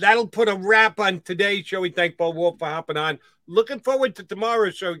 that'll put a wrap on today's show. We thank Bo Wolf for hopping on. Looking forward to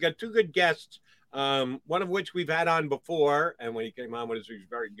tomorrow's show. We got 2 good guests, one of which we've had on before, and when he came on with us, he was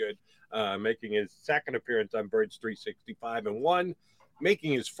very good, making his second appearance on Birds 365, and one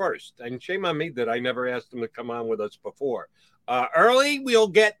making his first. And shame on me that I never asked him to come on with us before. Early, we'll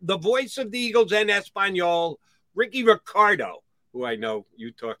get the voice of the Eagles and Espanol, Ricky Ricardo, who I know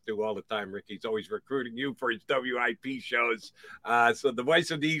you talk to all the time, Ricky. He's always recruiting you for his WIP shows. So the voice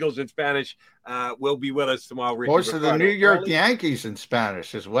of the Eagles in Spanish will be with us tomorrow. Ricky voice Ricardo. Of the New York Yankees in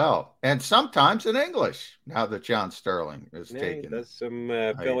Spanish as well. And sometimes in English, now that John Sterling is taking. He does some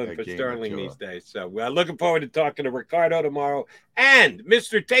filling for Sterling these days. So we're looking forward to talking to Ricardo tomorrow. And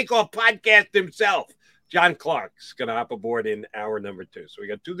Mr. Takeoff Podcast himself, John Clark's going to hop aboard in hour number 2. So we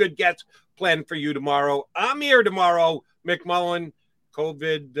got 2 good guests planned for you tomorrow. I'm here tomorrow, McMullen,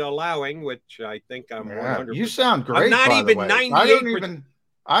 COVID allowing, which I think I'm 100%. You sound great, I'm not by even the way. 98%.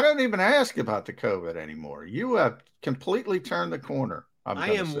 I don't even ask about the COVID anymore. You have completely turned the corner.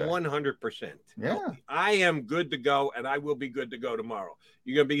 I am 100%. Yeah. Healthy. I am good to go, and I will be good to go tomorrow.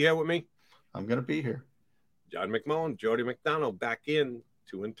 You going to be here with me? I'm going to be here. John McMullen, Jody McDonald, back in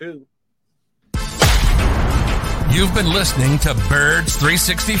 2 and 2. You've been listening to Birds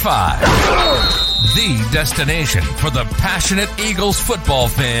 365, the destination for the passionate Eagles football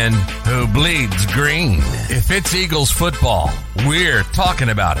fan who bleeds green. If it's Eagles football, we're talking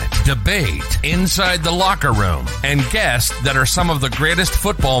about it. Debate, inside the locker room, and guests that are some of the greatest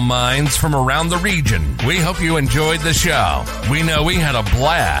football minds from around the region. We hope you enjoyed the show. We know we had a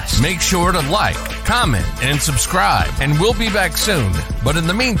blast. Make sure to like, comment, and subscribe, and we'll be back soon. But in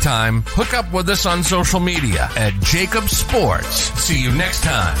the meantime, hook up with us on social media at Jacob Sports. See you next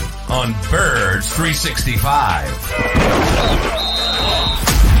time on Birds 365.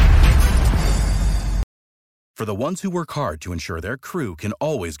 For the ones who work hard to ensure their crew can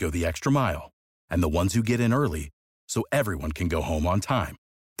always go the extra mile, and the ones who get in early so everyone can go home on time,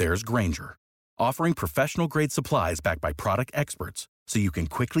 there's Grainger, offering professional-grade supplies backed by product experts so you can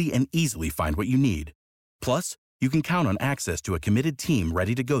quickly and easily find what you need. Plus, you can count on access to a committed team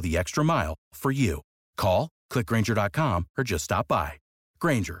ready to go the extra mile for you. Call, click Grainger.com, or just stop by.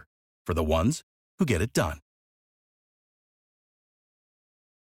 Grainger, for the ones who get it done.